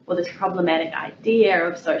 or this problematic idea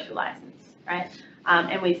of social license, right?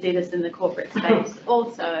 And we see this in the corporate space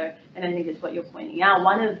also, and I think it's what you're pointing out.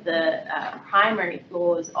 One of the primary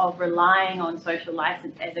flaws of relying on social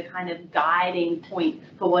license as a kind of guiding point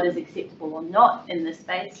for what is acceptable or not in the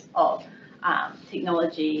space of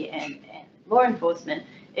technology and law enforcement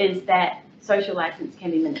is that social license can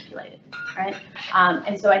be manipulated, right?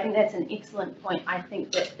 And so I think that's an excellent point. I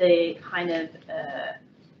think that the kind of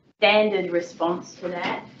standard response to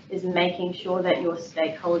that is making sure that your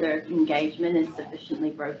stakeholder engagement is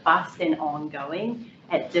sufficiently robust and ongoing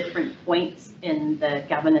at different points in the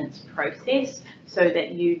governance process so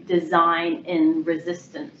that you design in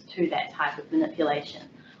resistance to that type of manipulation.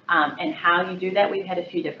 And how you do that, we've had a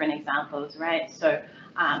few different examples, right? So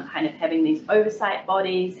kind of having these oversight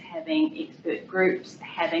bodies, having expert groups,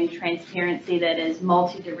 having transparency that is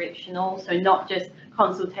multi-directional, so not just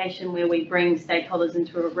consultation where we bring stakeholders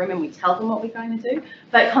into a room and we tell them what we're going to do,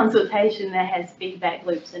 but consultation that has feedback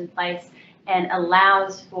loops in place and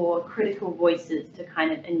allows for critical voices to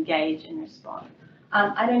kind of engage and respond.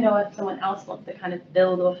 I don't know if someone else wants to kind of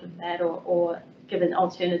build off of that or give an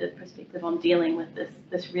alternative perspective on dealing with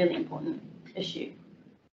this really important issue.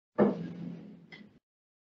 I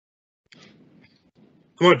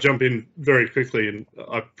might jump in very quickly, and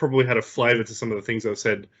I probably had a flavour to some of the things I've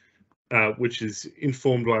said, which is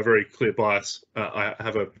informed by a very clear bias. I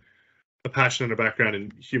have a passion and a background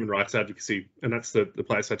in human rights advocacy, and that's the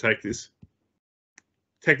place I take this.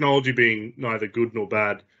 Technology being neither good nor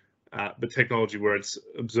bad, but technology where it's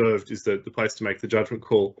observed is the place to make the judgment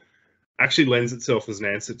call, actually lends itself as an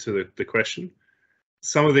answer to the question.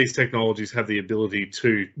 Some of these technologies have the ability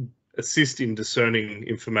to assist in discerning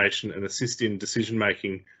information and assist in decision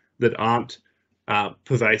making that aren't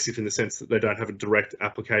pervasive in the sense that they don't have a direct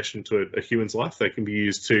application to a human's life. They can be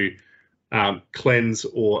used to cleanse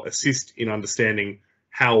or assist in understanding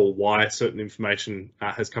how or why certain information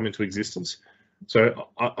has come into existence. So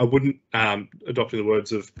I wouldn't, adopting the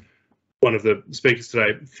words of one of the speakers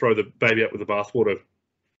today, throw the baby out with the bathwater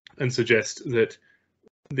and suggest that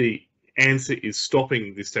the answer is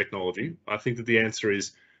stopping this technology. I think that the answer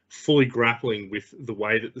is fully grappling with the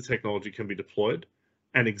way that the technology can be deployed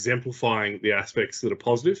and exemplifying the aspects that are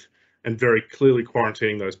positive and very clearly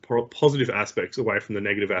quarantining those positive aspects away from the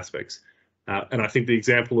negative aspects. And I think the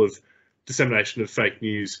example of dissemination of fake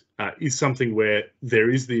news is something where there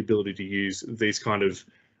is the ability to use these kind of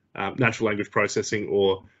natural language processing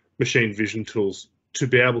or machine vision tools to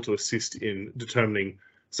be able to assist in determining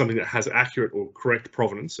something that has accurate or correct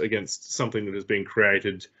provenance against something that has been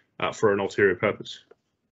created for an ulterior purpose.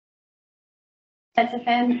 That's a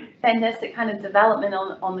fantastic kind of development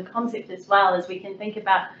on the concept as well, as we can think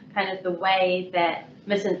about kind of the way that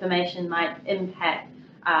misinformation might impact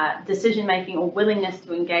decision making or willingness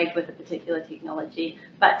to engage with a particular technology,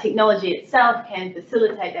 but technology itself can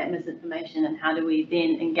facilitate that misinformation, and how do we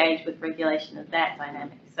then engage with regulation of that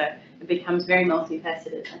dynamic? So it becomes very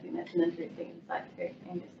multifaceted. I think that's an interesting insight. Very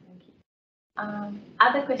fantastic. Thank you.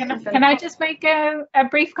 Other questions? Can I just make a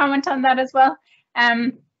brief comment on that as well?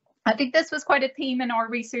 I think this was quite a theme in our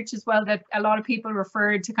research as well, that a lot of people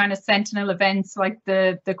referred to kind of sentinel events like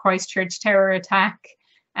the Christchurch terror attack,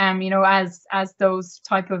 you know, as those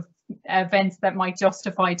type of events that might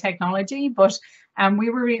justify technology. But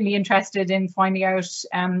we were really interested in finding out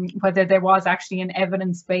whether there was actually an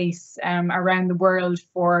evidence base around the world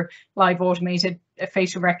for live automated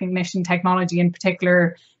facial recognition technology in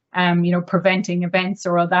particular, you know, preventing events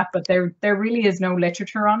or all that, but there really is no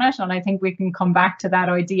literature on it, and I think we can come back to that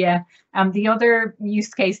idea. The other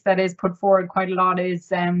use case that is put forward quite a lot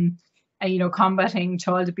is you know, combating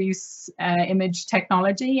child abuse image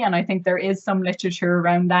technology, and I think there is some literature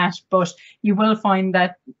around that, but you will find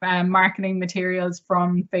that marketing materials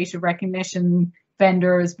from facial recognition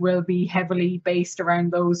vendors will be heavily based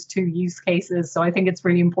around those two use cases. So I think it's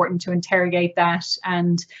really important to interrogate that,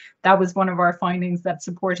 and that was one of our findings that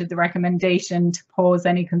supported the recommendation to pause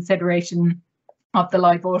any consideration of the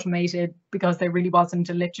live automated, because there really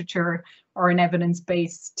wasn't a literature or an evidence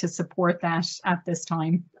base to support that at this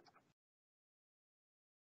time.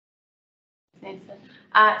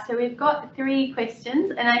 So we've got 3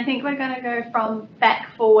 questions, and I think we're going to go from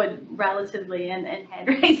back forward relatively and hand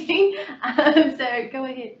raising. So go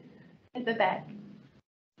ahead at the back.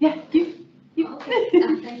 Yeah, you. Okay,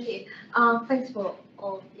 thank you. Thanks for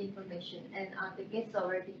all the information. And the guests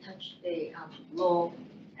already touched the law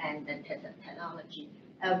and the technology.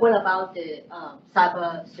 What about the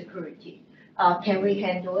cyber security? Can we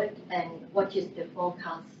handle it, and what is the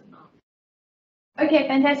forecast? Okay,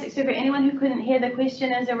 fantastic. So for anyone who couldn't hear, the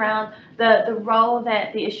question is around the role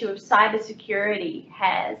that the issue of cybersecurity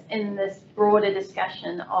has in this broader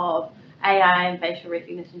discussion of AI and facial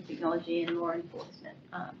recognition technology and law enforcement.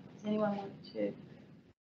 Does anyone want to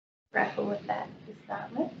grapple with that to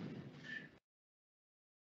start with?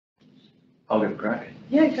 I'll give a crack.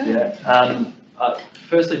 Yeah, go ahead.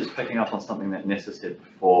 Firstly, just picking up on something that Nessa said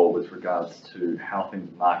before with regards to how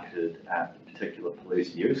things are marketed at particular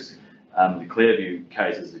police use. The Clearview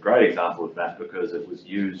case is a great example of that, because it was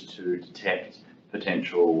used to detect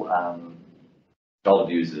potential child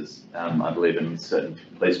abusers, I believe, in certain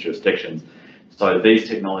police jurisdictions. So these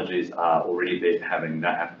technologies are already having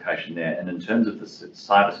that application there. And in terms of the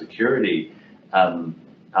cybersecurity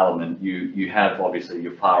element, you have obviously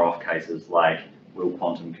your far off cases like will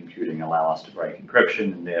quantum computing allow us to break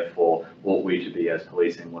encryption, and therefore ought we to be, as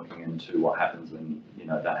policing, looking into what happens when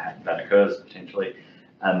that occurs potentially.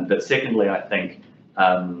 But secondly, I think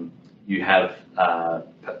you have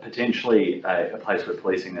potentially a place where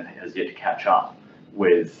policing that has yet to catch up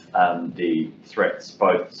with the threats,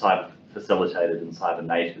 both cyber facilitated and cyber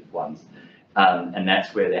native ones. And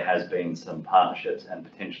that's where there has been some partnerships, and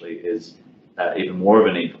potentially is even more of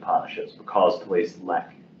a need for partnerships, because police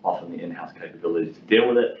lack often the in-house capability to deal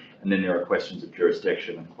with it. And then there are questions of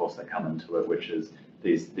jurisdiction, of course, that come into it, which is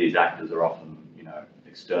these actors are often,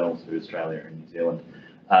 external to Australia and New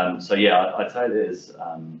Zealand. So yeah, I'd say there's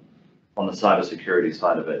on the cybersecurity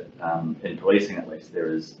side of it, in policing at least,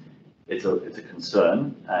 it's a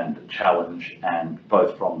concern and a challenge, and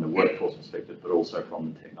both from the workforce perspective, but also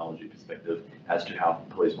from the technology perspective, as to how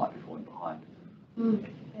police might be falling behind.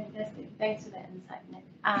 Fantastic. Thanks for that insight,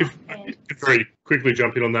 Nick. If very quickly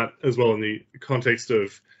jump in on that as well, in the context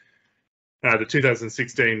of the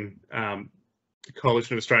 2016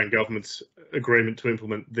 Coalition of Australian Governments agreement to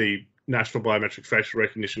implement the National Biometric Facial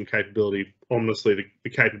Recognition capability, ominously the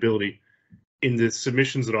capability in the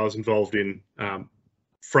submissions that I was involved in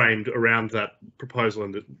framed around that proposal,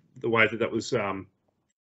 and the way that was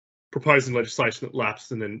proposed in legislation that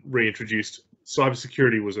lapsed and then reintroduced.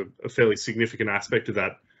 Cybersecurity was a fairly significant aspect of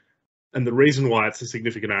that. And the reason why it's a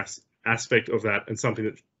significant aspect of that, and something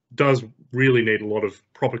that does really need a lot of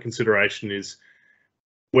proper consideration, is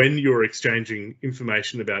when you're exchanging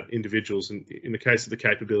information about individuals, and in the case of the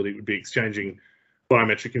capability, it would be exchanging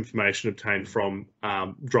biometric information obtained from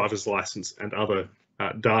driver's license and other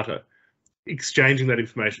data, exchanging that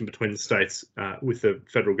information between the states with the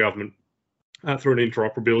federal government through an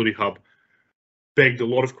interoperability hub begged a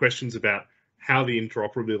lot of questions about how the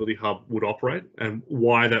interoperability hub would operate, and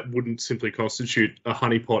why that wouldn't simply constitute a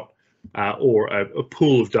honeypot or a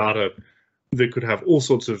pool of data that could have all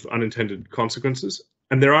sorts of unintended consequences.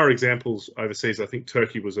 And there are examples overseas. I think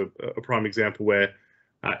Turkey was a prime example where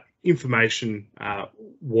information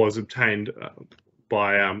was obtained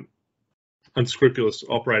by unscrupulous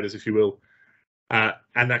operators, if you will,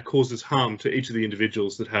 and that causes harm to each of the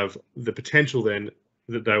individuals that have the potential then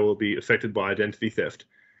that they will be affected by identity theft.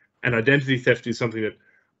 And identity theft is something that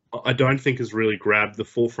I don't think has really grabbed the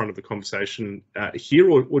forefront of the conversation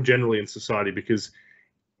here or generally in society, because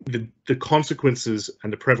the consequences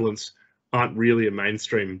and the prevalence aren't really a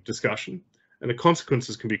mainstream discussion. And the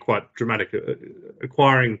consequences can be quite dramatic.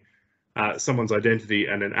 Acquiring someone's identity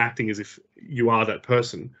and then acting as if you are that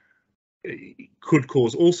person could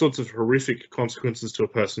cause all sorts of horrific consequences to a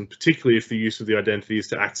person, particularly if the use of the identity is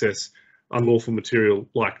to access unlawful material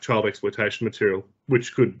like child exploitation material,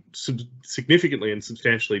 which could significantly and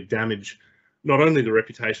substantially damage not only the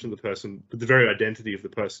reputation of the person, but the very identity of the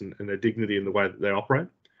person and their dignity in the way that they operate.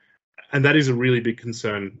 And that is a really big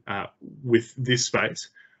concern with this space.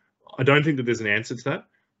 I don't think that there's an answer to that,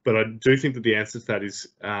 but I do think that the answer to that is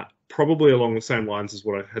probably along the same lines as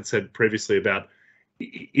what I had said previously about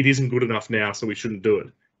it isn't good enough now, so we shouldn't do it.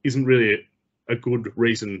 Isn't really a good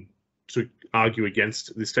reason to argue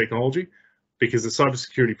against this technology, because the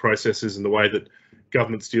cybersecurity processes and the way that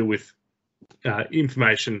governments deal with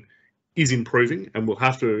information is improving and will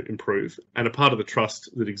have to improve. And a part of the trust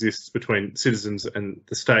that exists between citizens and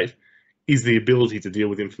the state is the ability to deal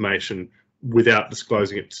with information without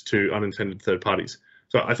disclosing it to unintended third parties.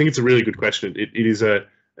 So I think it's a really good question. It is an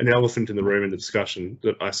elephant in the room in the discussion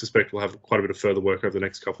that I suspect will have quite a bit of further work over the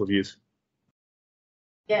next couple of years.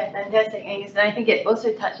 Yeah, fantastic, Angus. And I think it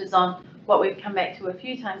also touches on what we've come back to a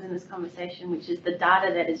few times in this conversation, which is the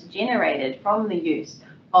data that is generated from the use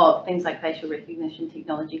of things like facial recognition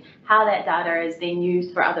technology, how that data is then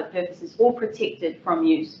used for other purposes or protected from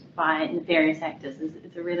use by nefarious actors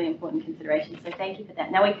is a really important consideration. So thank you for that.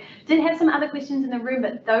 Now, we did have some other questions in the room,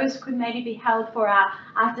 but those could maybe be held for our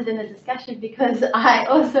after dinner discussion, because I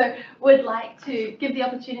also would like to give the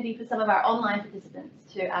opportunity for some of our online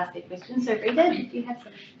participants to ask their questions. So Rita, do you have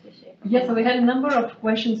some to share? Yes, so we had a number of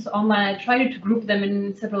questions online. I tried to group them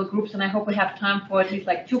in several groups, and I hope we have time for at least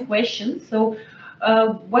like 2 questions. So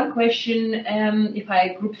one question, if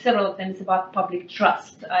I group several of them, is about public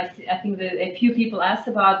trust. I think that a few people asked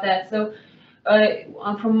about that. So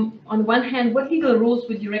on one hand, what legal rules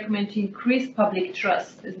would you recommend to increase public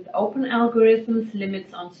trust? Is it open algorithms,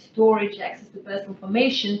 limits on storage, access to personal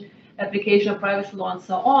information, application of privacy law, and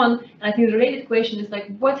so on? And I think the related question is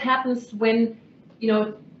like, what happens when,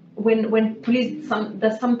 when police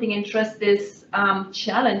does something and trust is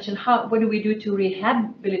challenged, and what do we do to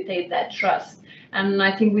rehabilitate that trust? And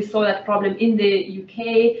I think we saw that problem in the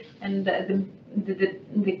UK, and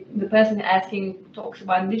the person asking talks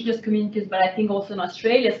about indigenous communities, but I think also in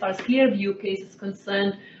Australia, as far as Clearview case is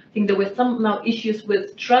concerned, I think there were some now issues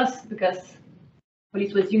with trust because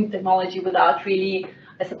police was using technology without really,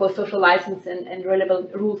 I suppose, social license and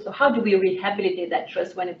relevant rules. So how do we rehabilitate that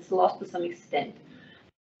trust when it's lost to some extent?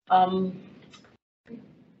 I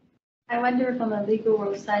wonder if on the legal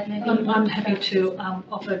rule side, maybe. I'm happy to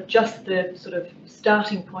offer just the sort of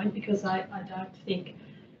starting point, because I don't think,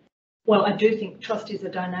 well, I do think trust is a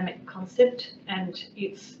dynamic concept, and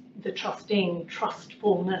it's the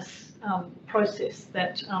trustfulness process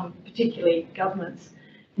that particularly governments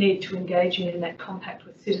need to engage in that compact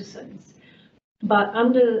with citizens. But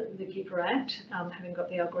under the Keeper Act, having got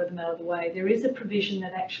the algorithm out of the way, there is a provision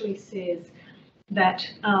that actually says that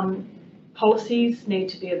policies need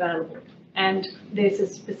to be available, and there's a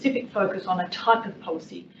specific focus on a type of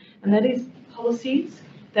policy, and that is policies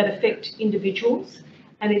that affect individuals,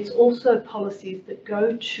 and it's also policies that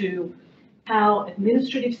go to how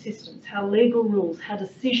administrative systems, how legal rules, how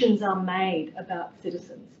decisions are made about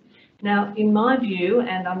citizens. Now, in my view,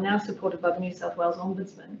 and I'm now supported by the New South Wales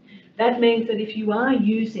Ombudsman, that means that if you are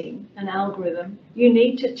using an algorithm, you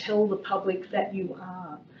need to tell the public that you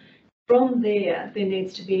are. From there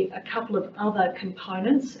needs to be a couple of other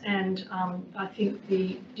components, and I think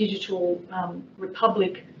the Digital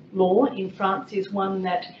Republic law in France is one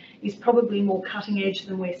that is probably more cutting edge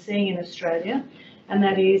than we're seeing in Australia, and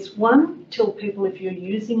that is, one, tell people if you're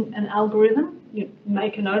using an algorithm, you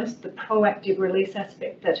make a notice, the proactive release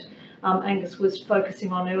aspect that Angus was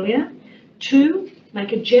focusing on earlier. Two,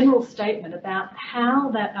 make a general statement about how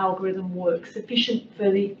that algorithm works, sufficient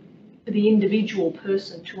for the individual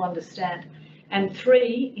person to understand. And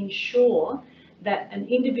three, ensure that an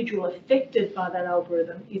individual affected by that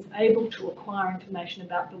algorithm is able to acquire information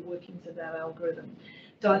about the workings of that algorithm.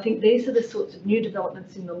 So I think these are the sorts of new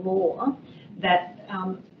developments in the law that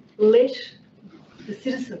let the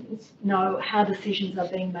citizens know how decisions are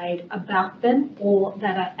being made about them or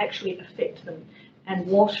that actually affect them, and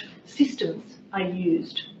what systems are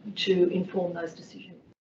used to inform those decisions.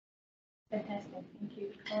 Fantastic, thank you.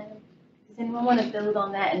 Does anyone want to build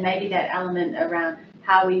on that, and maybe that element around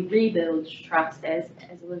how we rebuild trust, as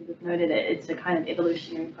Elizabeth noted, it's a kind of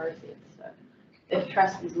evolutionary process. So if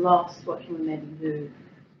trust is lost, what can we maybe do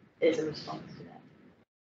as a response to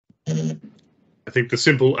that? I think the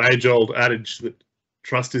simple age-old adage that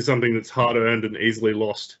trust is something that's hard earned and easily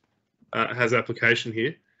lost has application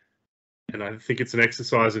here. And I think it's an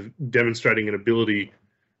exercise of demonstrating an ability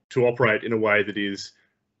to operate in a way that is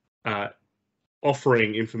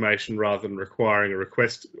offering information rather than requiring a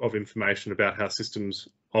request of information about how systems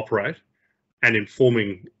operate, and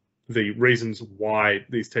informing the reasons why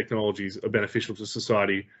these technologies are beneficial to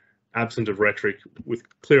society, absent of rhetoric, with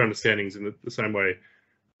clear understandings in the same way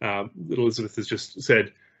that Elizabeth has just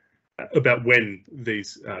said about when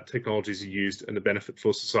these technologies are used and the benefit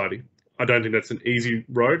for society. I don't think that's an easy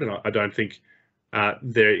road, and I don't think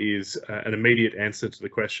there is an immediate answer to the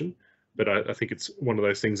question. But I think it's one of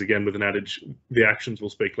those things, again, with an adage, the actions will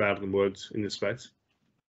speak louder than words in this space.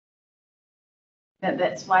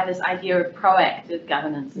 That's why this idea of proactive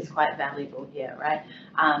governance is quite valuable here, right?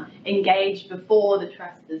 Engage before the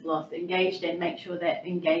trust is lost, engage and make sure that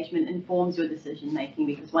engagement informs your decision making,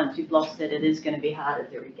 because once you've lost it, it is going to be harder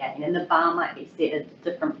to regain, and the bar might be set at a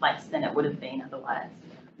different place than it would have been otherwise.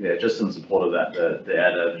 Yeah, just in support of that, the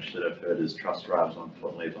adage that I've heard is trust drives on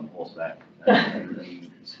foot and leads on horseback. And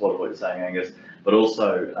support of what you're saying, Angus. But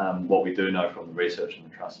also, what we do know from the research in the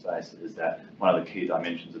trust space is that one of the key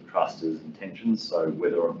dimensions of trust is intentions. So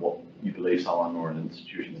whether or what you believe someone or an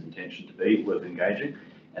institution's intention to be with engaging,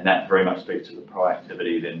 and that very much speaks to the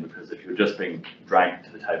proactivity then, because if you're just being dragged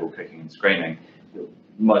to the table kicking and screaming,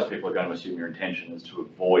 most people are going to assume your intention is to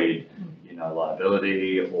avoid,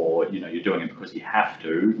 liability, or, you're doing it because you have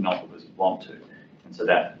to, not because you want to. And so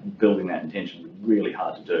that building that intention is really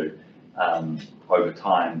hard to do over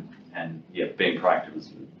time. And yeah, being proactive is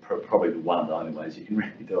probably one of the only ways you can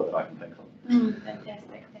really do it that I can think of.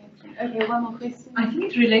 Fantastic, thanks. Okay, one more question. I think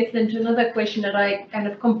it relates then to another question that I kind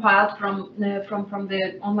of compiled from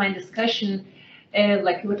the online discussion.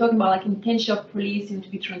 Like we were talking about, like intention of policing to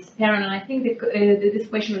be transparent, and I think this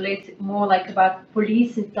question relates more like about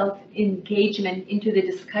police and self-engagement into the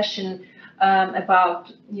discussion about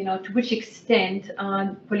to which extent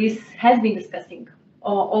police has been discussing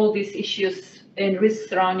all these issues and risks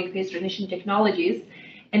surrounding face recognition technologies,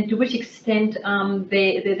 and to which extent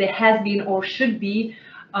there has been or should be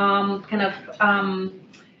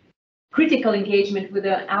critical engagement with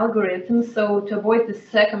the algorithm, so to avoid the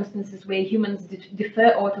circumstances where humans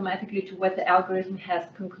defer automatically to what the algorithm has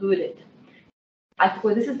concluded. I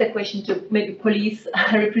suppose this is the question to maybe police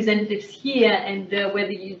representatives here, and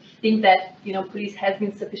whether you think that police has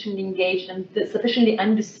been sufficiently engaged and sufficiently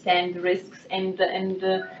understand the risks and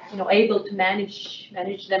able to manage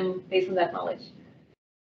them based on that knowledge.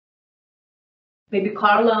 Maybe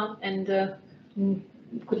Carla and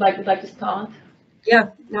would like to start. Yeah,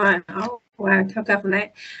 no, I'll kick off on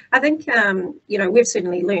that. I think we've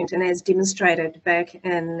certainly learned, and as demonstrated back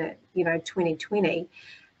in 2020.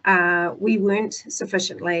 We weren't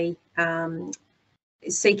sufficiently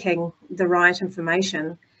seeking the right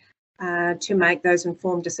information to make those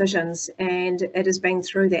informed decisions, and it has been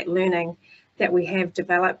through that learning that we have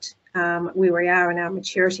developed where we are in our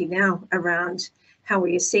maturity now around how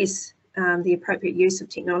we assess the appropriate use of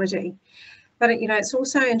technology. But it's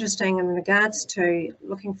also interesting in regards to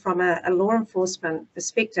looking from a law enforcement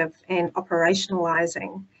perspective and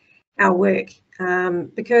operationalising our work.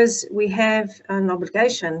 Because we have an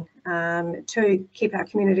obligation to keep our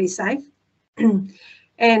community safe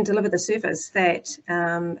and deliver the service that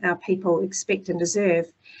our people expect and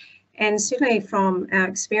deserve. And certainly from our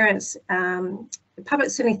experience, the public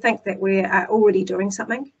certainly think that we are already doing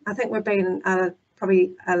something. I think we've been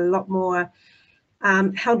probably a lot more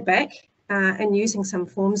held back in using some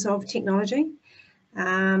forms of technology,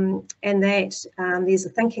 and that there's a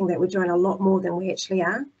thinking that we're doing a lot more than we actually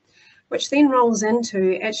are. Which then rolls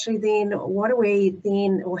into actually then what are we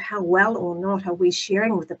then, or how well or not are we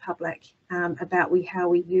sharing with the public about how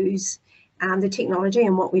we use the technology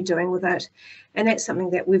and what we're doing with it. And that's something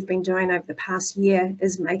that we've been doing over the past year,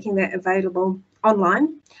 is making that available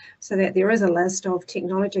online so that there is a list of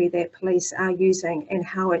technology that police are using and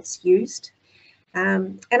how it's used.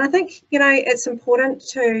 And I think, it's important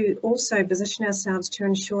to also position ourselves to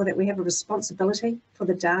ensure that we have a responsibility for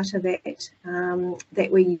the data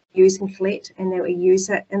that we use and collect, and that we use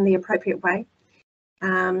it in the appropriate way.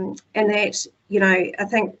 And that, I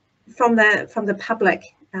think from the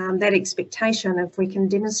public, that expectation, if we can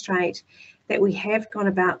demonstrate that we have gone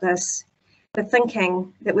about this, the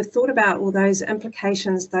thinking that we've thought about all those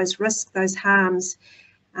implications, those risks, those harms,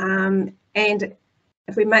 and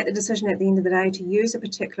if we make the decision at the end of the day to use a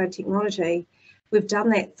particular technology, we've done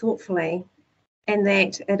that thoughtfully, and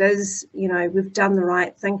that it is, we've done the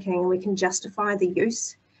right thinking, we can justify the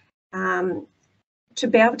use to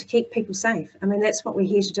be able to keep people safe. I mean, that's what we're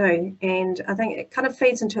here to do. And I think it kind of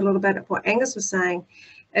feeds into a little bit of what Angus was saying,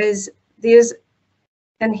 is there's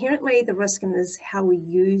inherently the risk in this how we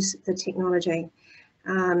use the technology.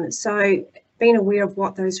 So being aware of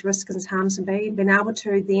what those risks and harms can be, being able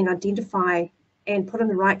to then identify and put in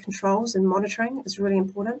the right controls and monitoring is really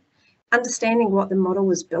important. Understanding what the model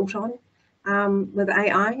was built on with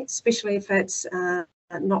AI, especially if it's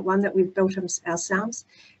not one that we've built ourselves.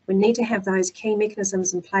 We need to have those key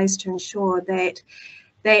mechanisms in place to ensure that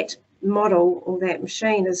that model or that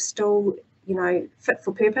machine is still, fit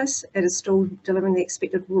for purpose. It is still delivering the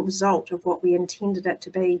expected result of what we intended it to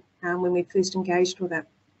be when we first engaged with it.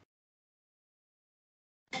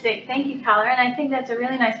 Thank you, Carla. And I think that's a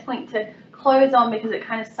really nice point to close on, because it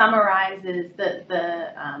kind of summarises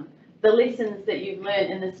the lessons that you've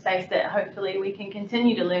learned in this space that hopefully we can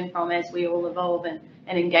continue to learn from as we all evolve and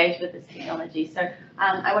engage with this technology. So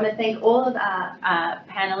I want to thank all of our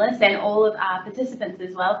panelists and all of our participants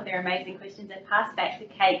as well for their amazing questions, and pass back to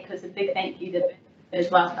Kate, because a big thank you to Bird as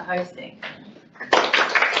well for hosting.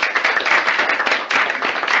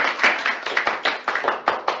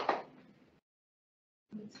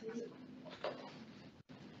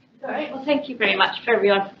 All right, well, thank you very much for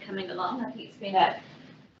everyone for coming along. I think it's been a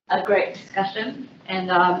great discussion,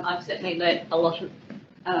 and I've certainly learned a lot of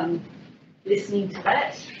listening to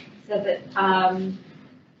that. So that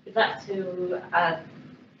we'd like to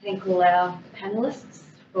thank all our panelists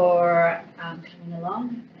for coming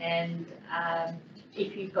along, and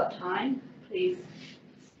if you've got time, please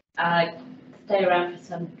stay around for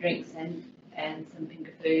some drinks and some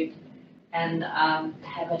finger food, and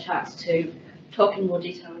have a chance to talk in more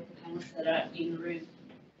detail with the panelists that are in the room.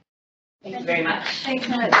 Thank you very much. Thanks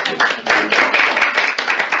so much.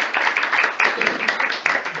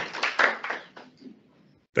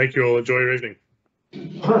 Thank you all. Enjoy your evening.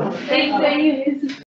 Thank you.